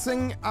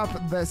closing up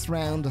this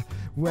round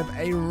with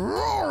a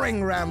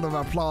roaring round of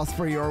applause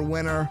for your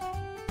winner.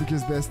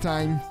 Because this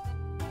time,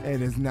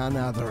 it is none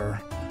other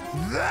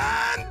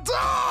than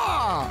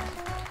Daw!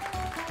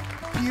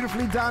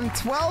 Beautifully done.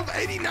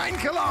 1289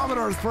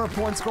 kilometers for a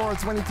point score of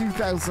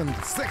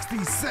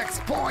 22,066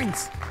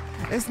 points.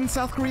 Isn't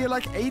South Korea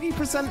like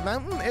 80%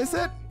 mountain, is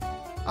it?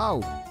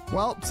 Oh,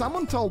 well,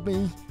 someone told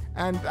me,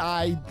 and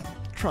I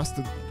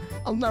trusted.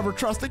 I'll never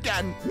trust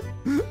again.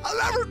 I'll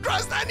never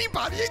trust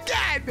anybody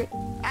again.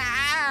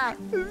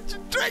 You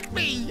tricked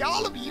me.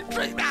 All of you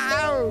tricked me.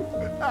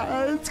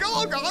 It's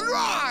all gone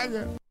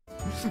wrong.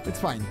 It's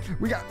fine.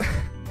 We got...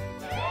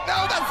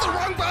 No, that's the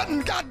wrong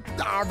button! God,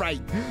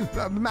 alright.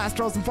 The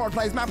Mastros in fourth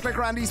place,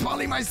 Mapclicker Andy,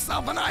 Spolly,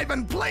 myself, and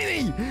Ivan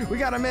Pliny. We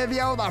got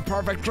Amivio, the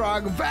perfect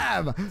drug,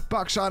 Vev,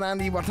 Buckshot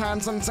Andy,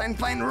 Watanson, Saint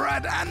Plain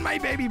Red, and my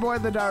baby boy,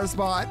 the Dar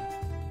Spot.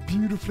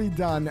 Beautifully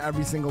done,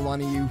 every single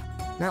one of you.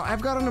 Now,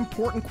 I've got an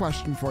important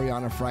question for you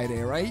on a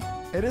Friday, right?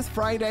 It is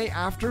Friday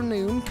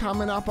afternoon,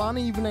 coming up on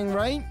evening,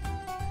 right?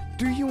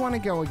 Do you want to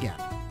go again?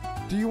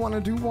 Do you want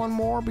to do one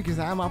more? Because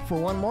I'm up for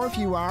one more if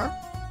you are.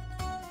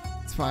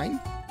 It's fine.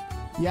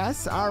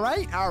 Yes,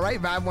 alright,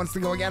 Vav wants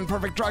to go again.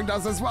 Perfect Drug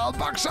does as well.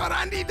 Buckshot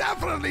Andy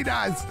definitely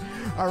does.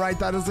 Alright,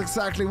 that is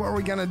exactly what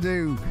we're gonna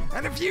do.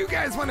 And if you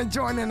guys want to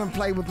join in and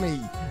play with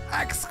me,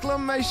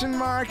 exclamation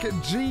mark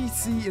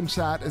GC in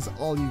chat is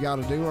all you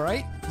gotta do,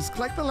 alright? Just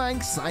click the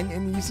link, sign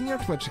in using your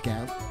Twitch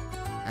account,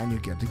 and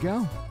you're good to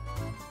go.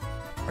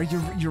 Are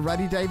you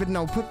ready, David?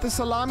 No, put the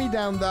salami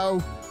down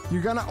though.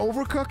 You're gonna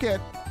overcook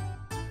it.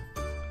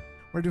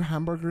 Where do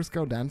hamburgers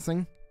go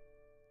dancing?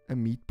 A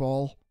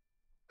meatball.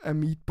 A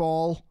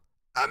meatball.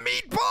 A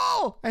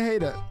meatball! I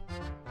hate it.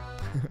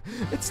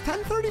 It's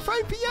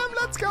 10:35 p.m.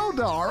 Let's go,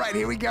 though. All right,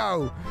 here we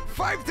go.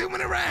 5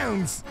 2-minute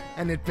rounds.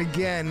 And it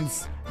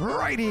begins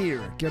right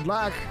here. Good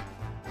luck.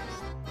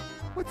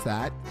 What's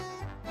that?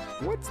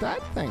 What's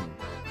that thing?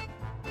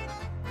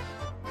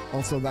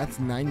 Also, that's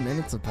 9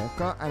 minutes of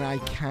polka, and I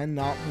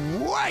cannot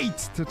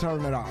wait to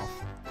turn it off.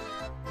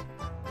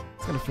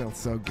 It's going to feel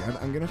so good.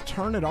 I'm going to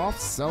turn it off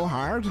so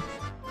hard.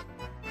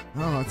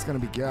 Oh, it's going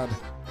to be good.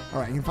 All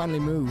right, I can finally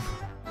move.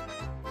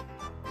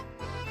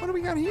 What do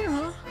we got here,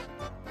 huh?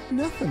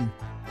 Nothing.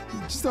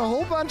 Just a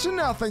whole bunch of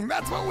nothing.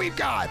 That's what we've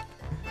got.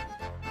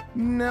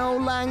 No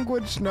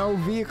language, no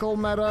vehicle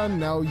meta,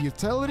 no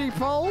utility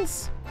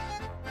poles.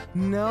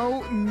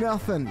 No,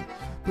 nothing.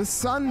 The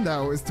sun,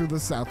 though, is to the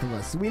south of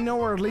us. We know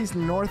we're at least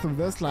north of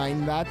this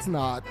line. That's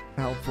not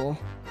helpful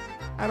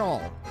at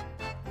all.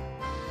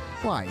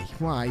 Why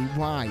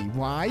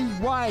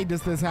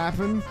does this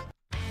happen?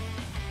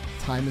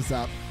 Time is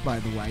up, by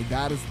the way.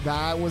 That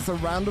was a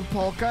rounded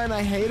polka, and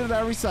I hated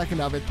every second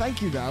of it.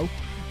 Thank you, though.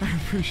 I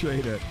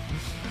appreciate it.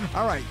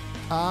 All right.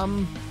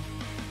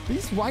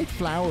 These white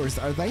flowers,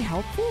 are they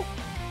helpful?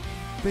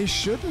 They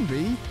shouldn't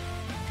be,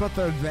 but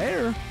they're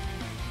there.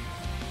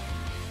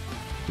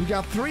 We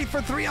got 3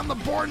 for 3 on the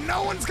board.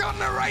 No one's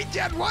gotten it right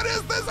yet. What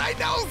is this? I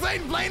know,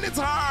 St. Blaine, it's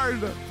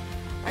hard.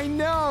 I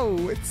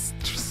know. It's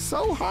just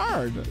so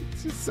hard.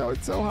 It's so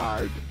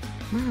hard.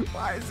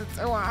 Why is it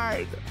so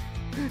hard?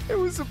 It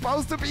was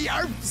supposed to be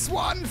our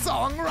swan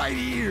song right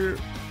here.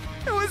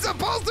 It was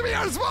supposed to be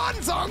our swan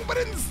song, but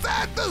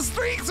instead the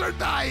streaks are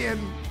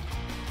dying.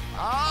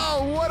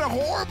 Oh, what a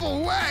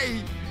horrible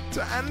way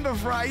to end a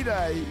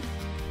Friday.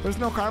 There's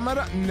no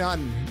karma?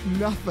 None.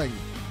 Nothing.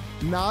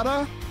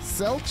 Nada?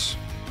 Silch?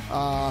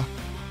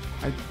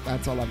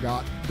 That's all I've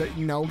got.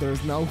 No,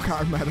 there's no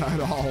karma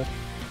at all.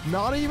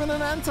 Not even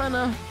an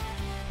antenna.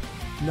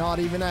 Not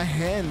even a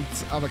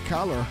hint of a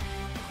color.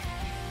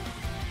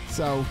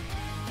 So,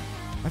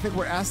 I think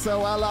we're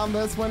SOL on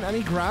this one.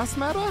 Any grass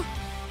meta?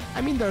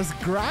 I mean, there's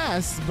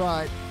grass,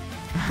 but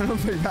I don't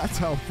think that's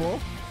helpful.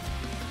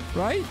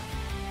 Right?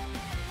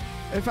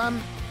 If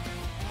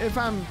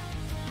I'm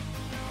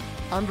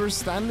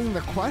understanding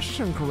the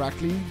question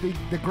correctly,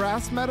 the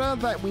grass meta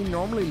that we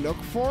normally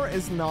look for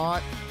is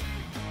not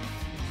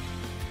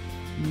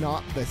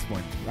this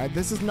one, right?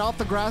 This is not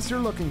the grass you're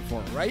looking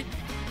for, right?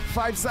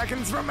 5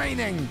 seconds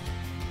remaining.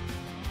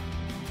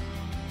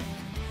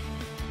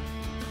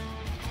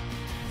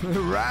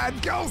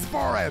 Rad goes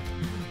for it.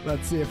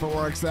 Let's see if it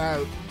works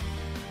out.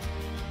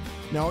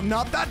 No,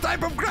 not that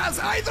type of grass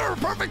either.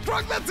 Perfect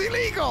truck, that's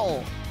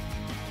illegal.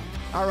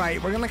 All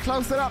right, we're gonna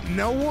close it up.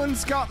 No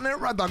one's gotten it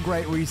right. The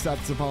great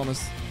reset's upon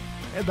us.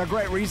 The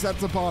great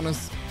reset's upon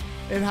us.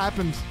 It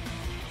happened.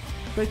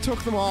 They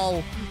took them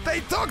all.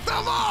 They took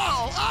them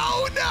all!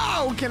 Oh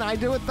no! Can I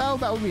do it though?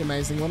 That would be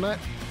amazing, wouldn't it?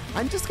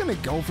 I'm just gonna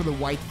go for the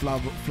white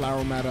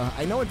flower meta.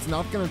 I know it's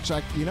not gonna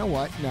check. You know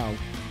what? No.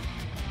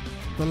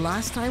 The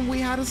last time we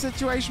had a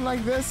situation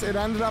like this, it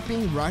ended up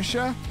being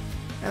Russia.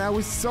 And I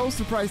was so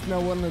surprised no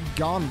one had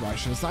gone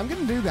Russia. So I'm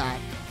gonna do that.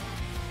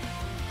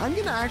 I'm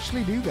gonna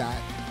actually do that.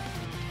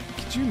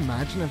 Could you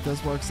imagine if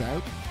this works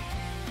out?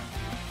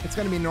 It's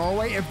gonna be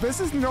Norway. If this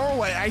is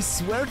Norway, I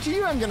swear to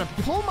you, I'm gonna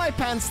pull my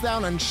pants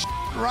down and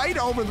right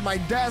over my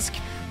desk,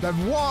 the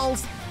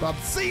walls, the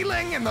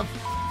ceiling, and the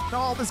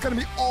all. This is gonna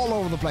be all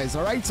over the place.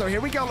 All right, so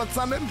here we go. Let's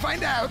send it and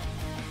find out.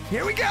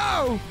 Here we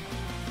go.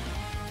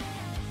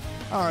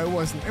 Oh, it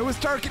wasn't. It was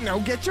Turkey. No,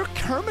 get your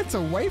Kermits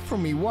away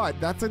from me. What?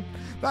 That's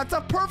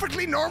a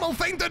perfectly normal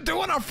thing to do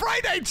on a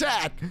Friday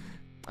chat.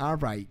 All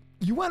right.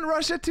 You went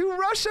Russia to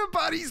Russia,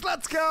 buddies.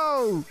 Let's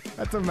go.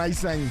 That's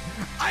amazing.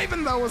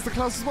 Ivanhoe was the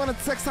closest one at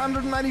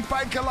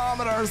 695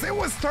 kilometers. It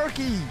was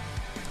Turkey.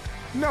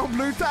 No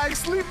blue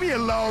tags. Leave me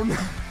alone.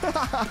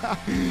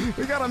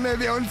 We got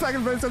Amivio in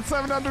second place at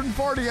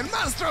 740. And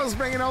Mastro's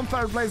bringing home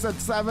third place at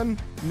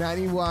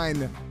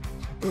 791.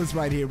 It was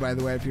right here, by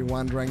the way, if you're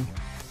wondering.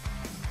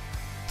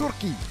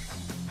 Turkey.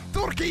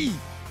 Turkey.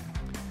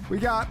 We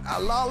got a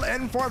Lol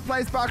in fourth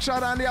place,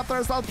 Buckshot, Andy up there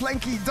as well,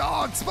 Plinky,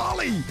 Dogs,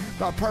 Volley,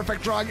 the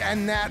Perfect Drug,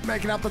 and Nat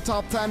making up the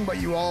top 10,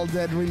 but you all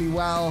did really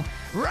well.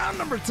 Round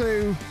number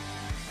 2,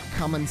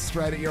 coming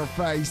straight at your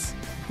face.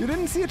 You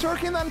didn't see a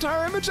turkey in that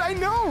entire image? I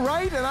know,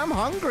 right? And I'm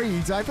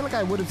hungry, so I feel like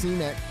I would have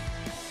seen it,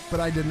 but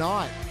I did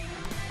not.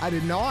 I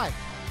did not.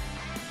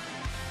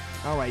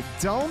 All right,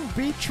 don't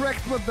be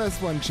tricked with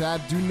this one,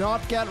 Chad. Do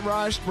not get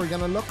rushed. We're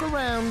gonna look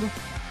around.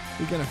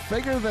 We're gonna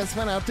figure this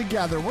one out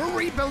together. We're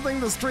rebuilding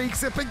the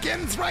streaks. It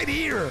begins right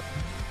here.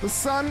 The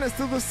sun is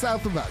to the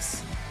south of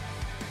us.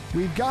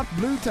 We've got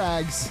blue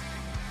tags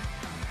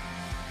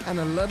and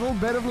a little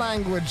bit of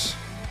language.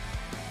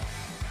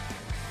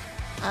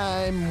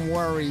 I'm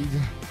worried.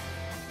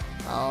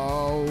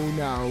 Oh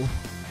no.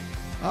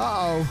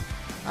 Uh-oh.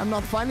 I'm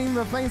not finding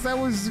the things I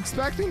was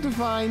expecting to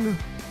find.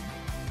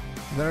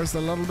 There's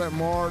a little bit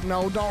more.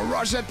 No, don't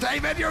rush it,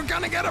 David. You're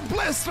gonna get a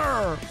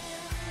blister.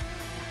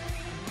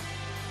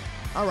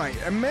 All right,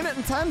 1 minute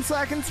and 10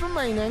 seconds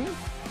remaining.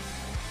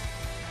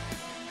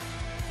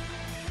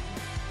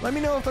 Let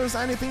me know if there's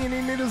anything you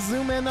need me to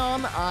zoom in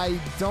on. I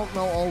don't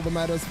know all the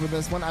metas for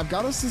this one. I've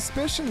got a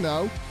suspicion,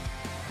 though.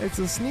 It's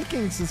a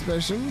sneaking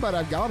suspicion, but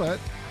I've got it.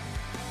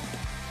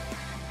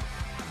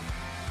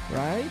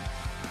 Right?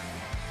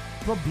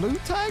 The blue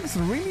tags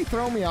really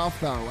throw me off,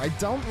 though. I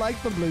don't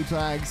like the blue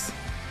tags.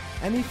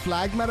 Any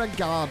flag meta?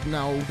 God,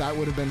 no, that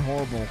would have been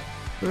horrible.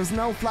 There's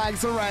no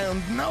flags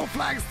around, no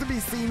flags to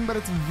be seen, but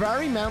it's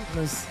very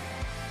mountainous.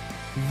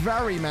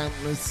 Very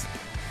mountainous.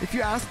 If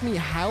you ask me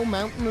how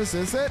mountainous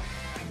is it,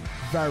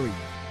 very,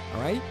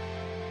 all right?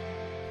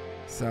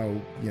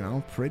 So, you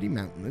know, pretty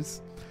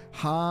mountainous.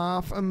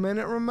 Half a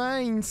minute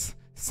remains.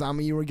 Some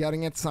of you are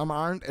getting it, some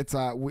aren't. It's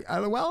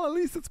well, at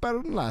least it's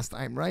better than last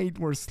time, right?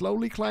 We're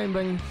slowly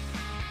climbing.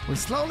 We're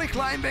slowly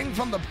climbing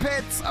from the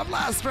pits of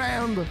last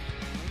round.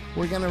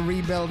 We're gonna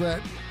rebuild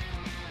it.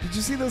 Did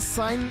you see the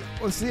sign?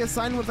 Or see a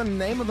sign with the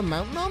name of the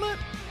mountain on it?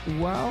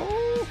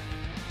 Well,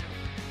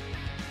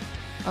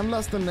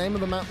 unless the name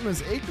of the mountain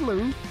is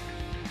Igloo,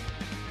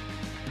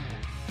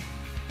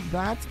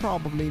 That's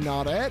probably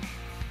not it.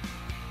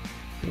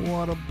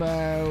 What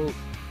about...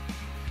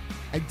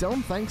 I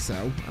don't think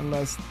so,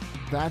 unless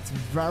that's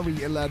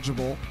very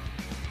illegible.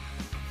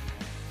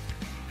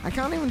 I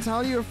can't even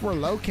tell you if we're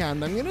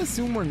low-canned. I'm going to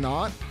assume we're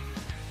not.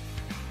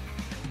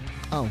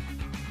 Oh,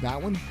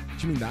 that one? Do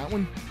you mean that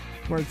one?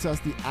 Where it says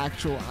the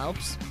actual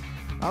Alps?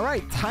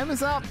 Alright, time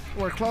is up.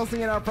 We're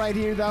closing it up right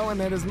here, though, and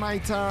it is my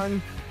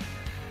turn.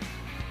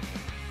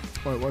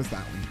 Oh, it was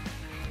that one.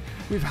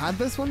 We've had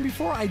this one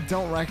before? I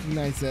don't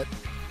recognize it.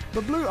 The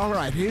blue...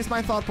 Alright, here's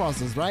my thought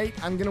process, right?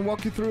 I'm going to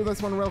walk you through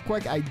this one real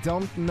quick. I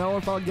don't know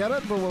if I'll get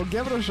it, but we'll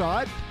give it a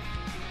shot.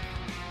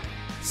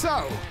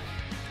 So...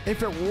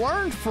 if it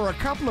weren't for a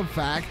couple of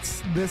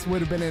facts, this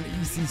would have been in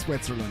EC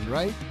Switzerland,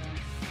 right?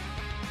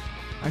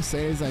 I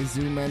say as I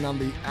zoom in on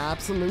the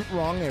absolute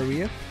wrong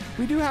area.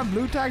 We do have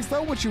blue tags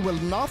though, which you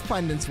will not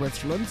find in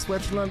Switzerland.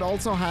 Switzerland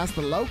also has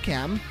the low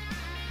cam,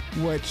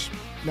 which,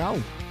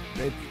 no,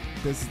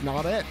 this is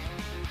not it.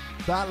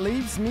 That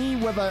leaves me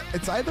with a,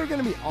 it's either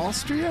going to be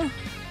Austria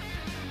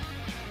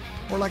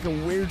or like a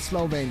weird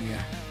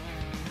Slovenia.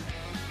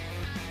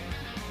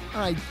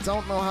 I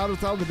don't know how to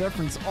tell the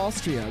difference.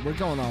 Austria. We're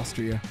going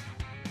Austria.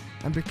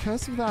 And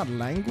because of that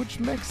language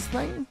mix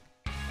thing,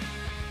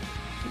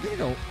 we're going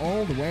to go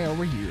all the way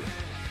over here.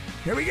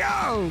 Here we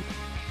go!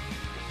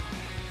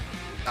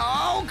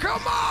 Oh,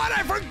 come on!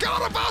 I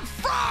forgot about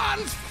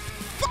France!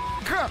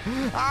 Fuck!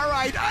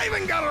 Alright, I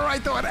even got it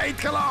right though at 8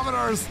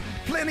 kilometers.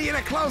 Pliny in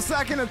a close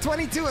second at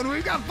 22, and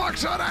we've got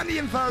Buckshot Andy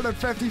in third at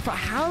 55.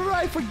 How did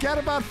I forget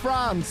about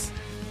France?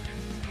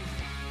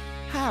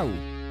 How?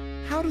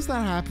 How does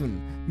that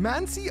happen?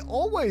 Mancy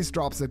always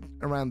drops it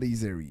around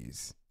these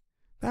areas.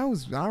 That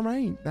was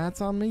alright. That's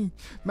on me.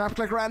 Map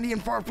Clicker Andy in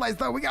fourth place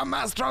though. We got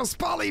Mastros,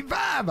 Polly,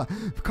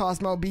 Vav,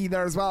 Cosmo B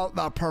there as well.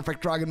 The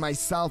Perfect Drug and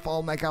myself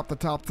all make up the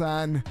top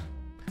 10.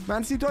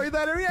 Mancy told you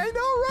that area? I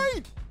know,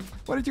 right?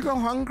 What, did you go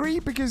hungry?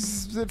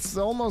 Because it's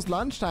almost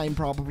lunchtime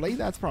probably.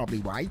 That's probably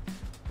why.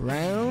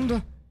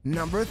 Round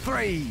number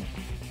 3.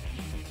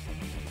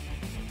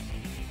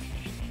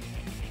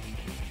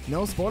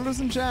 No spoilers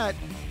in chat.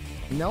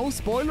 No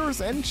spoilers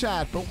in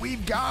chat, but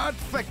we've got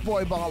thick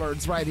boy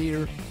bollards right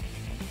here.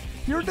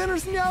 Your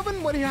dinner's in the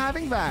oven? What are you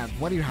having, Vav?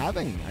 What are you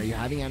having? Are you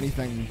having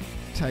anything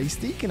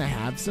tasty? Can I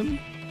have some?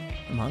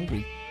 I'm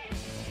hungry.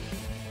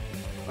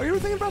 Oh, you were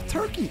thinking about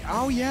turkey.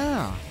 Oh,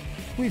 yeah.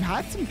 We've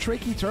had some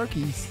tricky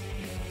turkeys.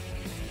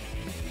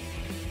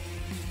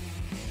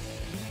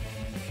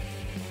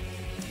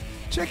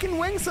 Chicken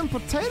wings and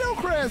potato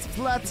crisps.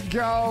 Let's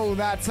go.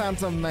 That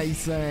sounds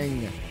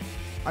amazing.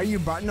 Are you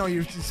no,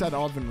 you said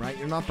oven, right?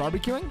 You're not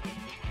barbecuing?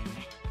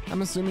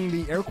 I'm assuming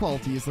the air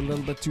quality is a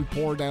little bit too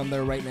poor down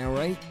there right now,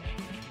 right?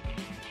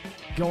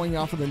 Going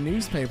off of the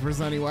newspapers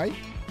anyway.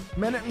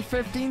 Minute and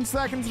 15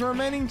 seconds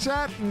remaining,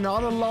 chat.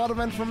 Not a lot of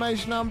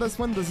information on this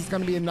one. This is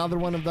going to be another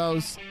one of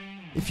those,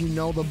 if you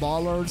know the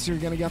bollards, you're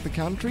going to get the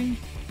country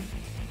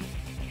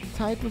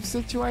type of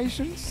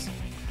situations.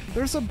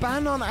 There's a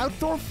ban on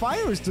outdoor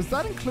fires. Does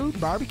that include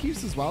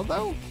barbecues as well,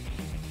 though?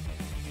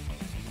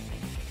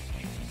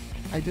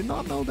 I did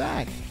not know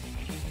that.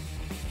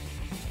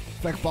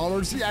 Thick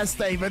bollards, yes,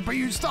 David, but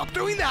you stop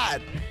doing that.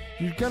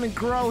 You're gonna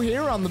grow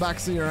hair on the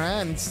backs of your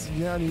hands.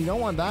 Yeah, you don't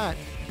want that.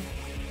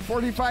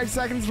 45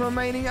 seconds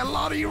remaining. A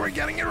lot of you are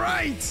getting it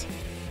right.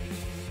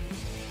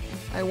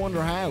 I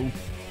wonder how.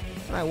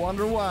 And I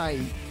wonder why.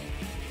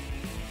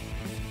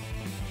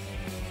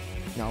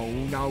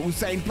 No,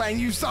 Saint Plane,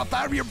 you stop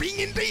that. You're being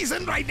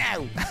indecent right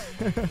now.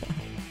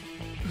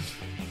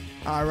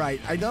 All right,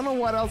 I don't know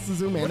what else to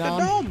zoom in on. What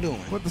the dog doing?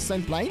 What the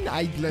Saint Plane?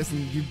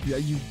 Listen,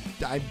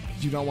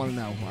 you don't want to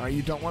know. All right,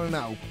 you don't want to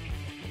know.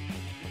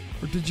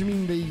 Or did you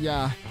mean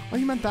the? Oh,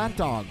 you meant that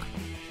dog.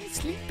 He's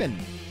sleeping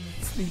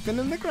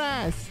in the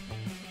grass.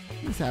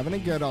 He's having a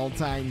good old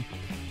time.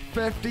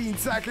 15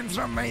 seconds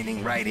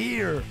remaining right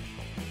here.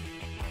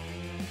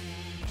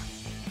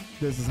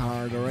 This is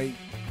hard, all right.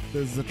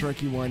 This is a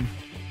tricky one.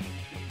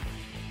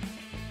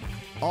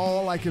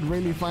 All I could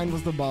really find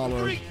was the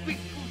baller.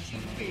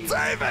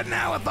 David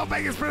now with the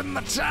biggest print in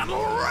the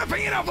channel,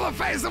 ripping it over the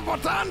face of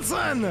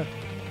Botanson.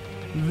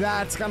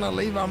 That's gonna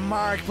leave a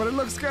mark, but it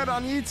looks good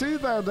on you too,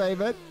 though,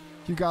 David.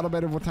 You got a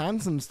bit of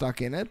Botanson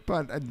stuck in it,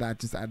 but that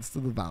just adds to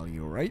the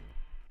value, right?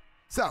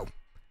 So,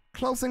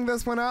 closing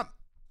this one up,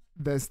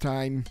 this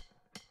time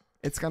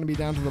it's gonna be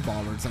down to the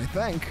bollards, I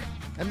think.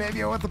 And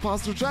maybe with the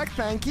posture check,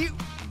 thank you.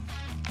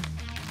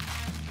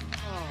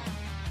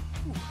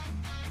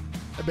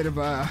 A bit of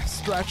a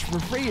stretch for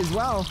free as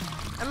well.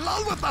 And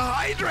lol with the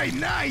hydrate,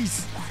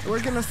 nice!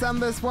 We're gonna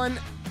send this one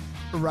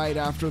right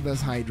after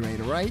this hydrate,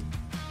 alright?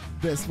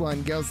 This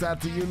one goes out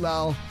to you,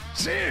 lol.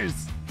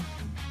 Cheers!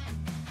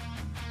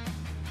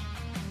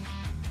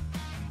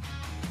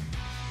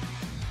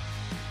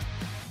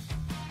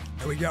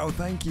 There we go,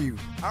 thank you.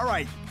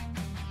 Alright.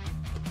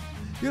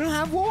 You don't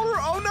have water?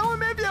 Oh no,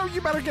 maybe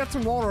you better get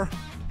some water.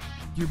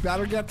 You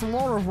better get some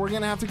water. We're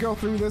gonna have to go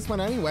through this one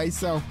anyway,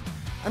 so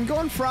I'm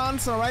going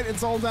France, alright?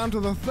 It's all down to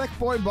the thick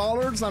boy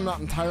bollards. I'm not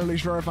entirely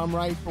sure if I'm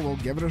right, but we'll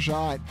give it a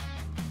shot.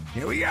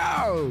 Here we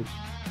go!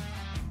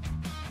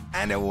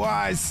 And it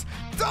was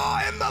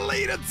Daw in the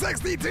lead at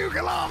 62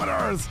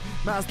 kilometers.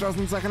 Mastros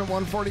in second at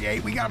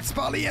 148. We got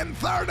Spolly in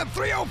third at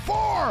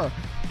 304.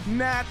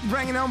 Nat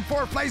bringing home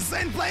fourth place.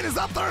 Saint Plain is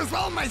up there as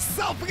well.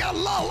 Myself, we got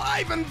Lol,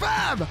 Ivan,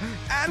 Bab,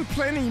 and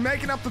Pliny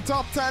making up the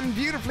top 10.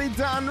 Beautifully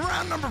done.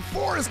 Round number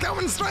 4 is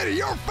coming straight at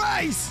your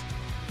face.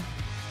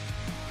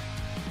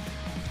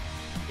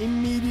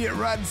 Immediate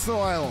red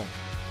soil.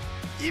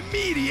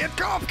 Immediate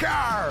cop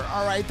car.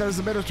 All right, there's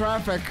a bit of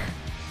traffic.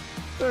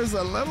 There's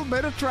a little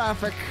bit of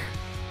traffic.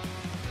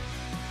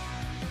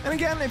 And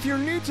again, if you're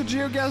new to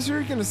GeoGuessr,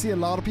 you're going to see a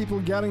lot of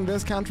people getting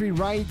this country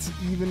right,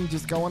 even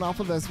just going off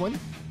of this one.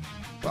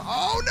 But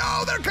oh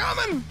no, they're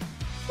coming!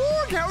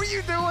 Org, how are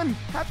you doing?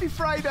 Happy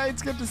Friday,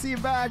 it's good to see you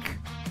back.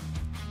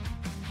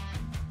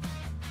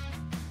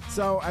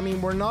 So, I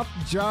mean, we're not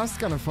just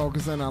going to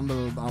focus in on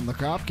the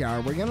cop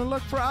car. We're going to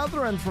look for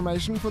other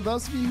information for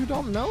those of you who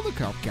don't know the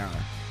cop car.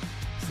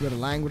 There's a bit of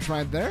language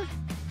right there.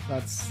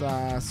 Let's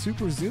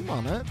super zoom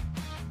on it.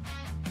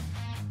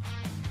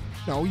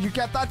 No, you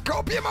get that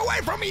copium away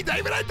from me,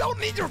 David. I don't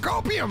need your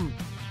copium.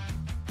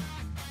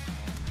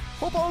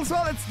 Hope all is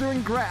well. It's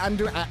doing great.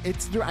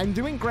 I'm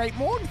doing great,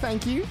 Morg.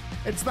 Thank you.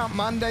 It's not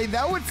Monday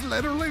though. It's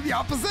literally the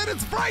opposite.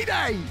 It's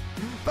Friday.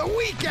 The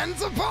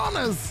weekend's upon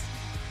us.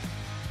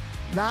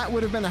 That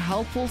would have been a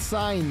helpful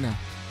sign.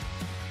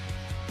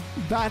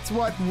 That's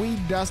what weed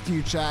does to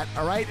you, chat.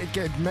 All right,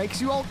 it makes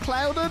you all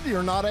clouded.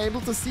 You're not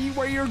able to see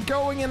where you're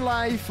going in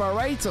life. All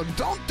right, so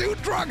don't do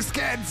drugs,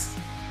 kids.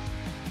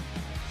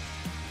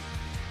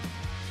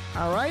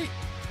 All right,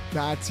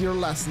 that's your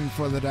lesson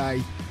for the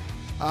day.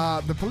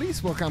 The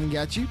police will come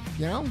get you.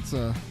 You know,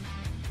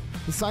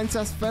 the sign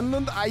says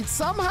Finland. I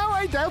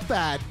doubt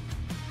that.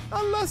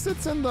 Unless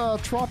it's in the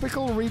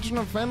tropical region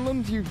of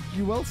Finland, you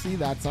will see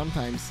that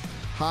sometimes.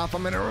 Half a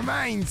minute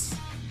remains.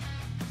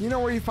 You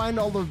know where you find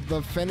all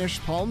the Finnish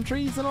palm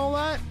trees and all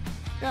that?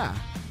 Yeah,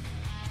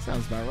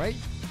 sounds about right.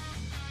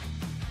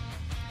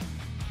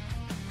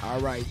 All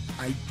right,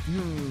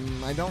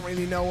 I don't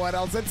really know what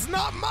else. It's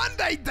not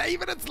Monday,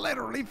 David. It's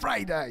literally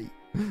Friday.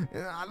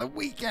 The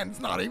weekend's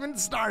not even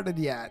started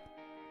yet.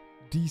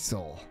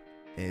 Diesel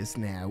is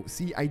now.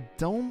 See, I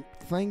don't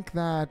think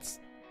that's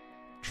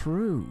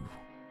true,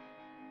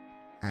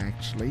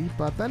 actually.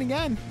 But then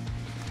again.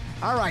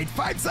 All right,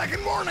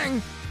 5-second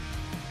warning.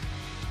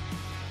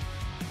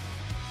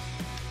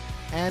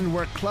 And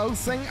we're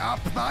closing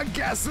up the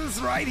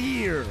guesses right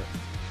here.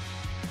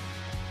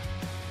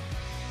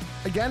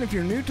 Again, if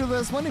you're new to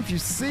this one, if you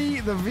see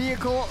the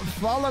vehicle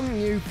following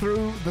you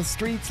through the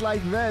streets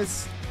like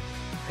this,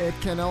 it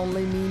can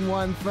only mean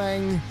one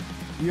thing.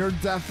 You're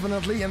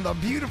definitely in the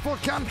beautiful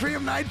country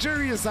of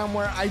Nigeria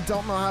somewhere. I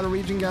don't know how to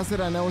region guess it.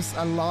 I know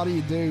a lot of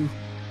you do.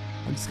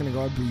 I'm just gonna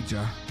go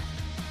Abuja.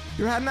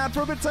 You're heading out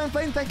for a bit, Saint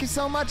Plain. Thank you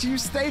so much. You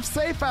stay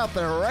safe out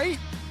there, right?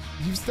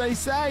 You stay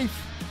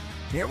safe.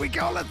 Here we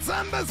go. Let's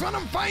send this one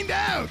and find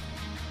out.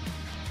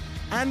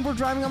 And we're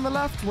driving on the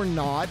left. We're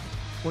not.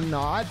 We're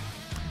not.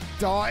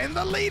 Daw in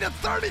the lead at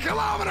 30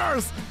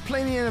 kilometers.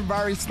 Pliny in a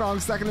very strong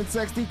second at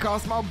 60.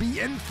 Cosmo B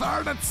in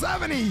third at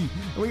 70.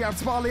 We got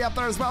Spolly up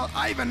there as well.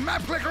 Ivan,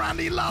 Map Clicker,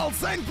 Andy, Lol,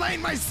 Saint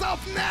Plain,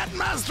 myself, Nat,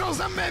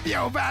 Mastros, and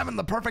Mibio, having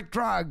the perfect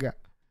drug.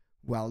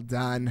 Well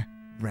done.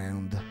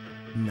 Round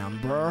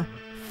number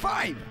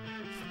 5.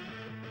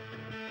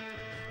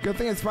 Good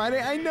thing it's Friday.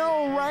 I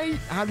know, right?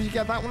 How did you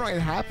get that one right?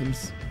 It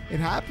happens.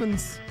 It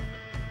happens.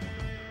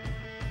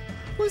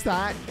 Who's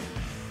that?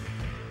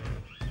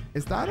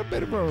 Is that a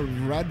bit of a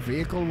red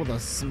vehicle with a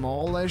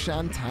smallish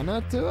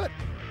antenna to it?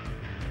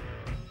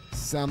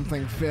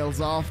 Something feels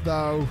off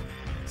though.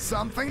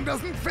 Something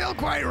doesn't feel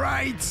quite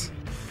right.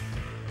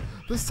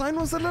 The sign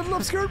was a little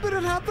obscured, but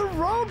it had the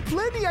road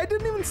plenty. I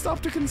didn't even stop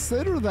to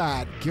consider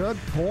that. Good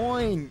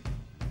point.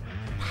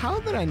 How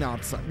did I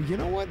not? You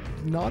know what?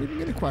 Not even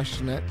gonna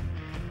question it.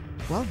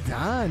 Well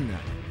done.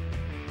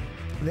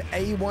 The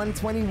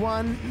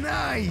A121,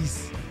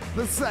 nice.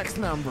 The sex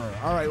number.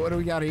 All right, what do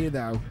we got here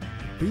though?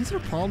 These are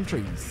palm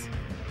trees.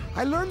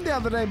 I learned the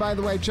other day, by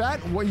the way, chat,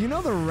 well, you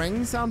know the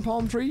rings on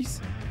palm trees?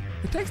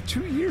 It takes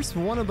 2 years for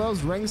one of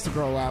those rings to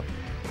grow up.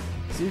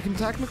 So you can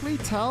technically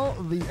tell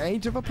the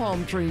age of a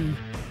palm tree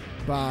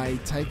by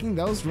taking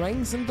those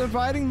rings and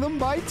dividing them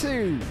by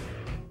 2.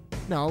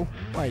 No,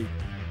 wait.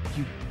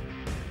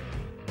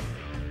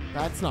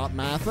 That's not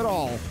math at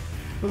all.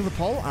 Look at the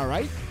pole, all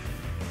right.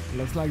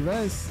 Looks like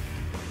this.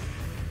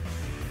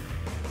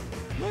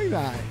 Look at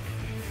that.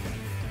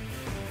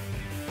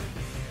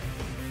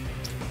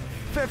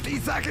 50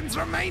 seconds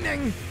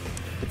remaining.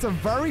 It's a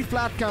very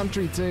flat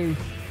country too.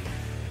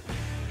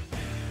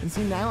 And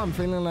see, now I'm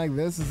feeling like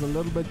this is a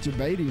little bit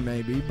debatey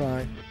maybe,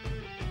 but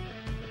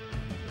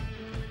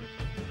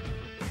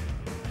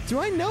do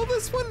I know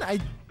this one?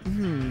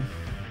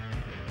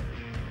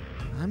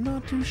 I'm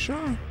not too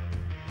sure.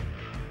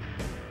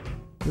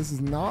 This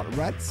is not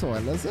red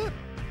soil, is it?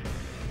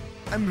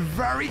 I'm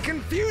very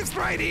confused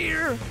right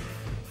here.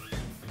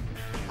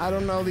 I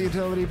don't know the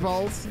utility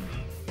poles.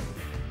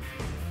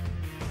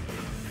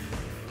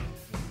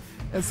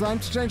 it's time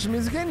to change the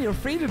music again. You're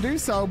free to do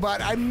so,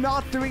 but I'm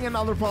not doing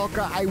another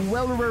polka. I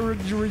will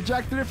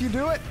reject it if you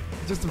do it.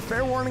 Just a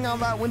fair warning on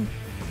that one.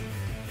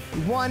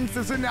 Once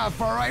is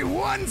enough, all right?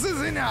 Once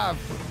is enough.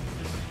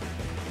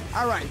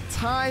 All right,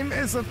 time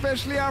is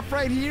officially up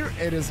right here.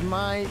 It is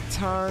my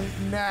turn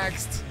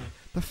next.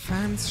 The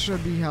fans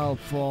should be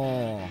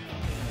helpful.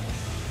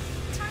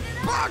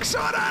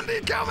 Buckshot Andy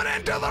coming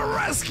into the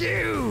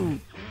rescue.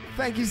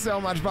 Thank you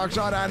so much,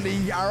 Buckshot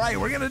Andy. All right,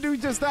 we're going to do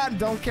just that.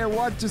 Don't care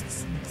what,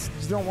 just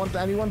don't want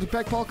anyone to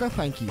pick polka.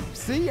 Thank you.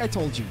 See, I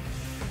told you.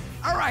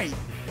 All right,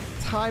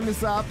 time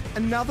is up.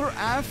 Another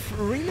F,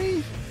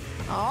 really?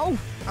 Oh,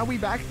 are we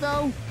back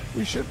though?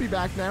 We should be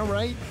back now,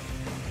 right?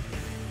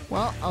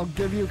 Well, I'll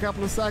give you a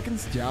couple of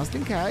seconds just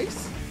in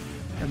case.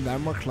 And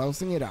then we're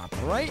closing it up,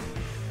 all right?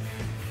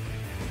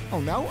 Oh,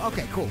 no?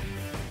 Okay, cool.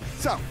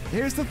 So,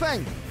 here's the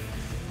thing.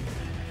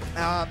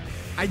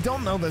 I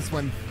don't know this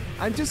one.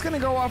 I'm just going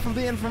to go off of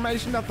the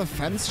information that the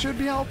fence should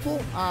be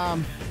helpful,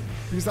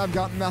 because I've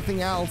got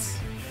nothing else.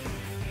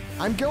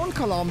 I'm going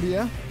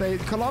Colombia.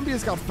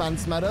 Colombia's got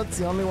fence meta. It's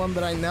the only one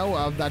that I know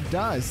of that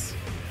does.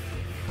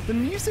 The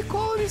music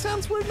quality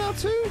sounds weird now,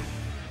 too.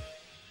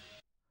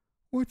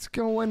 What's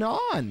going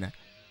on?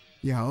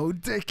 Yo,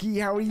 Dickie,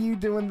 how are you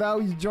doing, though?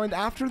 You joined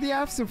after the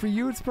F, so for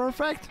you, it's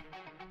perfect.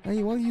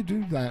 Hey, well, you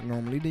do that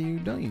normally, do you?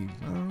 Don't you?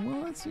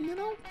 Well, that's, you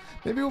know,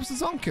 maybe Oops the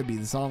Song could be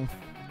the song.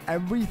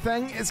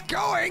 Everything is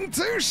going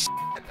to shit.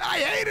 I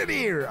hate it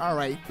here. All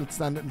right, let's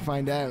stand it and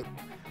find out.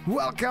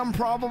 Welcome,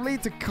 probably,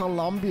 to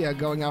Colombia,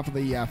 going off of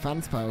the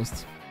fence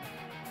post.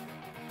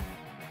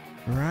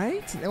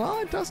 Right? Well,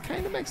 it does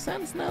kind of make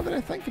sense now that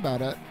I think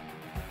about it.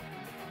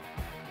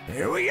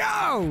 Here we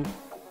go.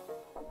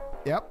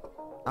 Yep.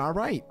 All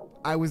right.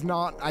 I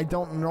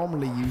don't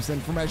normally use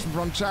information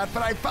from chat,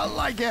 but I felt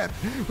like it.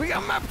 We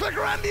got Map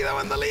Clicker Andy though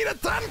in the lead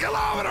at 10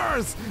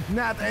 kilometers.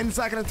 Nat in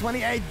second at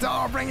 28.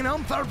 Dar bringing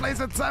home third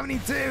place at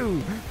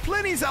 72.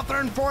 Pliny's up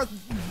there in fourth,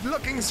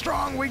 looking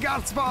strong. We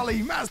got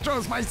Spolly,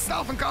 Mastros,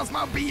 myself, and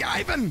Cosmo B.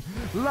 Ivan,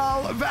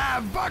 Lol,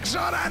 Vav,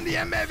 Buckshot, Andy,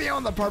 and maybe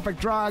on the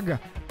perfect drug.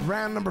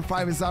 Round number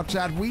 5 is up,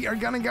 chat. We are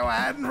gonna go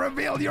ahead and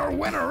reveal your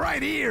winner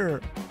right here.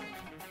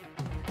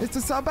 Is the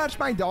sub badge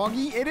my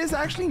doggy? It is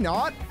actually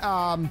not.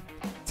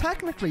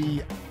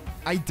 Technically,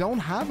 I don't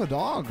have a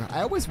dog.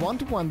 I always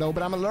wanted one though,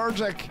 but I'm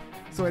allergic.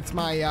 So it's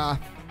my,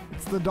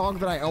 it's the dog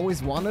that I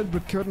always wanted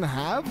but couldn't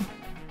have.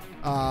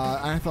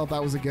 I thought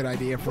that was a good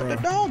idea for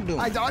what the dog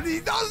doing? He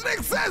doesn't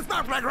exist,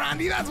 not like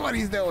Randy. That's what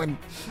he's doing.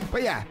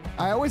 But yeah,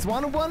 I always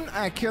wanted one.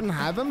 I couldn't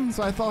have him,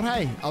 so I thought,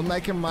 hey, I'll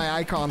make him my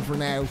icon for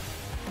now.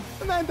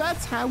 And then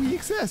that's how he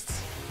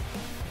exists.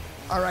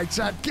 All right,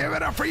 chat, give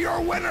it up for your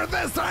winner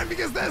this time,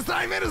 because this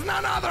time it is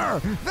none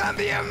other than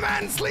the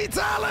immensely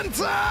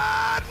talented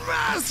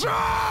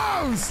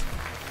Mastros!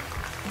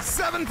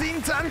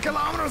 1710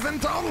 kilometers in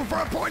total for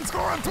a point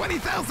score of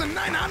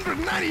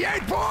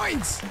 20,998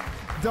 points!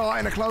 Daw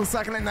in a close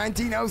second at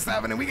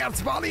 1907, and we got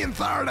Spolly in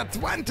third at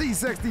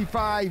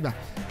 2065.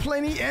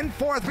 Pliny in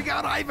fourth, we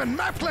got Ivan,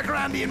 Map Clicker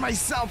Andy, and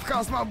myself,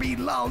 Cosmo B,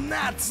 Lol,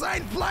 Nat,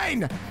 Saint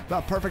Plain,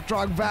 the perfect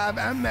drug Vav,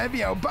 and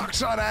Mevio,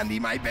 Buckshot Andy,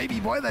 my baby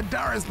boy, the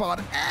Dara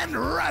Spot, and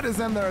Red is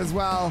in there as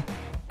well.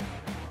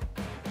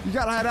 You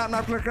gotta head out,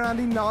 Map Clicker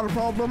Andy, not a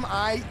problem.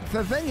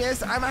 The thing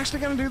is, I'm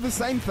actually gonna do the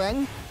same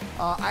thing.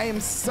 I am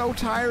so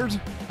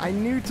tired. I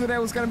knew today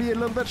was gonna be a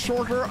little bit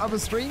shorter of a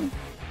stream.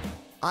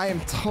 I am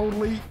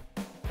totally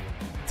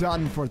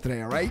done for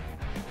today, alright?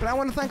 But I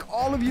want to thank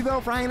all of you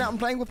though for hanging out and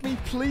playing with me.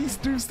 Please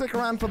do stick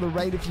around for the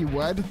raid if you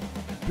would,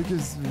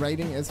 because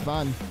raiding is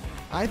fun.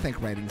 I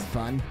think raiding's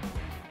fun.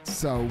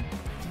 So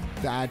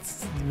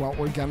that's what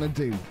we're gonna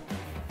do.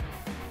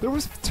 There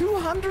was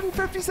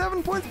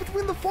 257 points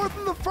between the fourth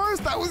and the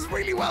first. That was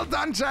really well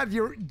done, chat.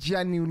 You're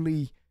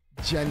genuinely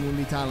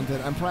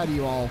talented. I'm proud of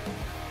you all.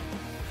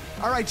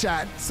 Alright,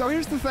 chat. So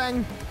here's the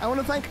thing. I want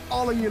to thank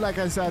all of you, like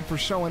I said, for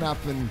showing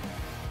up and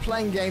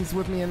playing games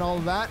with me and all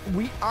of that.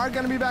 We are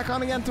going to be back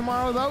on again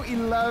tomorrow though.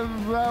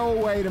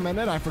 Oh, wait a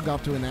minute, I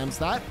forgot to announce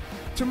that.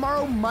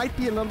 Tomorrow might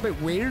be a little bit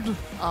weird.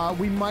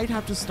 We might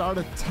have to start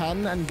at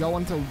 10 and go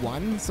until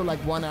 1, so like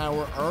 1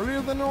 hour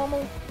earlier than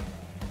normal.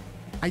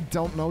 I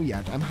don't know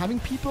yet. I'm having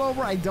people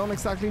over. I don't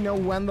exactly know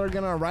when they're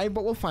going to arrive,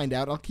 but we'll find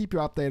out. I'll keep you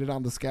updated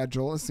on the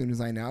schedule as soon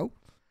as I know.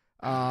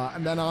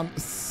 And then on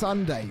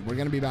Sunday, we're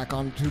going to be back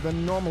on to the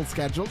normal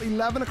schedule,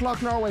 11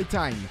 o'clock Norway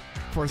time.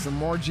 For some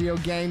more Geo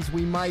games.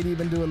 We might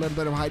even do a little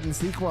bit of hide and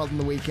seek world in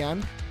the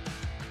weekend.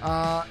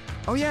 Oh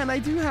yeah, and I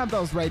do have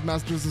those raid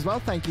masters as well.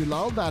 Thank you,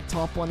 lol. That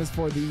top one is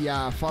for the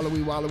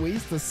followy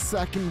wallowies. The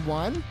second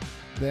one,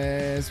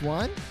 this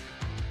one,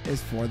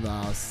 is for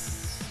the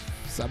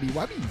subby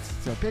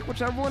wubbies. So pick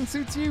whichever one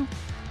suits you.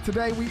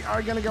 Today we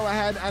are gonna go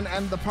ahead and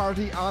end the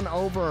party on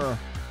over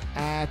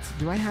at.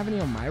 Do I have any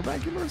on my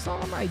regulars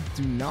on? I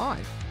do not.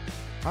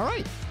 All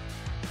right,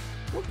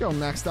 we'll go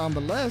next on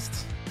the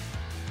list.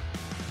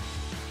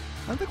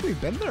 I don't think we've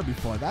been there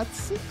before.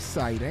 That's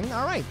exciting.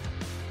 All right.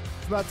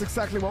 So that's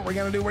exactly what we're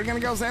going to do. We're going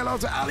to go say hello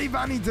to Ali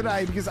Vani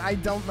today because I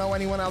don't know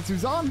anyone else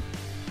who's on.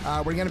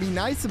 We're going to be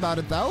nice about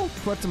it, though.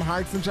 Put some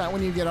hearts in chat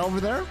when you get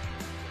over there.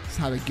 just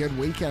had a good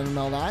weekend and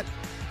all that.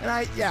 And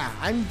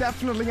I'm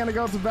definitely gonna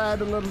go to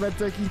bed a little bit,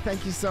 Dickie.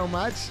 Thank you so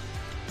much.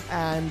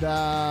 And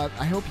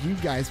I hope you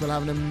guys will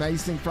have an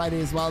amazing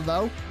Friday as well,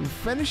 though.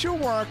 Finish your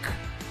work,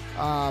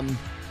 and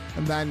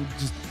then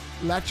just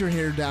let your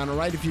hair down,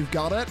 alright? If you've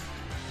got it,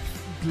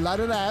 let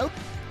it out,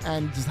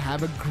 and just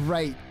have a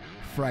great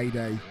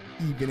Friday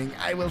evening.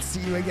 I will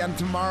see you again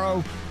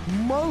tomorrow,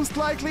 most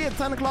likely at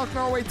 10 o'clock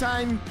Norway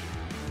time.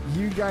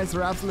 You guys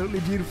are absolutely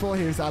beautiful.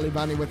 Here's Ali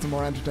Bani with some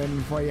more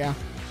entertainment for you.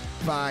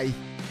 Bye.